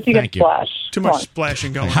 Right. Like, what if you Thank get you. splashed? Too Come much on.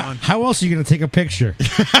 splashing going on. How else are you going to take a picture?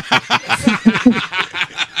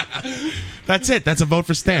 That's it. That's a vote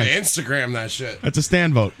for Stan. Instagram that shit. That's a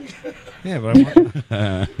Stan vote. Yeah, but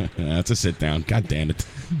That's a sit down. God damn it.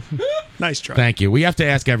 Nice try. Thank you. We have to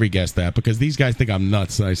ask every guest that because these guys think I'm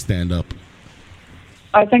nuts and I stand up.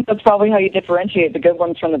 I think that's probably how you differentiate the good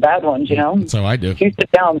ones from the bad ones, you know? That's how I do. If you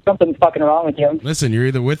sit down, something's fucking wrong with you. Listen, you're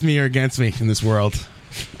either with me or against me in this world.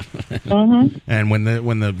 Mm-hmm. And when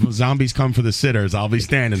the zombies come for the sitters, I'll be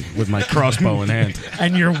standing with my crossbow in hand.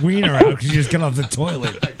 And your wiener out because you just get off the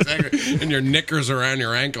toilet. Exactly. And your knickers around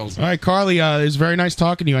your ankles. All right, Carly, it was very nice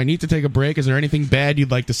talking to you. I need to take a break. Is there anything bad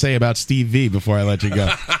you'd like to say about Steve V before I let you go?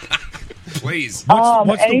 Please. What's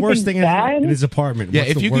the anything worst thing bad? in his apartment? Yeah,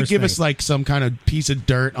 What's if the you could worst give thing? us like some kind of piece of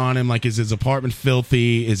dirt on him, like is his apartment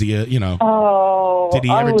filthy? Is he, Oh, Did he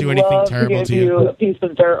I ever would do anything love terrible give to you? A piece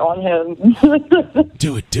of dirt on him.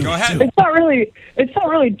 Do it. Go ahead. Do it. It's not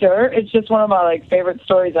really dirt. It's just one of my favorite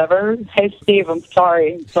stories ever. Hey, Steve, I'm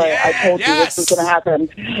sorry, but I told you this was going to happen.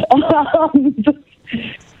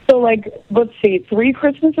 So, let's see, 3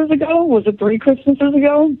 Christmases ago? Was it 3 Christmases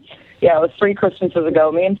ago? Yeah, it was 3 Christmases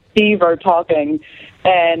ago. Me and Steve are talking,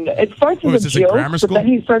 and it starts is as a this in joke, grammar but school? then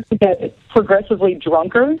he starts to get progressively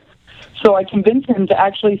drunker. So I convinced him to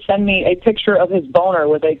actually send me a picture of his boner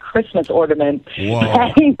with a Christmas ornament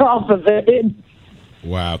hanging off of it.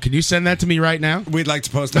 Wow. Can you send that to me right now? We'd like to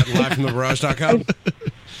post that live from thebarrage.com.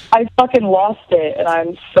 I fucking lost it, and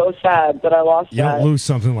I'm so sad that I lost You that. don't lose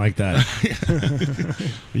something like that.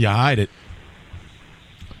 You hide it.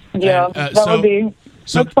 Yeah, And, that so- would be.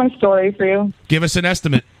 That's my story for you. Give us an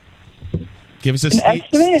estimate. Give us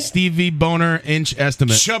a Steve V. Boner inch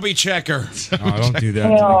estimate. Chubby checker. Oh, don't do that.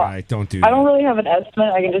 You know, guy. Don't do that. I don't really have an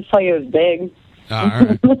estimate. I can just tell you it's big. All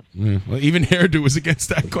right. Yeah. Well, even hairdo was against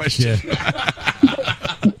that question.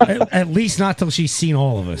 At least not till she's seen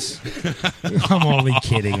all of us. I'm only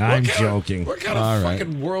kidding. I'm joking. What kind of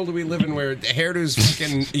fucking world do we live in where hairdo's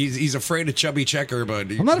fucking he's afraid of Chubby Checker,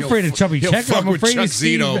 but I'm not afraid of Chubby Checker. I'm afraid of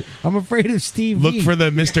Steve. I'm afraid of Steve. Look V. for the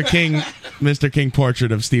Mr. King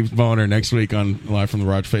portrait of Steve Boner next week on Live from the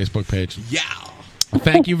Raj Facebook page. Yeah.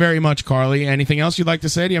 Thank you very much, Carly. Anything else you'd like to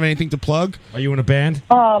say? Do you have anything to plug? Are you in a band?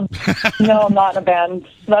 No, I'm not in a band.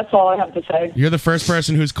 That's all I have to say. You're the first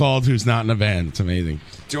person who's called who's not in a band. It's amazing.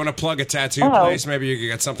 Do you want to plug a tattoo Oh. place? Maybe you could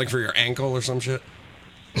get something for your ankle or some shit.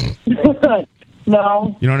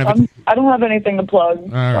 No, You don't have I don't have anything to plug. All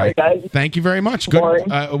Sorry, right. guys. Thank you very much. Good.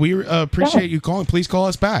 Boring. We appreciate you calling. Please call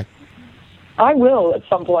us back. I will at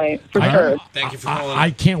some point, for sure. Thank you for calling.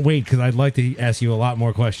 I can't wait because I'd like to ask you a lot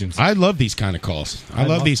more questions. I love these kind of calls. I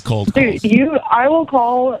love these cold calls. Dude, I will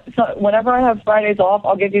call whenever I have Fridays off.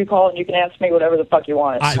 I'll give you a call and you can ask me whatever the fuck you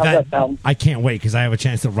want. How's that sound? I can't wait because I have a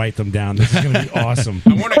chance to write them down. This is going to be awesome.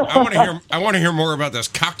 I want to hear more about this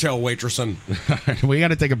cocktail waitressing. We got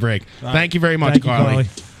to take a break. Thank you very much, Carly.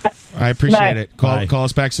 I appreciate it. Call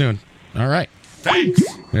us back soon. All right. Thanks.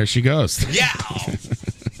 There she goes. Yeah.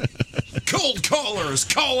 Cold callers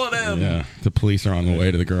calling in. Yeah, the police are on the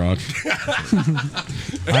way to the garage.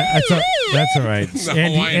 That's all right.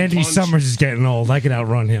 Andy Summers is getting old. I can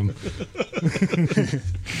outrun him.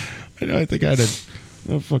 I think I had a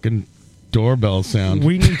fucking doorbell sound.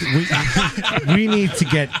 We need to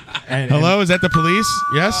get. Hello, is that the police?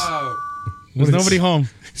 Yes. There's nobody home.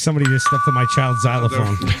 Somebody just stepped on my child's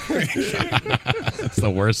xylophone. That's the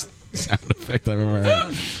worst sound effect I've ever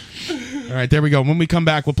heard. All right, there we go. When we come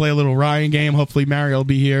back, we'll play a little Ryan game. Hopefully, Mario will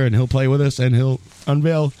be here and he'll play with us and he'll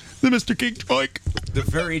unveil the Mr. King toy. The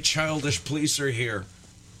very childish police are here.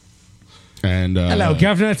 And hello,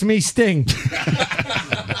 Governor. It's me, Sting.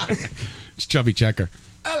 It's Chubby Checker.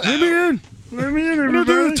 Let me in. Let me in, everybody.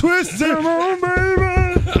 Do the twist. Come on,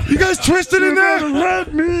 baby. You guys twisted in there.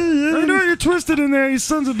 Let me in. I know you're twisted in there, you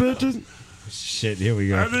sons of bitches. Shit, here we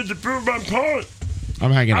go. I need to prove my point.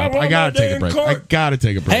 I'm hanging up. I gotta take a break. I gotta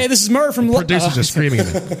take a break. Hey, this is Murr from. The producers are screaming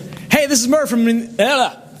at me. Hey, this is Murr from.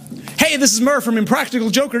 Hey, this is Murr from Impractical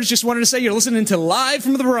Jokers. Just wanted to say you're listening to Live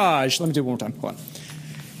from the Barrage. Let me do it one more time. Hold on.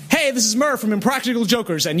 Hey, this is Murr from Impractical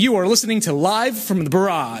Jokers, and you are listening to Live from the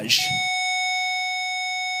Barrage.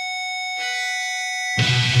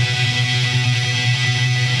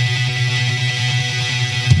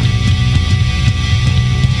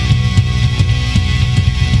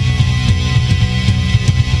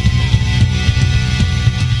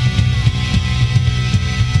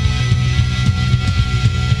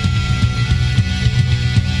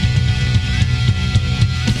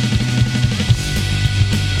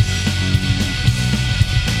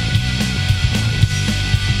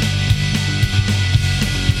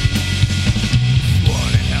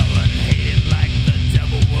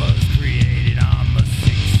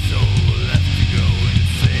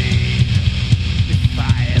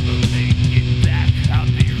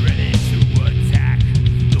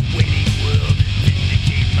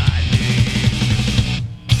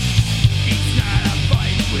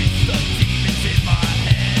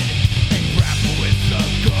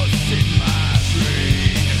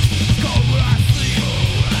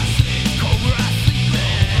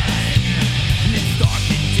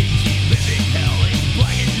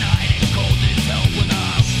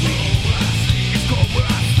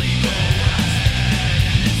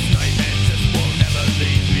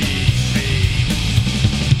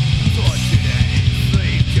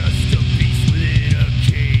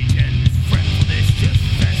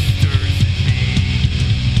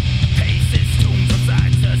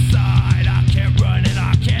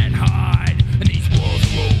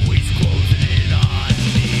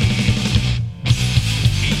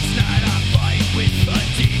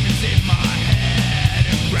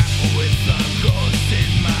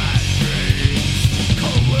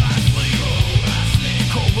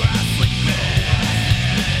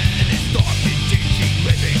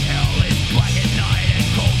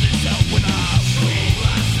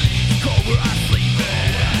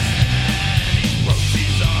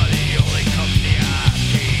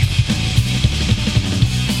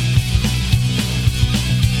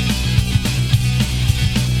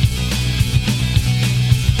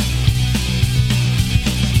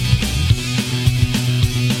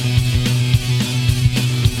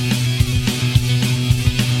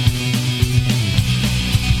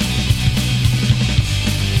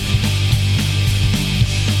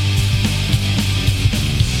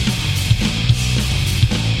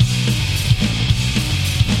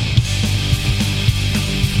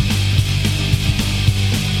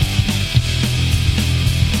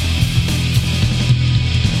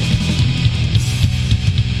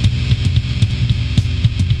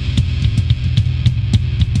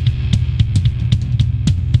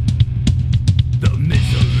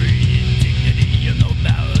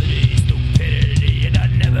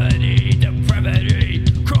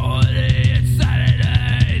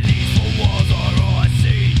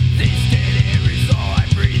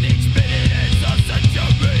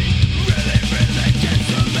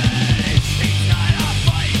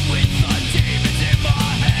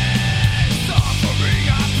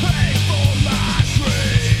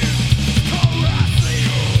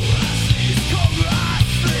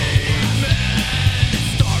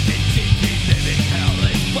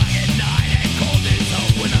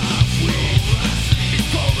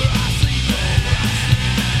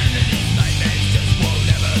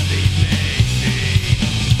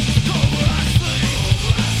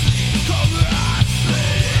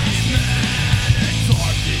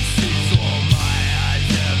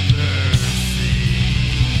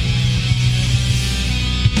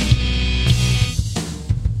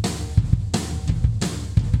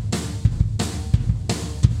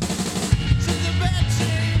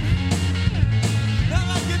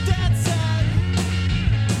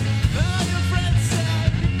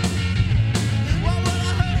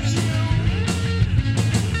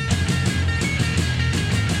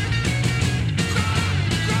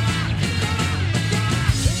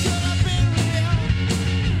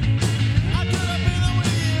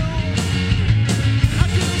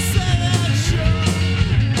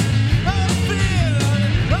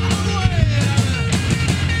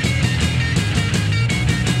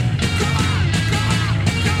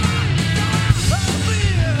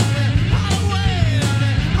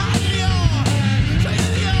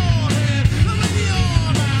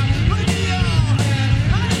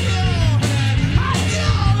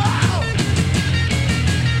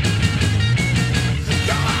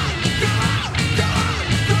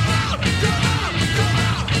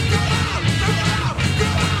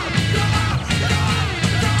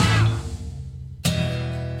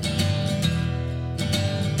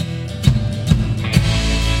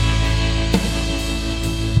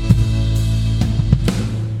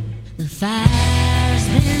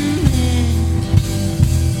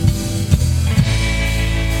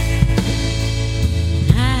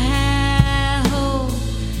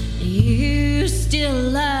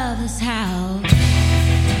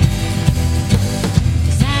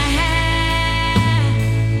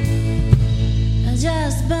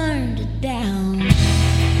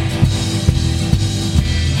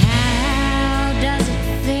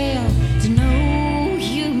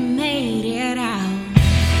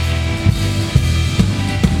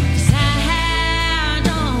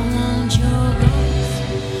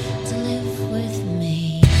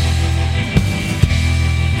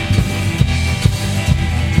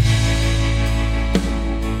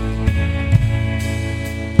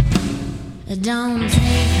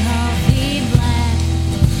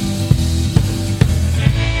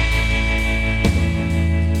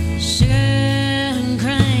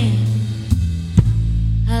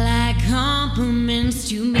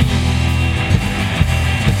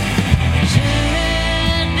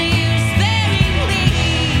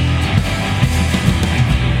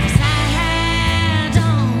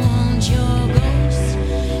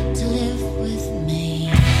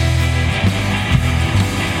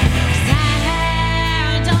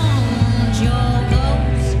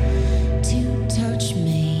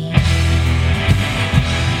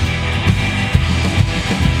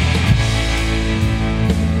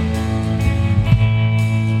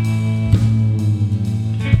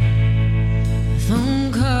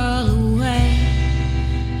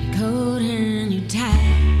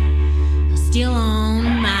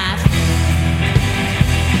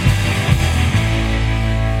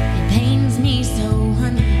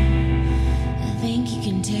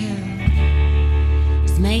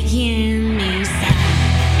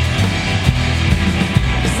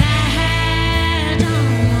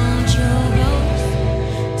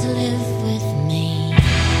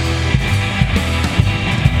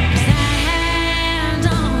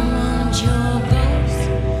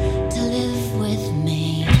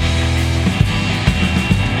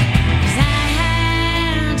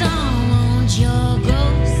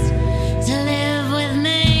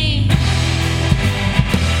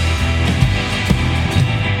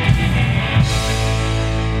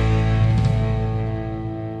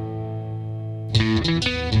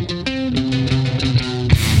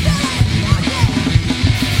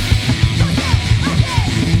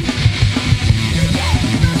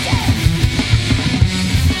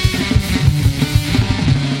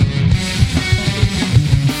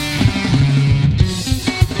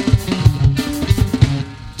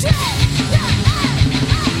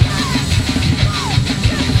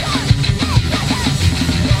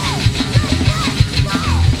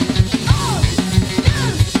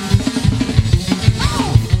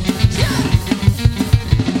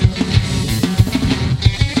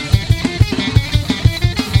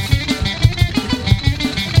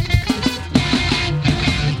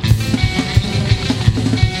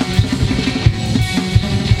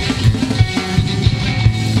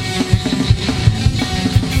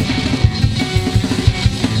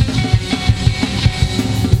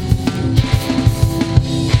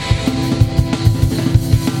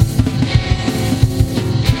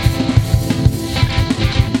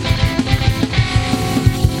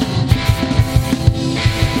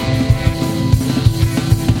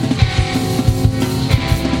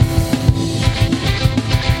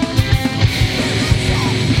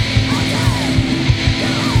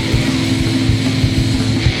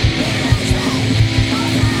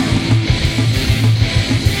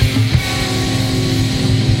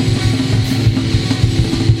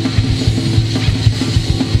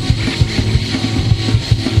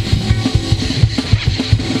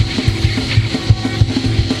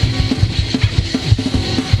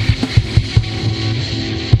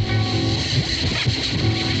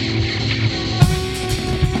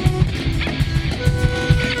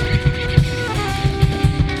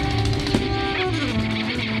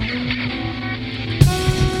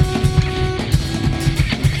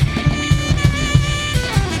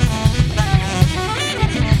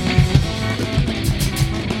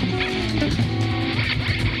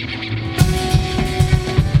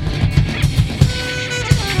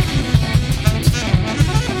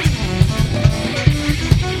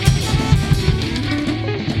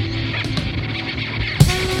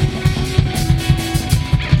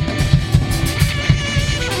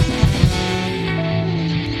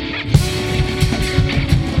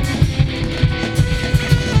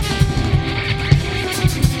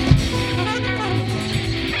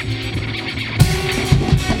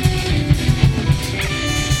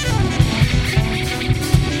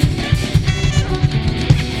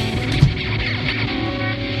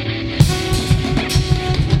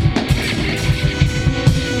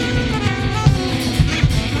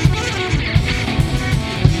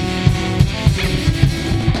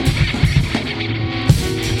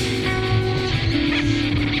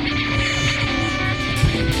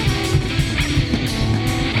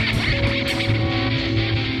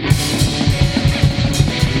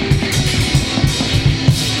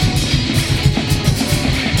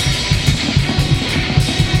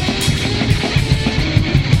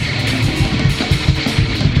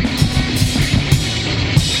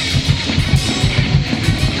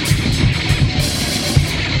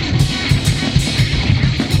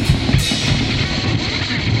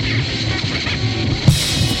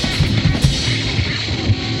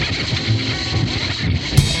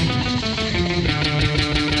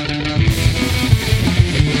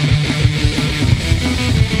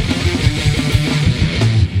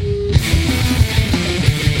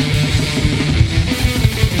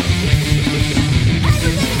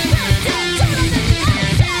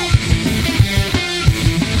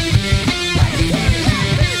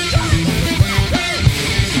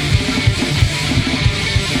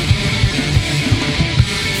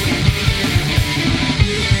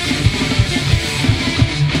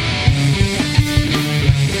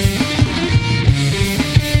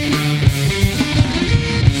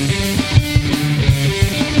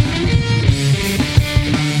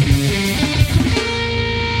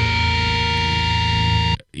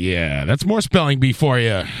 That's more spelling bee for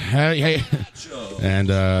you. Hey.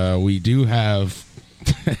 And we do have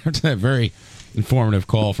a very informative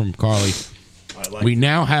call from Carly. We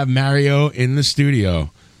now have Mario in the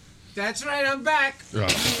studio. That's right, I'm back.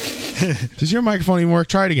 Does your microphone even work?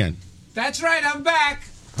 Try it again. That's right, I'm back.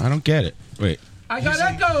 I don't get it. Wait. I got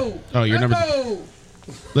echo. Oh, your number. Echo.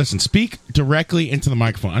 Listen, speak directly into the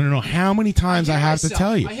microphone. I don't know how many times I have to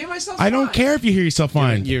tell you. I hear myself I don't fine. care if you hear yourself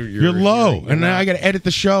fine. You're low, and now I got to edit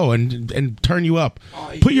the show and turn you up.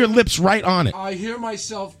 Put your lips right on it. I hear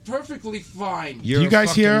myself perfectly fine. You guys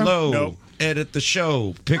fucking hear? Low. Nope. Edit the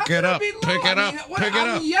show. Pick it up. Pick it up. Pick it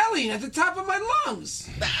I'm up. yelling at the top of my lungs.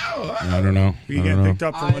 I don't know. You get picked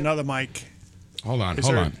up from another mic. Hold on.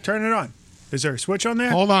 Turn it on. Is there a switch on there?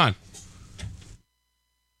 Hold on.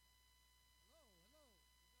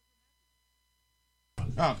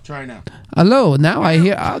 Oh, try now. Hello, now I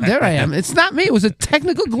hear. Oh, there I am. It's not me. It was a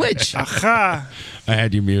technical glitch. Aha. I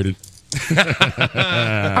had you muted.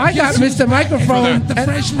 I got Mr. Microphone. The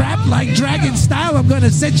fresh rap like Dragon style. I'm going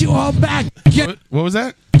to set you all back. What was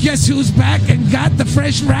that? Guess who's back and got the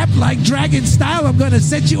fresh rap like Dragon style? I'm going to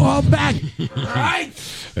set you all back. Right?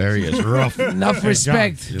 There he is. Rough. Enough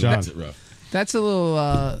respect. John. That's rough. That's a little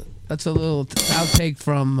outtake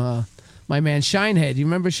from my man Shinehead. You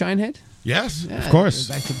remember Shinehead? Yes, Yeah, of course.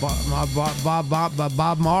 Back to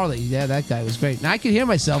Bob Marley. Yeah, that guy was great. Now I can hear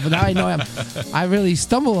myself, and now I know I really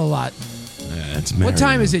stumble a lot. That's What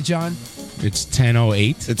time is it, John? It's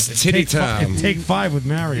 10:08. It's titty time. Take 5 with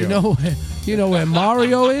Mario. You know where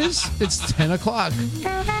Mario is? It's 10 o'clock.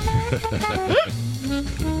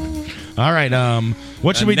 All right.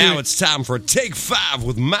 What should we do? Now it's time for Take 5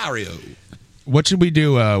 with Mario. What should we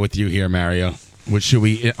do with you here, Mario? Should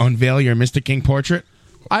we unveil your Mr. King portrait?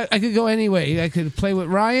 I could go anyway. I could play with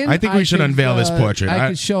Ryan. I think we should unveil this portrait. I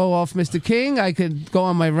could show off Mr. King. I could go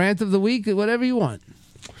on my rant of the week. Whatever you want.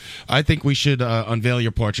 I think we should unveil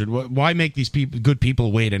your portrait. Why make these good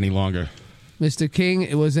people wait any longer? Mr. King,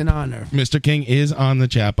 it was an honor. Mr. King is on the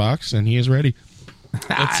chat box, and he is ready.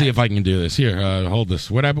 Let's see if I can do this. Here, hold this.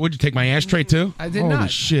 What happened? Would you take my ashtray, too? I did Holy not.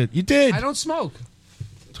 shit. You did. I don't smoke.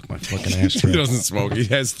 Took my fucking ashtray. He doesn't smoke. He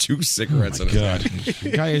has 2 cigarettes in his God. hand.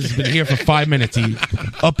 The guy has been here for 5 minutes. He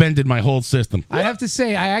upended my whole system. I have to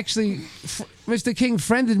say, Mr. King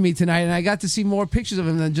friended me tonight, and I got to see more pictures of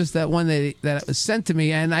him than just that one that was sent to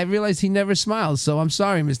me, and I realized he never smiles, so I'm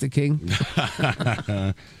sorry, Mr. King.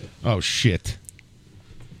 Oh, shit.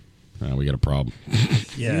 We got a problem.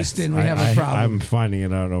 Yes, Houston, we have a problem. I'm finding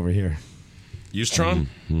it out over here. Ustron?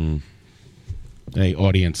 Hey,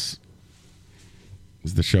 audience.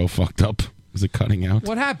 Is the show fucked up? Is it cutting out?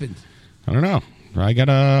 What happened? I don't know. I got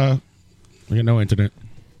no internet.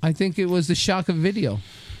 I think it was the shock of video.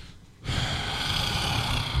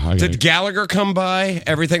 Did Gallagher come by?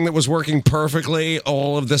 Everything that was working perfectly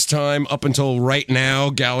all of this time up until right now,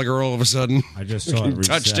 Gallagher all of a sudden I just saw it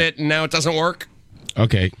touched reset. it and now it doesn't work?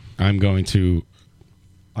 Okay, I'm going to...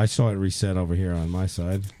 I saw it reset over here on my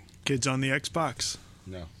side. Kids on the Xbox.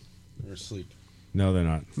 No, they're asleep. No, they're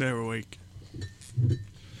not. They're awake.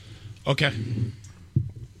 Okay.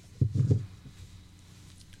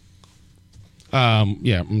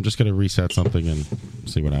 Yeah, I'm just going to reset something and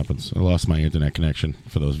see what happens. I lost my internet connection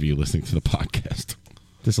for those of you listening to the podcast.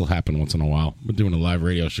 This will happen once in a while. We're doing a live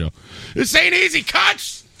radio show. This ain't easy,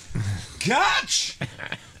 Kutch! Kutch!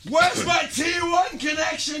 Where's my T1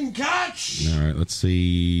 connection, Kutch? All right, let's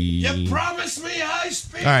see. You promised me high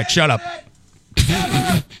speed. All right, shut up.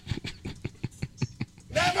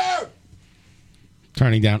 Never!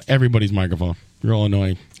 Turning down everybody's microphone. You're all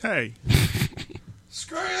annoying. Hey.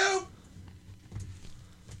 Screw you!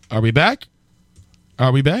 Are we back?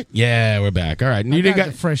 Are we back? Yeah, we're back. All right. I got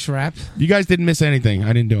the fresh rap. You guys didn't miss anything.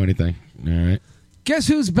 I didn't do anything. All right. Guess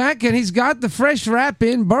who's back? And he's got the fresh rap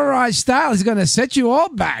in barrage style. He's going to set you all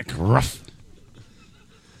back. Rough.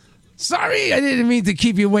 Sorry, I didn't mean to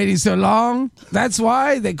keep you waiting so long. That's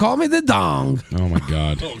why they call me the Dong. Oh, my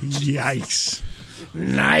God. Yikes.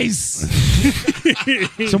 Nice.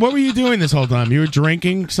 So what were you doing this whole time? You were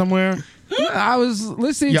drinking somewhere? I was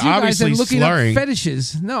listening You're to you guys and obviously looking slurring. up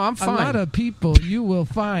fetishes. No, I'm fine. A lot of people you will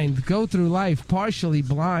find go through life partially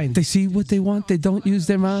blind. They see what they want. They don't use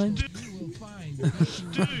their mind.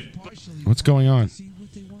 What's going on?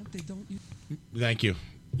 Thank you.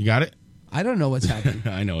 You got it? I don't know what's happening.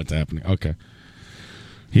 I know what's happening. Okay.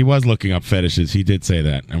 He was looking up fetishes. He did say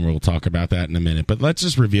that, and we'll talk about that in a minute. But let's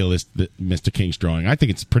just reveal this Mr. King's drawing. I think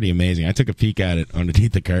it's pretty amazing. I took a peek at it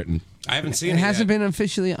underneath the curtain. I haven't seen It hasn't been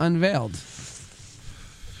officially unveiled.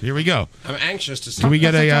 Here we go. I'm anxious to see. Can we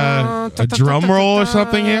get a drum roll or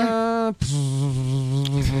something here?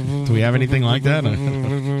 Do we have anything like that?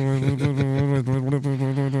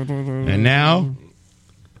 And now,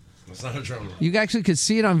 That's not a drum roll. You actually could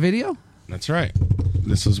see it on video? that's right.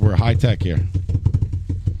 This is we're high tech here.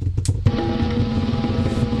 I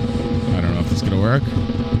don't know if this is gonna work.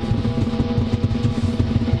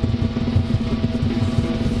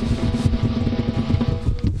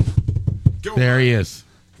 There he is.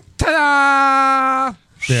 Ta-da!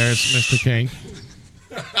 There's Mr. King.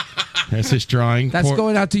 There's his drawing. That's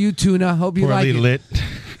going out to you, Tuna. Hope you like poorly it. lit.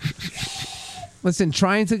 Listen,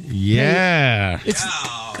 trying to... Yeah. It's.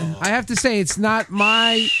 I have to say, it's not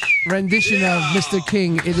my rendition of Mr.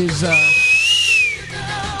 King. It is...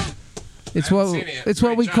 It's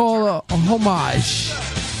what we call a homage.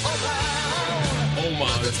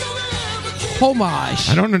 Homage.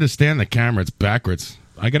 I don't understand the camera. It's backwards.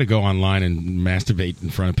 I got to go online and masturbate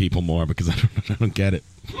in front of people more because I don't get it.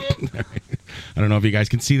 I don't know if you guys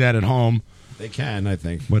can see that at home. They can, I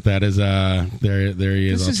think. But that is there he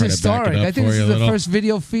is. This I'll is try historic. to back it up I think for this you is a the little. first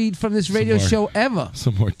video feed from this radio more- show ever.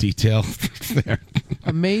 Some more detail there.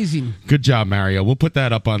 Amazing. Good job, Mario. We'll put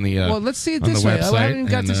that up on the Well, let's see it on this the way. website. I haven't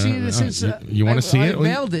got and, to see it since... you want to see it? I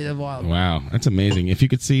mailed it a while. Wow, that's amazing. If you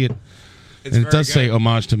could see it. It's And it very does say good.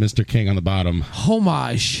 homage to Mr. King on the bottom.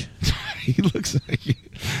 Homage. He looks like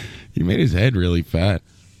he made his head really fat.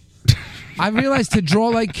 I realized to draw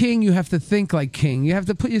like King, you have to think like King. You have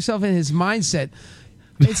to put yourself in his mindset.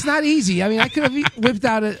 It's not easy. I mean, I could have whipped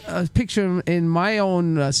out a picture in my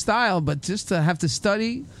own style, but just to have to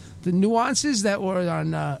study the nuances that were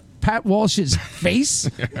on Pat Walsh's face,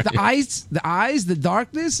 the eyes, the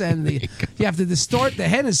darkness, and you have to distort the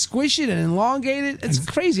head and squish it and elongate it. It's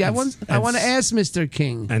crazy. I want to ask Mr.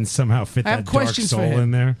 King. And somehow fit I have that dark questions for soul him.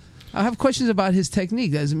 in there. I have questions about his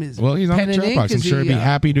technique. Well, he's on the chat box. I'm sure he'd be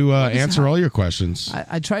happy to answer all your questions.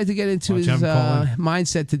 I tried to get into Why his don't you have him call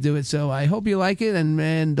mindset to do it, so I hope you like it, and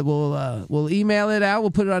we'll email it out.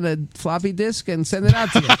 We'll put it on a floppy disk and send it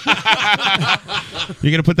out to you.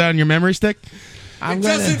 You're going to put that on your memory stick? I'm It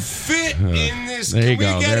gonna doesn't fit in this. There you Can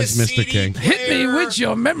go. we get There's a Mr. CD King. Hit me with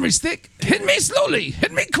your memory stick. Hit me slowly.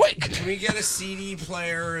 Hit me quick. Can we get a CD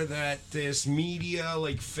player that this media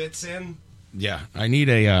like fits in? Yeah, I need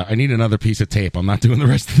another piece of tape. I'm not doing the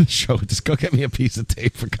rest of the show. Just go get me a piece of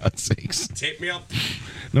tape, for God's sakes. Tape me up.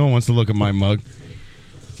 No one wants to look at my mug.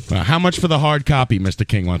 How much for the hard copy, Mr.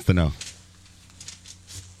 King wants to know.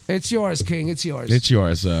 It's yours, King. It's yours. It's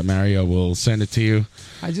yours. Mario will send it to you.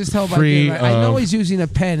 I just hope free I know of he's using a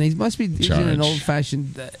pen. He must be using charge. an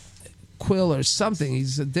old-fashioned quill or something.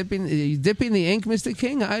 He's dipping the ink, Mr.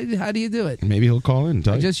 King. How do you do it? Maybe he'll call in and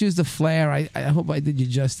tell I you. just used a flare. I hope I did you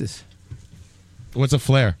justice. What's a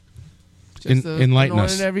flare? Just Enlighten an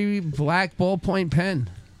us. ordinary black ballpoint pen.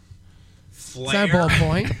 It's not a Flare?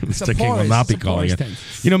 ballpoint. It's a Mr. King will porous. not be It's a calling porous it. pen.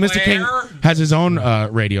 You know, Mr. King Flare? has his own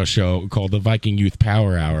radio show called the Viking Youth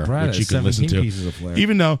Power Hour, Right, which you it's can listen 17 to. pieces of Flare.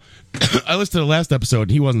 Even though I listened to the last episode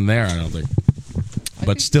and he wasn't there, I don't think.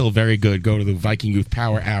 But still very good. Go to the Viking Youth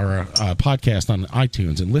Power Hour podcast on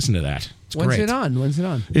iTunes and listen to that. It's When's great. it on? When's it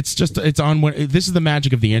on? It's on. This is the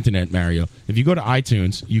magic of the internet, Mario. If you go to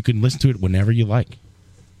iTunes, you can listen to it whenever you like.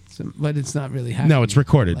 But it's not really happening. No, it's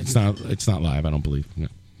recorded. Like It's not live. I don't believe. No.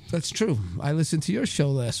 That's true. I listened to your show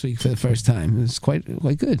last week for the first time. It was quite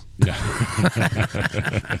good.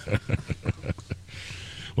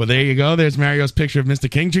 Well, there you go. There's Mario's picture of Mr.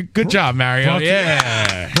 King. Good job, Mario. Brought to-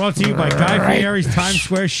 Yeah. Brought to you by Guy Fieri's Times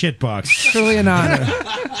Square Shitbox. Truly an honor.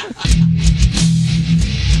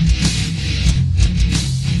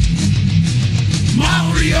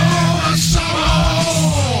 Mario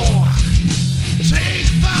Asaro. Take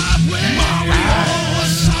 5 with Mario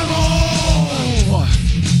Asaro.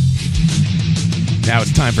 Now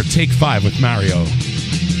it's time for Take 5 with Mario.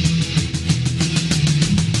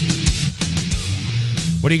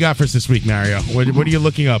 What do you got for us this week, Mario? What are you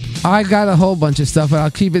looking up? I got a whole bunch of stuff, but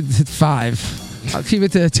I'll keep it to 5. I'll keep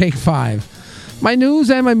it to take 5. My news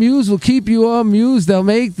and my muse will keep you amused. They'll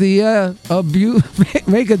make the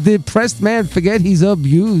make a depressed man forget he's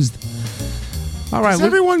abused. All right. Does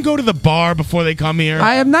everyone go to the bar before they come here?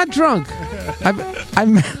 I am not drunk.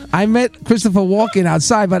 I met Christopher Walken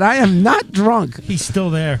outside, but I am not drunk. He's still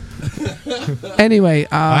there. Anyway,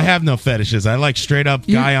 I have no fetishes. I like straight up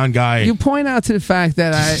guy on guy. You point out to the fact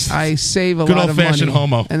that I save a Good lot of money. old-fashioned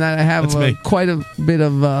homo. And that I have That's me. quite a bit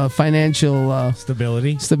of financial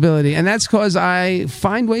stability. And that's because I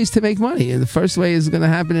find ways to make money. And the first way is going to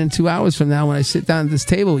happen in 2 hours from now when I sit down at this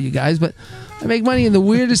table with you guys. But I make money in the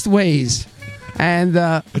weirdest ways. And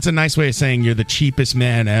it's a nice way of saying you're the cheapest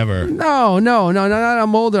man ever. No.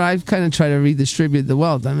 I'm older. I kind of try to redistribute the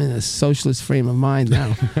wealth. I'm in a socialist frame of mind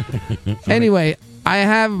now. Anyway, I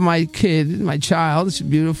have my kid, my child. She's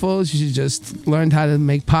beautiful. She just learned how to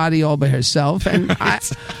make potty all by herself. And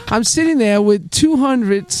I'm sitting there with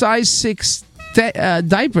 200 size 6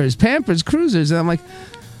 diapers, Pampers, Cruisers. And I'm like,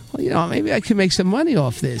 well, maybe I can make some money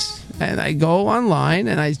off this. And I go online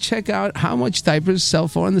and I check out how much diapers sell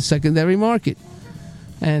for in the secondary market.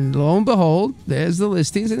 And lo and behold, there's the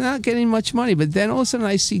listings. They're not getting much money. But then all of a sudden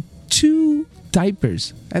I see 2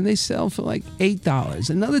 diapers, and they sell for like $8.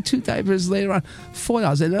 Another 2 diapers later on,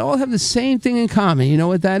 $4. And they all have the same thing in common. You know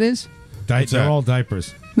what that is? They're all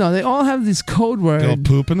diapers. No, they all have this code word. They all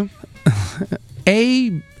poop in them?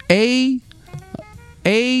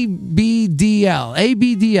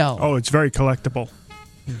 ABDL. Oh, it's very collectible.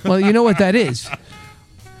 Well, you know what that is.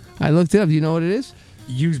 I looked it up. Do you know what it is?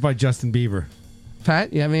 Used by Justin Bieber.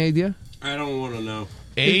 Pat, you have any idea? I don't want to know.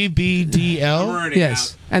 ABDL?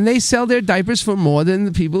 Yes. And they sell their diapers for more than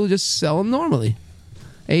the people who just sell them normally.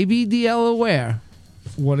 ABDL aware.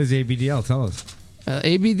 What is ABDL? Tell us.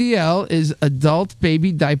 ABDL is Adult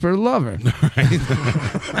Baby Diaper Lover.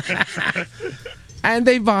 And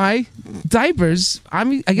they buy diapers. I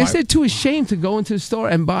mean, I guess they're too ashamed to go into the store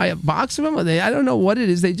and buy a box of them. Or I don't know what it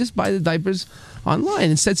is. They just buy the diapers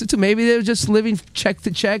online and sets it to. Maybe they're just living check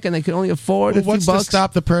to check and they can only afford a few What's bucks. to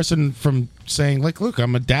stop the person from saying, like, look,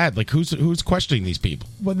 I'm a dad. Like, who's questioning these people?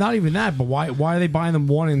 Well, not even that. But why are they buying them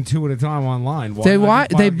 1 and 2 at a time online? They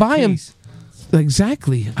buy them.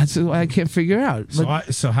 Exactly. That's what I can't figure out.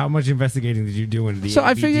 But, So how much investigating did you do into the So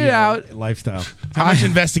I figured out- lifestyle? How much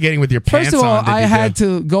investigating with your pants first of all, on did I you had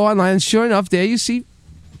do? to go online, and sure enough, there you see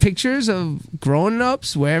pictures of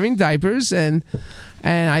grown-ups wearing diapers, and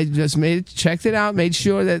I just checked it out, made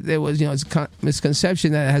sure that there was, it's a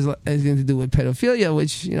misconception that it has anything to do with pedophilia,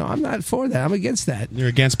 which, I'm not for that. I'm against that. You're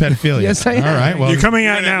against pedophilia. Yes, I am. All right. Well, You're coming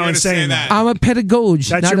out now and saying that. I'm a pedagogue,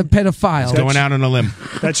 not a pedophile. Going out on a limb.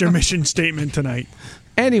 That's your mission statement tonight.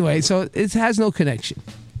 Anyway, so it has no connection.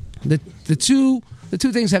 The two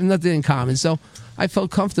things have nothing in common. So I felt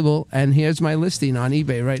comfortable, and here's my listing on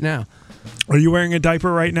eBay right now. Are you wearing a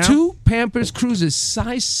diaper right now? 2 Pampers Cruisers,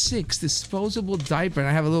 size 6, disposable diaper. And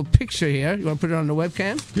I have a little picture here. You want to put it on the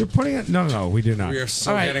webcam? You're putting it? No, we do not. We are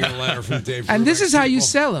so All right. getting a letter from Dave. And this Brubeck, is how you people.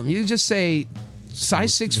 sell them. You just say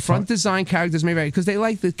size 6 front design characters, maybe because they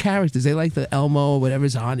like the characters. They like the Elmo or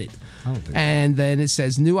whatever's on it. And then it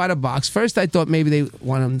says new out of box. First, I thought maybe they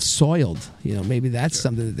want them soiled. Maybe that's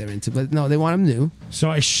something that they're into. But no, they want them new. So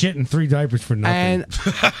I shit in 3 diapers for nothing. And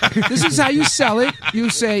this is how you sell it. You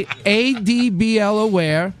say ADBL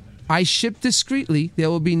aware. I ship discreetly. There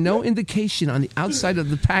will be no indication on the outside of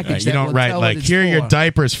the package. You that don't will write tell like, what it's here are your for."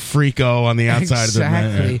 diapers, freako, on the outside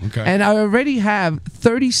Exactly. of the okay. And I already have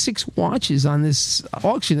 36 watches on this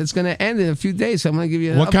auction. It's going to end in a few days. So I'm going to give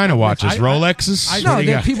you. What kind of watches? Rolexes? No, What do you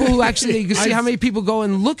they're got? people who actually you can see how many people go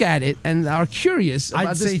and look at it and are curious about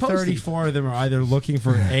I'd this say posting. 34 of them are either looking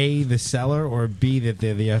for A, the seller, or B, that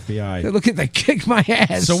they're the FBI. They're looking to kick my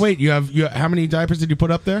ass. So wait, you how many diapers did you put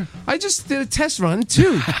up there? I just did a test run.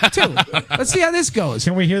 Two. Let's see how this goes.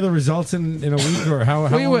 Can we hear the results in a week, or how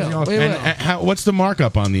We long will. is the auction? We will. And what's the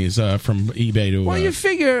markup on these from eBay to? Well, you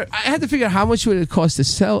figure I had to figure out how much would it cost to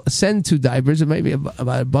send 2 diapers, or maybe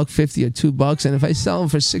about $1.50 or $2. And if I sell them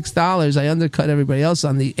for $6, I undercut everybody else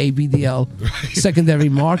on the ABDL secondary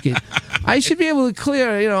market. I should be able to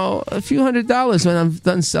clear, a few $100s when I'm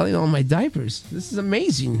done selling all my diapers. This is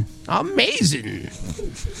amazing. Amazing.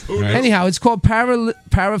 Right. Anyhow, it's called paraphilic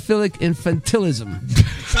infantilism.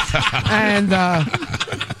 And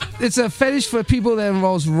it's a fetish for people that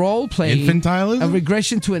involves role playing, Infantilism? a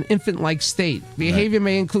regression to an infant-like state. Behavior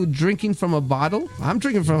may include drinking from a bottle. I'm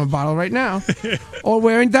drinking from a bottle right now, or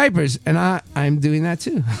wearing diapers, and I'm doing that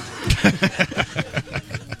too.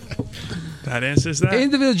 That answers that.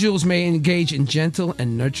 Individuals may engage in gentle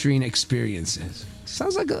and nurturing experiences.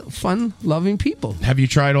 Sounds like a fun, loving people. Have you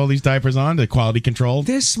tried all these diapers on? The quality control?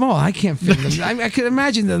 They're small. I can't fit them. I can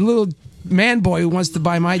imagine the little man boy who wants to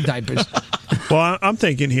buy my diapers. Well, I'm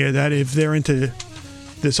thinking here that if they're into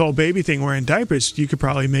this whole baby thing, wearing diapers, you could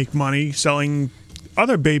probably make money selling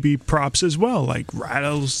other baby props as well, like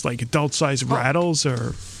rattles, like adult-sized rattles,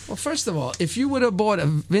 or... Well, first of all, if you would have bought a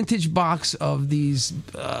vintage box of these,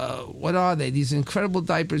 what are they? These incredible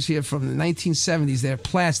diapers here from the 1970s. They're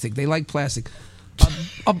plastic. They like plastic.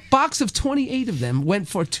 A box of 28 of them went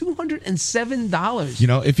for $207. You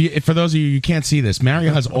know, if for those of you can't see this,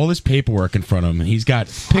 Mario has all this paperwork in front of him. He's got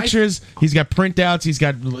pictures, he's got printouts, he's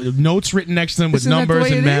got notes written next to them with Isn't that the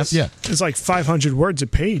numbers way and it math. is? Yeah, it's like 500 words a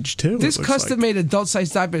page too. This custom-made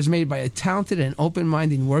adult-sized diaper is made by a talented and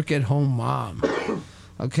open-minded work-at-home mom.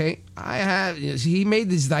 Okay, he made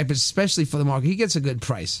these diapers especially for the market. He gets a good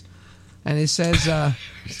price, and it says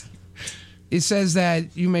it says that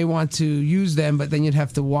you may want to use them, but then you'd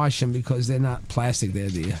have to wash them because they're not plastic. They're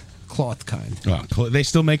the cloth kind. Oh, they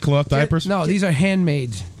still make cloth diapers? No, these are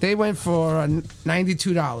handmade. They went for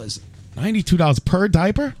 $92. $92 per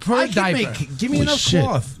diaper? Per diaper. Give me Holy enough shit.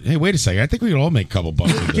 cloth. Hey, wait a second. I think we could all make a couple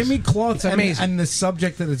bucks with this. Give me cloth and, amazing. and the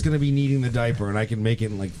subject that it's going to be needing the diaper, and I can make it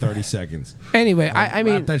in like 30 seconds. Anyway, I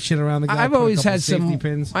mean, wrap that shit around the guy. I've put a always couple had safety some.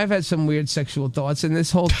 pins. I've had some weird sexual thoughts, and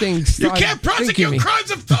this whole thing. started can't prosecute thinking me.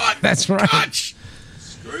 crimes of thought. That's right.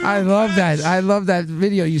 I love that. I love that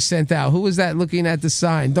video you sent out. Who was that looking at the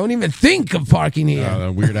sign? Don't even think of parking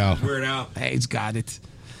here. Weird Al. Weird Al. Hey, he's got it.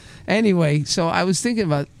 Anyway, so I was thinking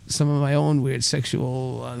about some of my own weird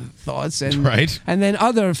sexual thoughts, and Right. and then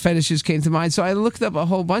other fetishes came to mind. So I looked up a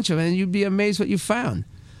whole bunch of them, and you'd be amazed what you found.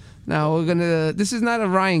 Now we're gonna. This is not a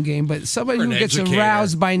Ryan game, but somebody You're who an gets educator.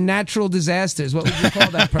 aroused by natural disasters. What would you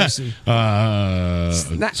call that person?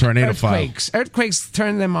 Tornado file. Earthquakes. Earthquakes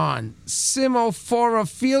turn them on.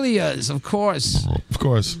 Simophorophilias, of course. Of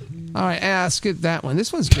course. All right, skip that one.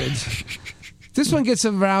 This one's good. This one gets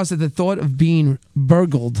aroused at the thought of being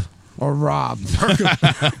burgled or robbed.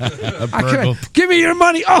 Give me your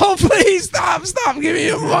money. Oh, please, stop. Give me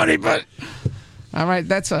your money. But all right,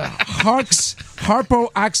 that's a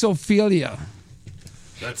harpoaxophilia.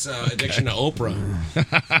 That's addiction to Oprah.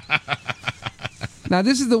 Now,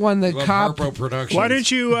 this is the one that Love cop. Harpo Productions. Why don't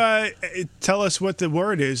you tell us what the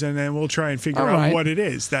word is, and then we'll try and figure All out right. what it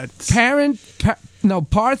is. That's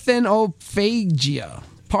Parthenophagia.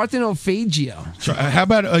 Parthenophagia. How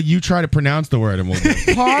about you try to pronounce the word and we'll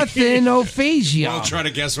Parthenophagia. I'll try to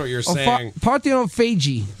guess what you're Oh, saying.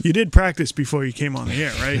 Parthenophagy. You did practice before you came on the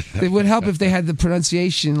air, right? It would help if they had the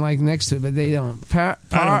pronunciation like next to it, but they don't. I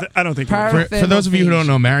don't think. For those of you who don't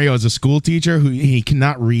know, Mario is a school teacher who he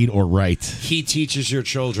cannot read or write. He teaches your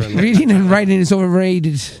children. Reading and writing is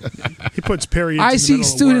overrated. He puts periods. I see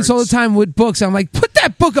students all the time with books. I'm like, put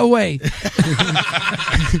that book away.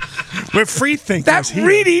 We're free thinkers. That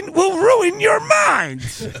reading will ruin your mind.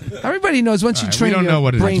 Everybody knows once you train your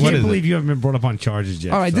brain. I can't believe you haven't been brought up on charges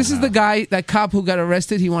yet. All right, this is somehow. the guy, that cop who got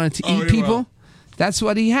arrested. He wanted to eat people. That's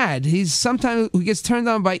what he had. He's sometimes he gets turned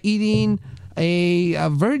on by eating a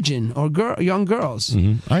virgin or young girls. I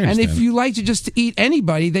And understand. if you like to just eat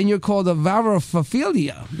anybody, then you're called a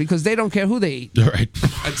varophilia because they don't care who they eat. Right.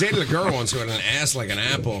 I dated a girl once who had an ass like an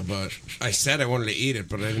apple, but I said I wanted to eat it,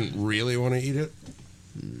 but I didn't really want to eat it.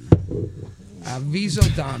 A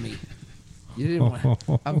visodami. You didn't want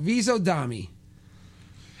a visodami.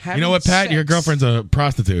 You know what, Pat? Your girlfriend's a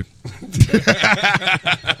prostitute.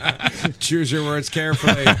 Choose your words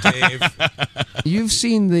carefully, Dave. You've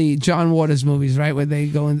seen the John Waters movies, right? Where they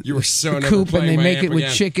go in You were so the never coop and playing they my make amp it with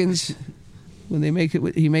again. chickens. When they make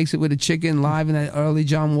it, he makes it with a chicken live in that early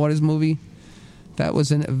John Waters movie. That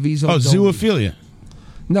was an visodami. Oh, zoophilia.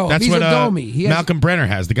 No, That's what visodami. He has Malcolm Brenner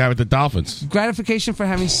has, the guy with the dolphins. gratification for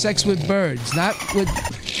having sex with birds, not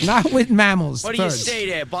with mammals. What do you birds. say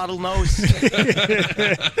there, bottlenose?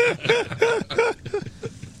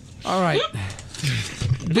 All right,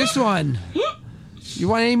 this one. You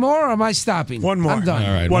want any more, or am I stopping? One more. I'm done.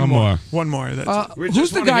 All right, One more. more. One more. That's We who's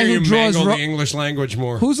just the want to guy hear who you draws? mangle the English language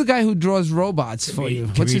more. Who's the guy who draws robots for you?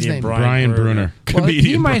 What's his name? Brian Bruner. Well, he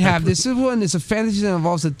Comedian might Brian have this. This one is a fantasy that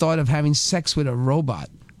involves the thought of having sex with a robot,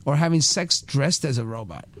 or having sex dressed as a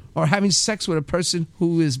robot, or having sex with a person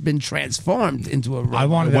who has been transformed into a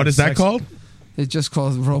robot. What is that called? It's just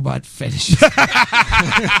called robot fetish.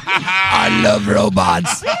 I love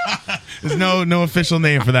robots. There's no official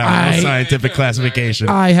name for that one. No scientific classification.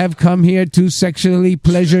 I have come here to sexually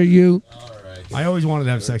pleasure you. I always wanted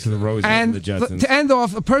to have sex with a Rosie And and the Jetsons. to end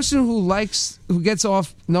off, a person who gets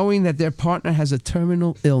off knowing that their partner has a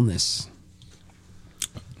terminal illness.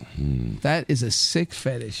 That is a sick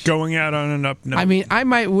fetish. going out on an up note. I mean, I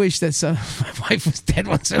might wish that my wife was dead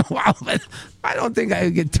once in a while, but I don't think I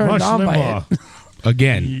would get turned on by it.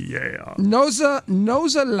 Again. Yeah.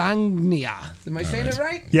 Nosolagnia. Am I saying it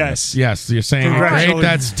right? Yes. Yes, you're saying it great. Congratulations.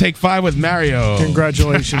 That's take 5 with Mario.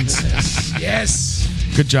 Congratulations. Yes.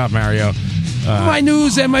 Good job, Mario. My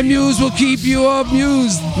news and my muse will keep you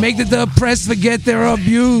amused. Make the depressed forget they're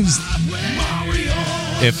abused.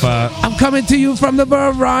 If I'm coming to you from the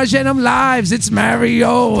barrage and I'm lives. It's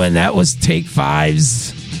Mario, and that was Take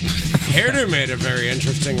 5's. Hairdo made a very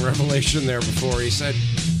interesting revelation there before. He said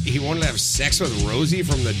he wanted to have sex with Rosie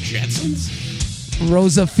from the Jetsons.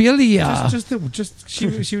 Rosophilia.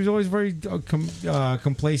 She was always very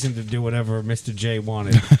complacent to do whatever Mr. J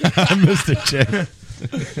wanted. Mr. J.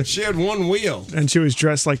 She had one wheel. And she was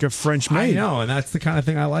dressed like a French I maid. know, and that's the kind of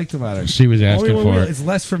thing I liked about her. She was asking Only one for wheel. it. It's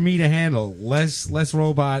less for me to handle. Less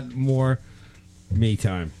robot, more me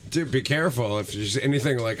time. Dude, be careful if there's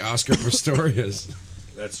anything like Oscar Pistorius.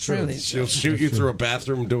 That's true. Really? She'll shoot you through a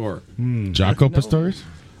bathroom door. Jocko Pistorius?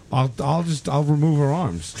 I'll remove her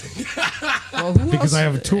arms Well, who because else? I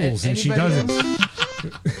have tools and she Anybody doesn't.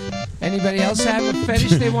 else? Anybody else have a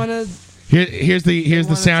fetish they want to? Here's the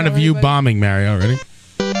wanna sound tell of you anybody? bombing, Mario. Ready?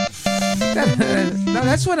 No,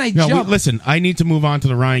 that's when I No, jump. listen. I need to move on to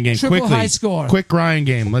the Ryan game Triple quickly. high score. Quick Ryan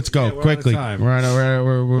game. Let's go quickly.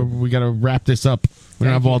 We got to wrap this up. We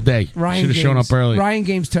don't have all day. Ryan Should have shown Games. up early. Ryan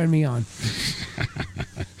Games turned me on.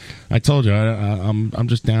 I told you. I'm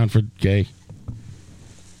just down for gay.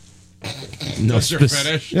 No, That's your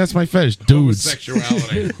fetish? Yeah, that's my fetish. Dudes.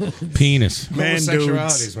 Homosexuality. Penis.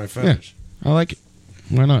 Homosexuality is my fetish. Yeah, I like it.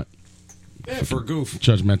 Why not? Yeah, for a goof.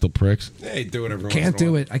 Judgmental pricks. Hey, do it every once Can't in a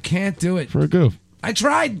do while. it. I can't do it. For a goof. I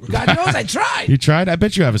tried. God knows I tried. You tried? I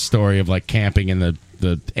bet you have a story of like camping in the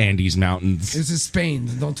Andes Mountains. This is Spain.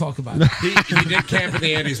 Don't talk about it. He did camp in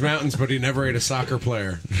the Andes Mountains, but he never ate a soccer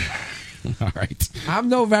player. All right. I'm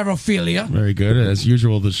no Varophilia. Very good. As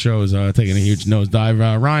usual, the show is taking a huge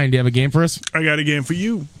nosedive. Ryan, do you have a game for us? I got a game for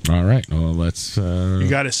you. All right. Well, let's. You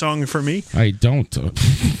got a song for me? I don't.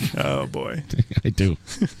 Oh, boy. I do.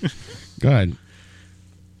 Go ahead.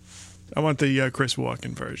 I want the Chris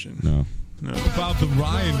Walken version. No. About the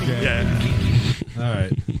Ryan game. Yeah. All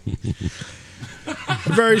right.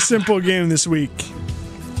 A very simple game this week.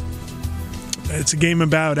 It's a game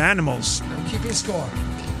about animals. Keep your score.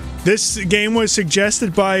 This game was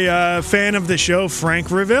suggested by a fan of the show, Frank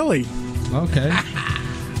Ravilli. Okay.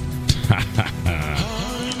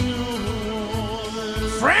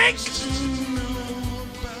 Frank!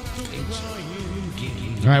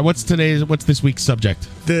 All right. What's this week's subject?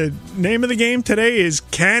 The name of the game today is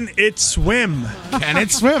Can It Swim? Can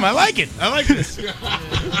it swim? I like it. I like this.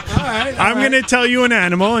 I'm going to tell you an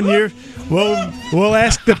animal, and we'll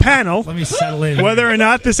ask the panel Let me settle in. whether or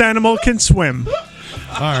not this animal can swim.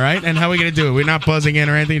 All right. And how are we going to do it? We're not buzzing in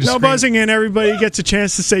or anything? Just No scream? buzzing in. Everybody gets a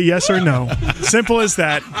chance to say yes or no. Simple as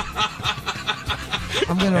that.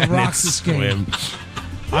 I'm gonna rock this game.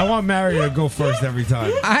 I want Mario to go first every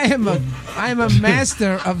time. I am a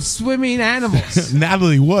master of swimming animals.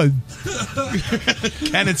 Natalie Wood.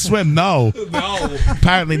 Can it swim? No. No.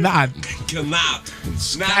 Apparently not. Cannot.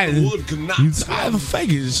 Natalie Wood cannot. I have a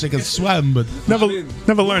figure she can swim, but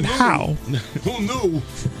Never learned how. Who knew?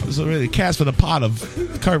 so really cast for the part of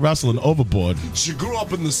Kurt Russell and Overboard. She grew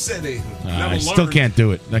up in the city. I still can't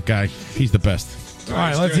do it. That guy, he's the best. All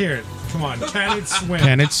right, let's hear it. Come on. Can it swim?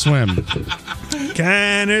 Can it swim?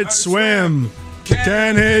 Can it swim?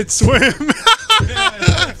 Can it swim?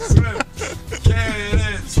 Can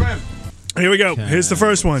it swim? Here we go. Here's the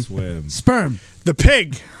first one. Sperm. The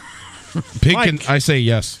pig. Pig Mike. can. I say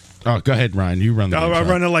yes. Oh, go ahead, Ryan. You run the. I'll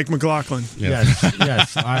run it like McLaughlin. Yes,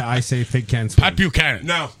 yes. I say pig can swim. Pat Buchanan.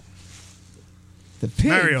 No. The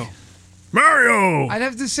pig. Mario. I'd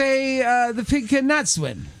have to say the pig cannot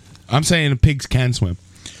swim. I'm saying pigs can swim.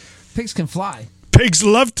 Pigs can fly. Pigs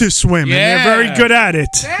love to swim, and they're very good at it.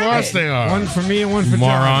 Of course they are. One for me and one for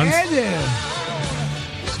Morons.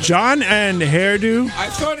 John and Hairdo I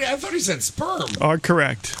thought he said sperm. are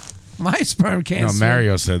correct. My sperm can't No, swim.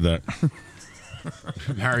 Mario said that.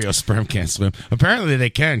 Mario's sperm can't swim. Apparently they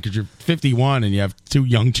can because you're 51 and you have 2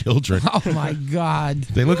 young children. Oh my God.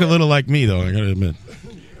 They look a little like me, though. I gotta admit.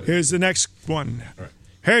 Here's the next one.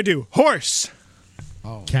 Hairdo. Horse.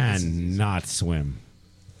 Cannot swim.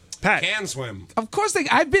 Pat. Can swim. Of course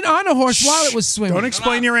I've been on a horse while it was swimming. Don't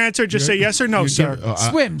explain your answer. Just say yes or no, sir.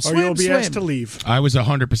 Swim, Or you'll be swim. asked to leave. I was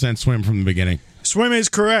 100% swim from the beginning. Swim is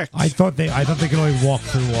correct. I thought they could only walk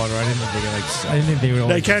through water. I didn't think they would.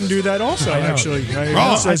 They can do that also, I know. actually.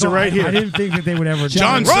 Wrong. It says it right here. I didn't think that they would ever.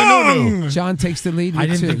 John Wrong! John takes the lead. I with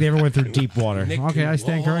didn't two. think they ever went through deep water. Okay, I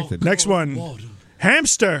stand corrected. Next one.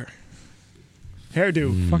 Hamster.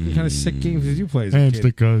 Hairdo. Fucking kind of sick games did you play as a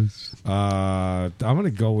Hamster kid? cuz. I'm gonna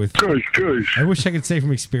go with. I wish I could say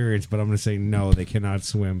from experience, but I'm gonna say no. They cannot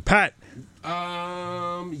swim. Pat.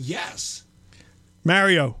 Yes.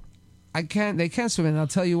 Mario. I can't. They can swim, and I'll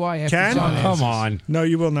tell you why. After Can? John Come answers. on. No,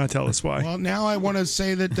 you will not tell us why. Well, now I want to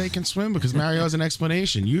say that they can swim because Mario has an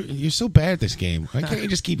explanation. You're so bad at this game. Why can't you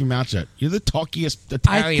just keep your mouth shut? You're the talkiest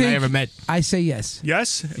Italian I ever met. I say yes.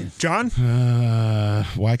 Yes? John?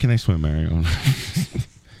 Why can I swim, Mario?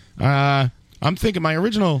 I'm thinking my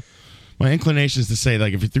inclination is to say,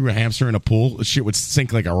 like, if you threw a hamster in a pool, the shit would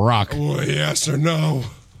sink like a rock. Oh, yes or no?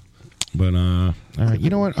 But all right, you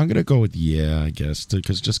know what? I'm gonna go with I guess,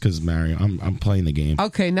 because Mario, I'm playing the game.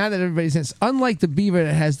 Okay, now that everybody's in, unlike the beaver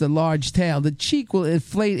that has the large tail, the cheek will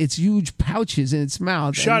inflate its huge pouches in its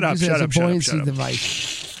mouth. Shut and up, use it shut as up, a shut up, buoyancy shut up.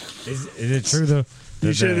 device. Is it true though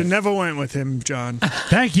You should have never went with him, John.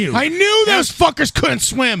 Thank you. I knew those fuckers couldn't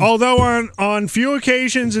swim. Although on few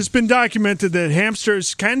occasions it's been documented that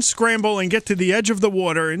hamsters can scramble and get to the edge of the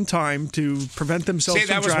water in time to prevent themselves See,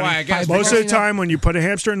 from that was drowning. why I guess Most of the time when you put a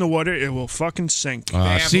hamster in the water, it will fucking sink.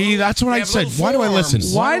 See, that's what I said. Why do I listen?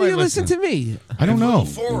 Why do you listen to me? I don't know.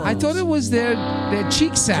 I thought it was their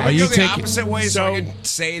cheek sack. Are you the taking? opposite way so I can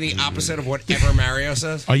say the opposite of whatever Mario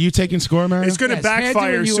says? Are you taking score, Mario? It's going to Yes,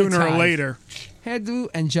 backfire Hairdo and you are sooner or tied. later. Hairdo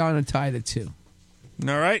and John are tied at 2.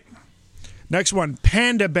 All right. Next one,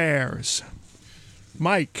 panda bears.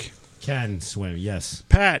 Mike. Can swim, yes.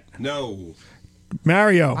 Pat. No.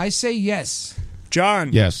 Mario. I say yes.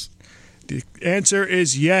 John. Yes. The answer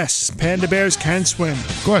is yes. Panda bears can swim.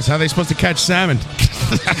 Of course. How are they supposed to catch salmon?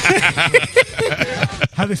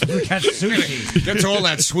 How are they supposed to catch sushi? That's all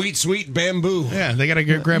that sweet bamboo. Yeah, they got to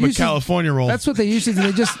grab a Usually- California roll. That's what they usually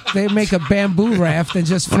do. They make a bamboo raft and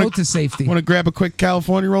just float to safety. Want to grab a quick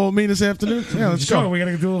California roll with me this afternoon? Yeah, let's Sure, go. we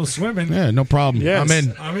gotta do a little swimming. Yeah, no problem. Yes. I'm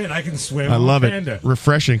in. I'm in. I can swim. I I'm a love panda. it.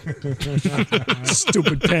 Refreshing.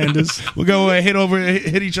 Stupid pandas. We'll go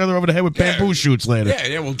hit each other over the head with bamboo shoots later.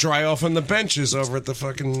 Yeah, we'll dry off on the benches over at the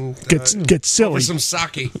fucking... Get silly. Over some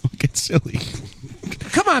sake. Get silly.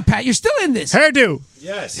 Come on, Pat. You're still in this. Hairdo.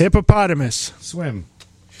 Yes. Hippopotamus. Swim.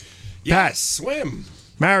 Yes, swim.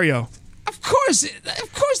 Mario. Of course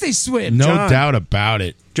they swim. No John. doubt about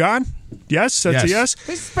it. John? Yes, that's a yes.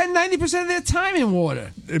 They spend 90% of their time in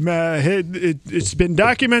water. It's been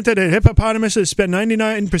documented that hippopotamuses spend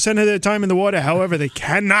 99% of their time in the water. However, they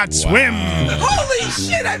cannot swim. Holy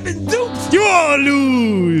shit, I've been duped. You all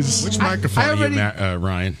lose. Which microphone I are you, already-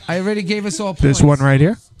 Ryan? I already gave us all points. This one right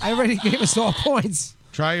here. I already gave us all points.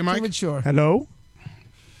 Try your mic. Premature. Hello?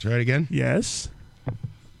 Try it again. Yes.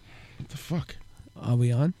 What the fuck? Are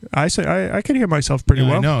we on? I can hear myself pretty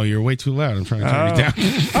well. No, you're way too loud. I'm trying to turn you down.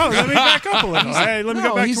 Oh, let me back up a little. Hey, let me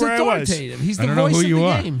go back he's to where I was. authoritative. He's I the don't know voice who of you the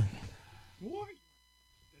are. game.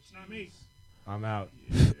 I'm out.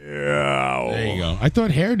 There you go. I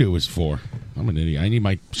thought hairdo was 4. I'm an idiot. I need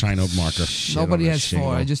my shine up marker. Nobody has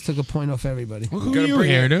 4. I just took a point off everybody. Who are you,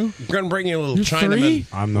 hairdo? We're going to bring you a little You're Chinaman. 3?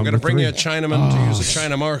 I'm We're number going to bring 3. you a Chinaman to use a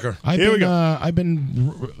China marker. I've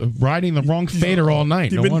been riding the wrong fader all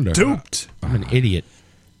night. You've No been wonder. duped. I'm an idiot.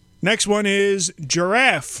 Next one is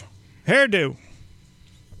giraffe. Hairdo.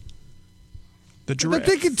 The But giraffe.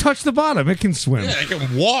 they can touch the bottom. It can swim. Yeah, I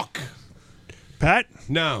can walk. Pat?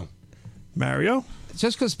 No. Mario?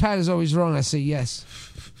 Just because Pat is always wrong, I say yes.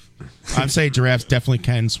 I'd say giraffes definitely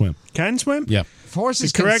can swim. Can swim? Yep.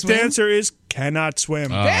 Horses The can correct swim. answer is cannot swim.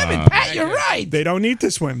 Damn it, Pat, you're right. They don't need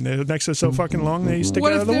to swim. Their necks are so fucking long they stick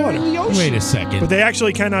What out if of the they're water. in the ocean? Wait a second. But they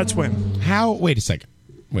actually cannot swim. How? Wait a second.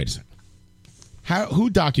 Who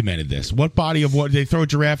documented this? What body of water? Did they throw a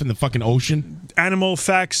giraffe in the fucking ocean?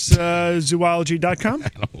 Animalfactszoology.com.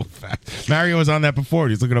 Animal fact. Mario was on that before.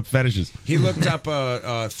 He's looking up fetishes. He looked up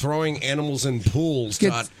throwing animals in pools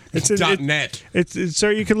 .net.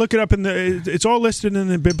 Sir, you can look it up in the. It's all listed in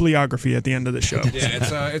the bibliography at the end of the show.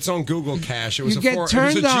 Yeah, it's on Google Cache. It was You a get it was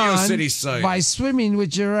turned a on GeoCities site. by swimming with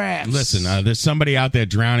giraffes. Listen, there's somebody out there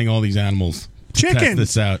drowning all these animals. to test Chickens.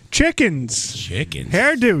 this out. Chickens.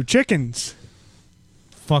 Hairdo. Chickens.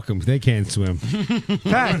 Fuck them. They can't swim.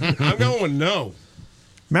 Pat. I'm going with no.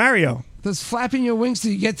 Mario. Does flapping your wings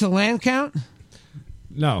till you get to land count?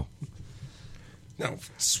 No. No,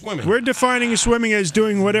 swimming. We're defining swimming as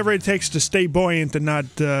doing whatever it takes to stay buoyant and not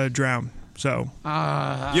drown. So,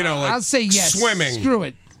 I'll say yes. Swimming. Screw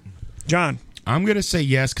it. John. I'm going to say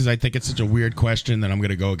yes because I think it's such a weird question that I'm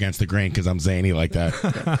going to go against the grain because I'm zany like that.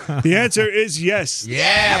 The answer is yes.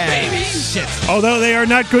 Yeah, baby. Shit. Although they are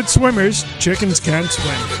not good swimmers, chickens can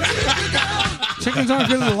swim. Chickens aren't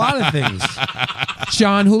good at a lot of things.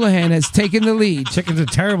 John Houlihan has taken the lead. Chickens are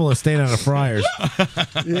terrible at staying out of fryers.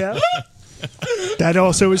 Yeah. That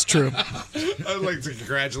also is true. I'd like to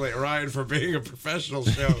congratulate Ryan for being a professional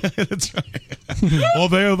show. That's right.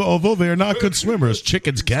 Although they are not good swimmers,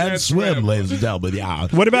 chickens can swim, ladies and gentlemen. Yeah.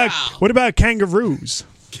 What about kangaroos?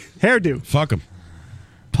 Hairdo. Fuck them.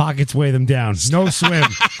 Pockets weigh them down. No swim.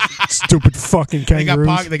 Stupid fucking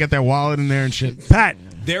kangaroos. They got their wallet in there and shit. Pat.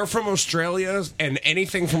 They're from Australia, and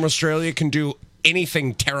anything from Australia can do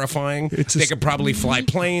anything terrifying. They could probably fly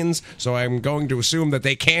planes, so I'm going to assume that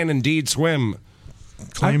they can indeed swim.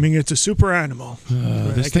 Claiming it's a super animal.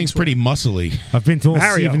 This thing's pretty muscly. I've been told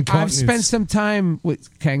Mario. Stephen I've spent some time with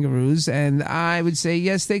kangaroos, and I would say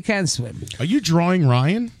yes, they can swim. Are you drawing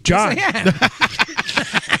Ryan? John.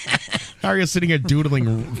 Mario's sitting here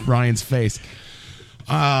doodling Ryan's face.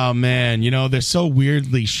 Oh, man. They're so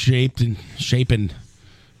weirdly shaped and shapen.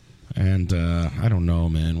 And I don't know,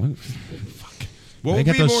 man. Fuck. What They would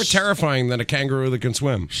got be those more terrifying than a kangaroo that can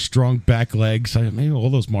swim? strong back legs. Maybe all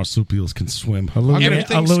those marsupials can swim.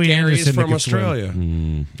 Everything scary is from Australia.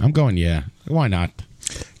 I'm going, yeah. Why not?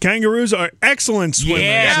 Kangaroos are excellent swimmers,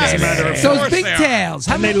 as a matter of Those fact. big tails.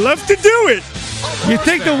 And they love to do it. You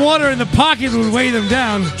think the water in the pocket would weigh them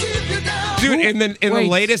down? Dude, in the Wait.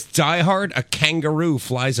 latest Die Hard, a kangaroo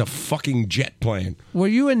flies a fucking jet plane. Were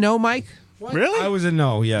you a no, Mike? Really? I was a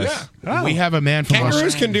no, yes. Oh. We have a man from Kangaroos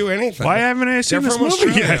Australia. can do anything. Why haven't I seen They're this from movie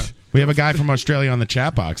Australia. yet? We have a guy from Australia on the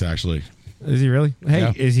chat box, actually. Is he really? Hey,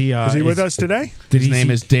 Yeah. is he? Is he with us today? His name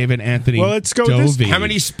is David Anthony Well, let's go with this. Dovey. How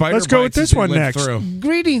many spider Let's go with bites has this he one lived next. through?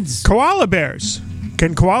 Greetings. Koala bears.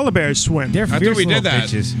 Can koala bears swim? They're I fierce thought we did little that.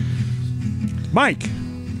 bitches. Mike.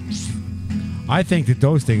 I think that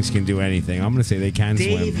those things can do anything. I'm going to say they can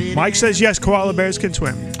swim. Mike says yes, koala bears can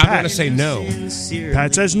swim. I'm going to say no.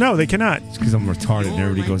 Pat says no, they cannot. It's because I'm retarded and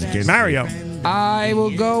everybody goes against Mario. I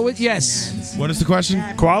will go with yes. What is the question?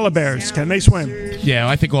 Koala bears, can they swim? Yeah,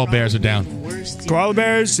 I think all bears are down. Koala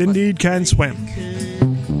bears indeed can swim.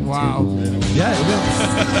 Wow. Yeah,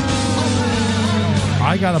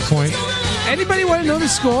 I got a point. Anybody want to know the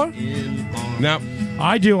score? No.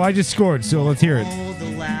 I do. I just scored, so let's hear it.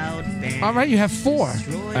 All right, you have 4.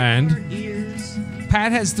 And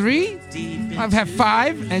Pat has 3. I've had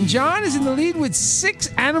 5, and John is in the lead with 6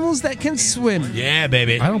 animals that can swim. Yeah,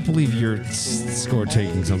 baby. I don't believe you're score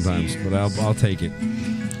taking sometimes, but I'll take it.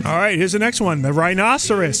 All right, here's the next one. The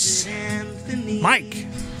rhinoceros. Mike,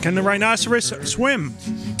 can the rhinoceros swim?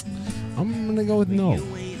 I'm going to go with no.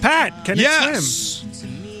 Pat, can it Yes. swim?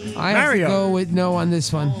 I have Mario. to go with no on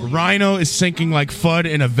this one. Rhino is sinking like FUD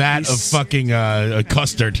in a vat of fucking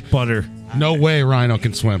custard. Butter. No way Rhino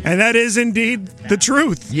can swim. And that is indeed the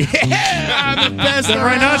truth. Yeah, I'm the best. The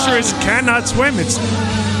rhinoceros cannot swim. It's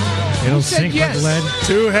It'll said sink yes? like lead.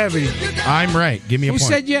 too heavy. I'm right. Give me a Who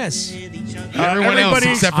point. said yes? Everyone else everybody-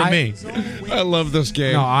 except for me. I love this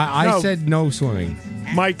game. No, I No. said no swimming.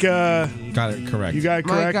 Mike, Got it correct. you got it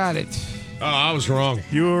Mike correct. got it. Oh, I was wrong.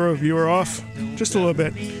 You were off just a little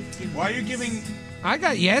bit. Why are you giving? I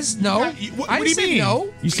got yes, no. What I do you said mean? no.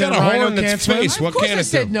 You It's said got a Rhino hole in its can't swim? face. Of What course can I it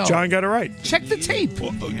said do? no. John got it right. Check the tape. All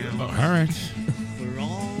right.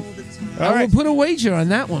 I will put a wager on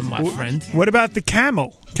that one, my friend. What about the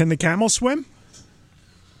camel? Can the camel swim?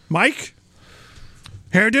 Mike?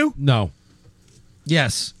 Hairdo? No.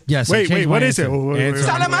 Yes. Yes. I Wait, changed my what is it? answer. Wait,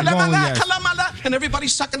 Answer. I'm going with yes. And everybody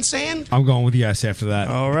sucking sand? I'm going with yes after that.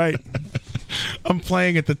 All right. I'm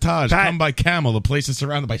playing at the Taj. Pat. Come by camel. The place is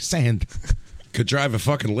surrounded by sand. Could drive a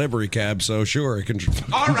fucking livery cab, so sure, it can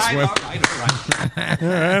All right, swim. all right.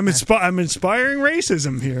 I'm inspiring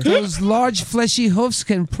racism here. Those large fleshy hoofs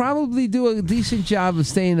can probably do a decent job of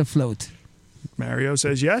staying afloat. Mario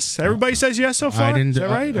says yes. Everybody says yes so far. I didn't. Is that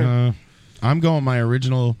right? or- I'm going my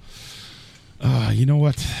original. You know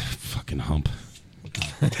what? Fucking hump.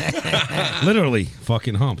 Literally,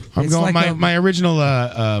 fucking hump. I'm It's going. like My original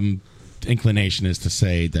inclination is to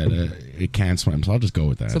say that it can swim, so I'll just go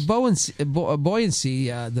with that. It's a buoyancy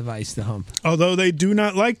device, the hump. Although they do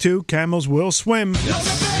not like to, camels will swim.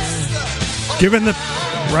 Given the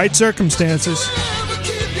right circumstances.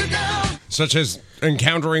 Such as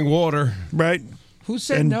encountering water. Right. Who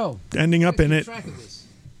said And no? ending up in it. Track of this.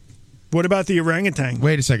 What about the orangutan?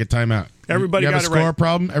 Wait a second. Time out. Everybody you have got a it score right.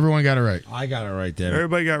 problem. Everyone got it right. I got it right there.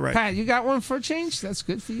 Everybody got it right. Pat, you got one for a change? That's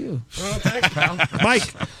good for you. Oh, thanks, pal. Mike,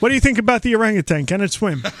 what do you think about the orangutan? Can it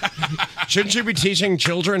swim? Shouldn't you be teaching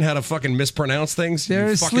children how to fucking mispronounce things? They're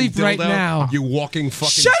You asleep fucking right dildo? now. You walking fucking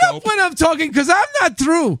Shut dope. up when I'm talking, because I'm not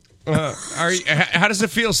through. How does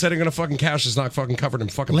it feel sitting on a fucking couch that's not fucking covered in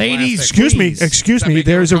fucking Ladies, plastic? Excuse That me. make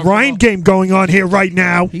you There's a uncomfortable? Ryan game going on here right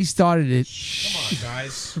now. He started it. Come on,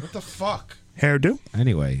 guys. What the fuck? Hairdo?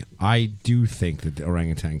 Anyway, I do think that the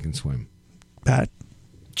orangutan can swim. Pat?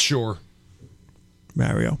 Sure.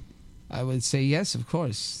 Mario? I would say yes, of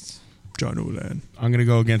course. John Houlihan. I'm gonna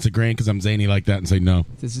go against the grain because I'm zany like that and say no.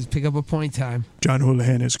 This is pick up a point time. John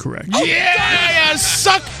Houlihan is correct. Yeah,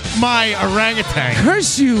 suck my orangutan.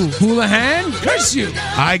 Curse you, Houlihan. Curse you.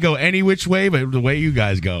 I go any which way, but the way you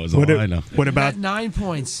guys go is all I know. What about Got 9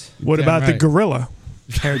 points. what Damn about the right. gorilla?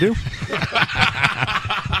 Hairdo?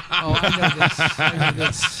 Oh, I know this. I know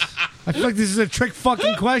this. I feel like this is a trick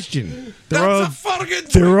fucking question.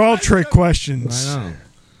 They're all trick questions. I know.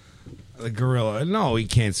 The gorilla. No, he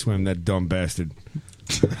can't swim, that dumb bastard.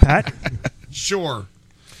 Pat? Sure.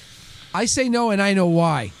 I say no, and I know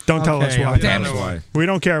why. Don't tell us Okay, why. I'll tell us why. We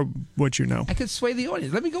don't care what you know. I could sway the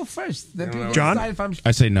audience. Let me go first. Then people John? decide if I'm.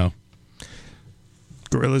 I say no.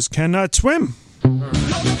 Gorillas cannot swim. Can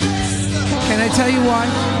I tell you why?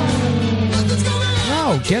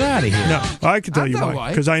 No, get out of here. No, I can tell I you know why. why.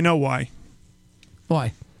 Because I know why.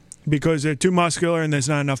 Why? Because they're too muscular and there's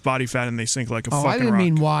not enough body fat and they sink like a Oh, fucking I didn't rock.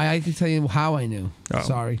 mean why. I can tell you how I knew. Oh.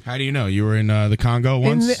 Sorry. How do you know? You were in the Congo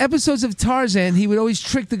once? In the episodes of Tarzan, he would always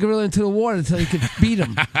trick the gorilla into the water until he could beat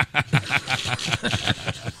him.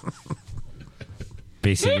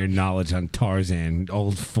 Basing your knowledge on Tarzan,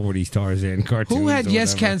 old 40s Tarzan cartoons. Who had or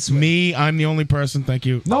Yes whatever. Can Swim? Me, I'm the only person. Thank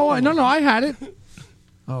you. No, I had it.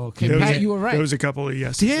 Oh, okay. There was Pat, a- you were right. There was a couple of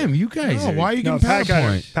yeses. Damn, you guys. No, why are you No, giving Pat a got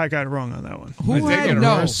point? it. Pat got it wrong on that one. Who had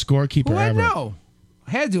no? Scorekeeper Who had ever. no?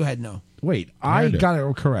 Hadu had no. Wait, I Heard it. got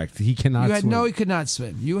it correct. He cannot You had swim. no, he could not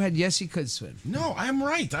swim. You had yes, he could swim. No, I'm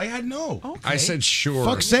right. I had no. Okay. I said sure.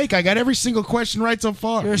 Fuck's sake, I got every single question right so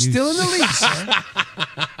far. You're still in the lead, sir.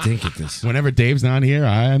 Think at this. Whenever Dave's not here,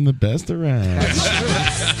 I am the best around. Knock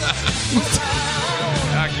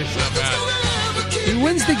yourself out. He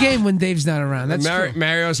wins the game when Dave's not around. That's true.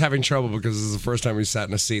 Mario's having trouble because this is the first time he sat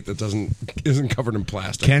in a seat that isn't covered in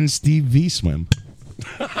plastic. Can Steve V swim?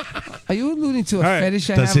 Are you alluding to a right. fetish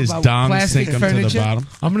I Does have his about dong plastic sink him furniture? to the bottom?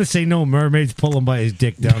 I'm going to say no. Mermaids pull him by his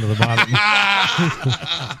dick down to the bottom.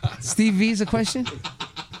 Steve V's a question?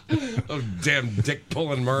 Oh, damn dick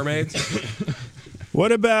pulling mermaids.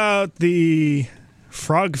 What about the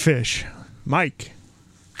frogfish? Mike.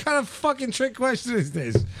 What kind of fucking trick question is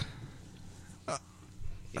this?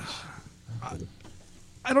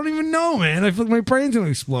 I don't even know, man. I feel like my brain's going to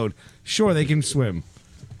explode. Sure, they can swim.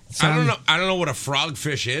 I don't know. I don't know what a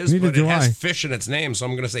frogfish is, Neither but do it has I. fish in its name, so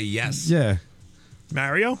I'm going to say yes. Yeah.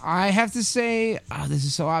 Mario? I have to say, this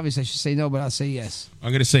is so obvious. I should say no, but I'll say yes. I'm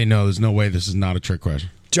going to say no. There's no way this is not a trick question.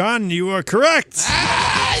 John, you are correct.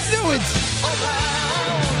 I knew it.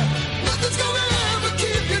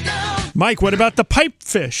 Mike, what about the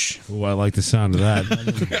pipefish? Oh, I like the sound of that.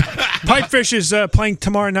 Pipefish is playing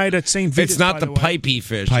tomorrow night at St. Vitus. It's not by the the way. pipey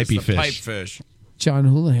fish. Pipey it's the fish. pipe fish. John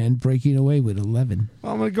Houlihan breaking away with 11.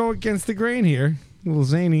 Well, I'm going to go against the grain here. A little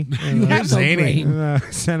zany. You have no zany. brain. And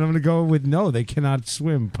I'm going to go with no. They cannot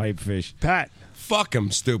swim, pipefish. Pat. Fuck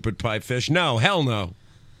 'em, stupid pipe fish. No, hell no.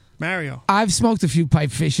 Mario. I've smoked a few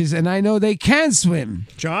pipe fishes, and I know they can swim.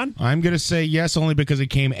 John? I'm going to say yes only because it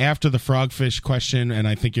came after the frogfish question, and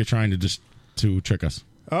I think you're trying to just to trick us.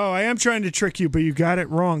 Oh, I am trying to trick you, but you got it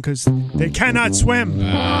wrong because they cannot swim.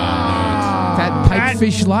 That pipe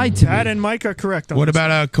fish lied to Pat me. and Mike are correct on What this.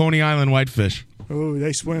 about Coney Island whitefish? Oh,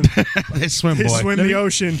 they swim. They swim, They boy. swim the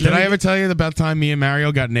ocean. Did I ever tell you about the time me and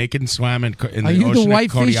Mario got naked and swam in Are the you the ocean at white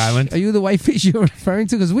Coney fish? Island? Are you the white fish you're referring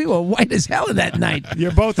to? Because we were white as hell that night.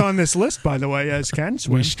 You're both on this list, by the way, as can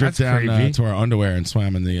swim. We stripped That's down creepy. to our underwear and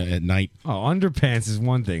swam in the at night. Oh, underpants is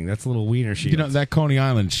one thing. That's a little wiener shield. You know that Coney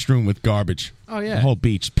Island is strewn with garbage. Oh, yeah. The whole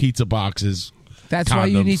beach, pizza boxes. That's why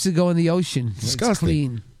you condoms. need to go in the ocean. Disgusting. It's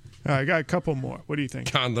clean. All right, I got a couple more. What do you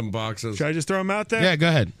think? Condom boxes. Should I just throw them out there? Yeah, go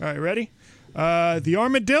ahead. All right, ready? The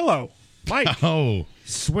armadillo. Mike. Oh,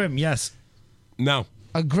 swim, yes. No.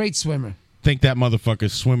 A great swimmer. think that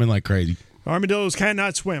motherfucker's swimming like crazy. Armadillos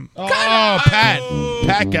cannot swim. Oh, Pat.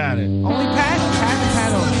 Pat got it. Only Pat?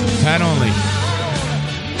 Pat only. Pat only.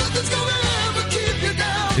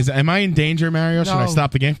 Am I in danger, Mario? Should I No.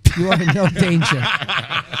 stop the game? You are in no danger.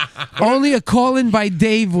 Only a call-in by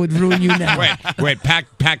Dave would ruin you now. Wait,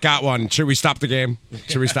 Pat got one. Should we stop the game?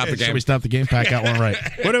 Should we stop the game? Should we stop the game? Pat got one right.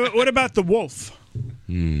 What about the wolf?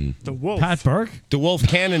 The wolf. Pat Burke? The wolf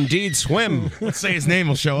can indeed swim. Let's say his name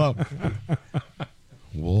will show up.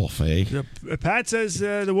 Wolf, eh? Pat says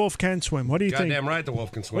the wolf can swim. What do you think? Goddamn right the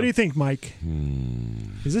wolf can swim. What do you think, Mike?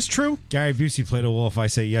 Is this true? Gary Busey played a wolf. I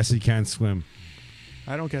say yes, he can swim.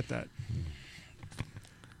 I don't get that.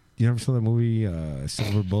 You ever saw the movie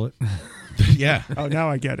Silver Bullet? Yeah. Oh, now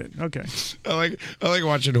I get it. Okay. I like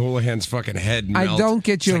watching Houlihan's fucking head melt. I don't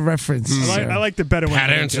get your reference. I like the better one. Pat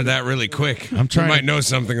answered that really quick. I'm trying You might to- know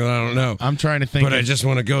something that I don't know. I'm trying to think. But I of- just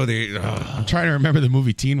want to go the. I'm trying to remember the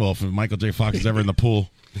movie Teen Wolf if Michael J. Fox is ever in the pool.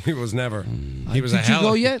 He was never. He was a Did you hell.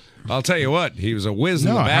 go yet? I'll tell you what. He was a whiz in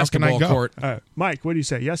No, the how can I basketball go? court. Mike, what do you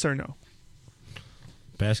say? Yes or no?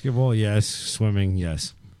 Basketball, yes. Swimming,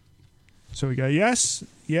 yes. So we got yes,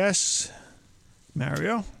 yes.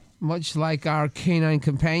 Mario? Much like our canine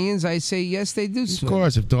companions, I say yes, they do Of swim.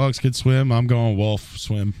 course, if dogs could swim, I'm going wolf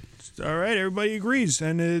swim. All right, everybody agrees,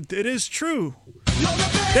 and it is true.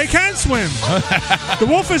 They can swim. The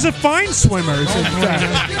wolf is a fine swimmer. In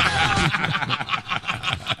fact.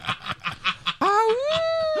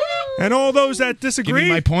 And all those that disagree, Give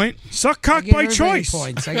me my point. suck cock I give by everybody choice.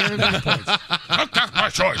 Points. I give everybody points. My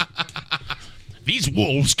choice. These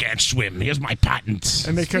wolves can't swim. Here's my patent.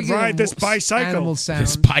 And they can Speaking ride of this bicycle. animal sound.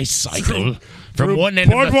 This bicycle from Through one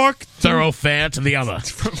end of boardwalk the thoroughfare to the other.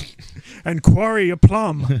 And quarry a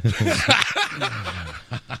plum.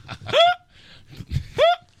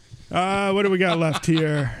 What do we got left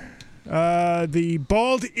here? The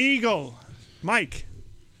bald eagle. Mike.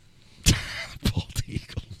 Bald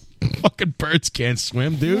eagle. Fucking birds can't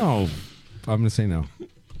swim, dude. No. I'm going to say no.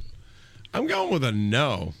 I'm going with a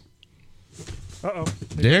no. Uh-oh.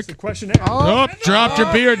 Dick? The questionnaire. Oh, dropped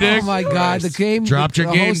your beer, Dick. Oh my God, the game. Dropped your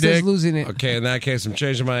the game, host Dick. is losing it. Okay, in that case, I'm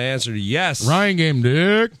changing my answer to yes. Ryan game,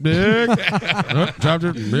 Dick. Oh, dropped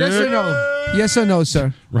your beer. Yes or no? Yes or no,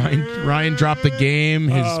 sir? Ryan dropped the game,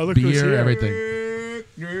 his look who's beer, here. everything.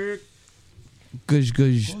 Gush,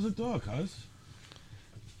 gush. Close the door, cuz.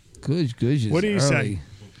 Gush, gush. What do you say?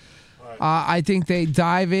 I think they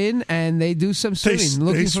dive in and they do some swimming,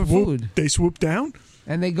 looking for food. They swoop down?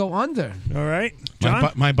 And they go under. All right.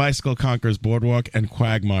 John? My bicycle conquers Boardwalk and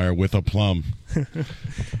Quagmire with a plum.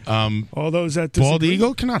 All those that Bald disagree?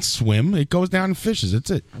 eagle cannot swim. It goes down and fishes. That's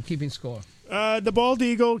it. I'm keeping score. The bald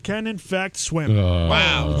eagle can, in fact, swim.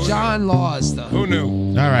 Wow. John lost. Who knew?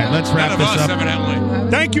 All right, let's wrap None of this us, up.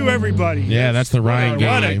 evidently. Thank you, everybody. Yeah, that's the Ryan game.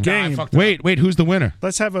 What a game. Wait, who's the winner?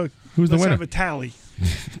 Let's have a Who's the winner? have a tally.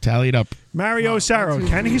 Tally it up. Mario Saro,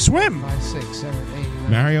 can he swim? 5, 6, 7, 8.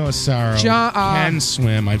 Mario Asaro John, can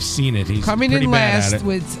swim. I've seen it. He's Coming pretty in bad last at it.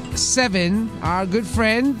 with 7, our good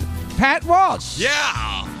friend Pat Walsh. Yeah.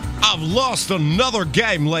 I've lost another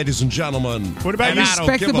game, ladies and gentlemen. What about And you? I don't give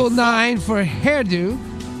a Respectable fuck. 9 for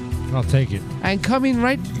hairdo. I'll take it. And coming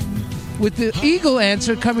right with the eagle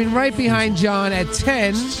answer, coming right behind John at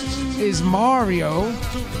 10 is Mario.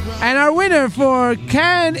 And our winner for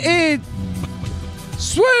Can It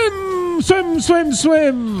Swim,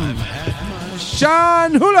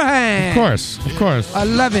 John Houlihan. Of course.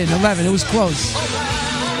 11. It was close.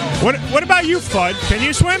 What about you, Fudd? Can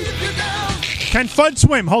you swim? Can Fudd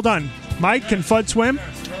swim? Hold on. Mike, can Fudd swim?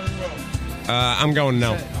 I'm going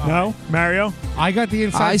no. No? Mario? I got the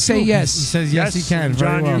inside I say scoop. yes. He says yes, he can.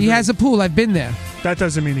 Very John, well. He has a pool. I've been there. That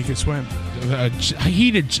doesn't mean he can swim.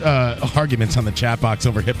 Heated arguments on the chat box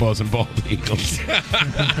over hippos and bald eagles.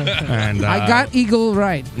 And I got eagle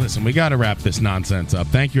right. Listen, we got to wrap this nonsense up.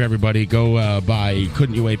 Thank you, everybody. Go buy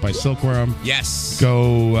Couldn't You Wait by Silkworm. Yes.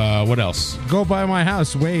 Go, what else? Go by my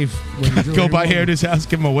house. Wave. when you do Go it. by Hairdo's house.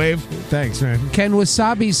 Give him a wave. Thanks, man. Can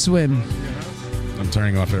wasabi swim? I'm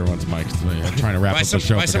turning off everyone's mics. I'm trying to wrap up the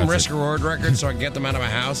show. Buy for some God's risk sake. reward records so I can get them out of my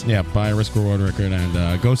house. Yeah, buy a risk reward record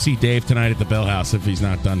and go see Dave tonight at the Bell House if he's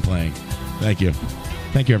not done playing. Thank you.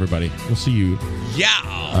 Thank you, everybody. We'll see you Yeah.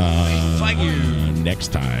 Thank you. next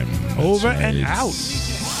time. Over That's right. and It's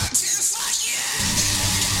out.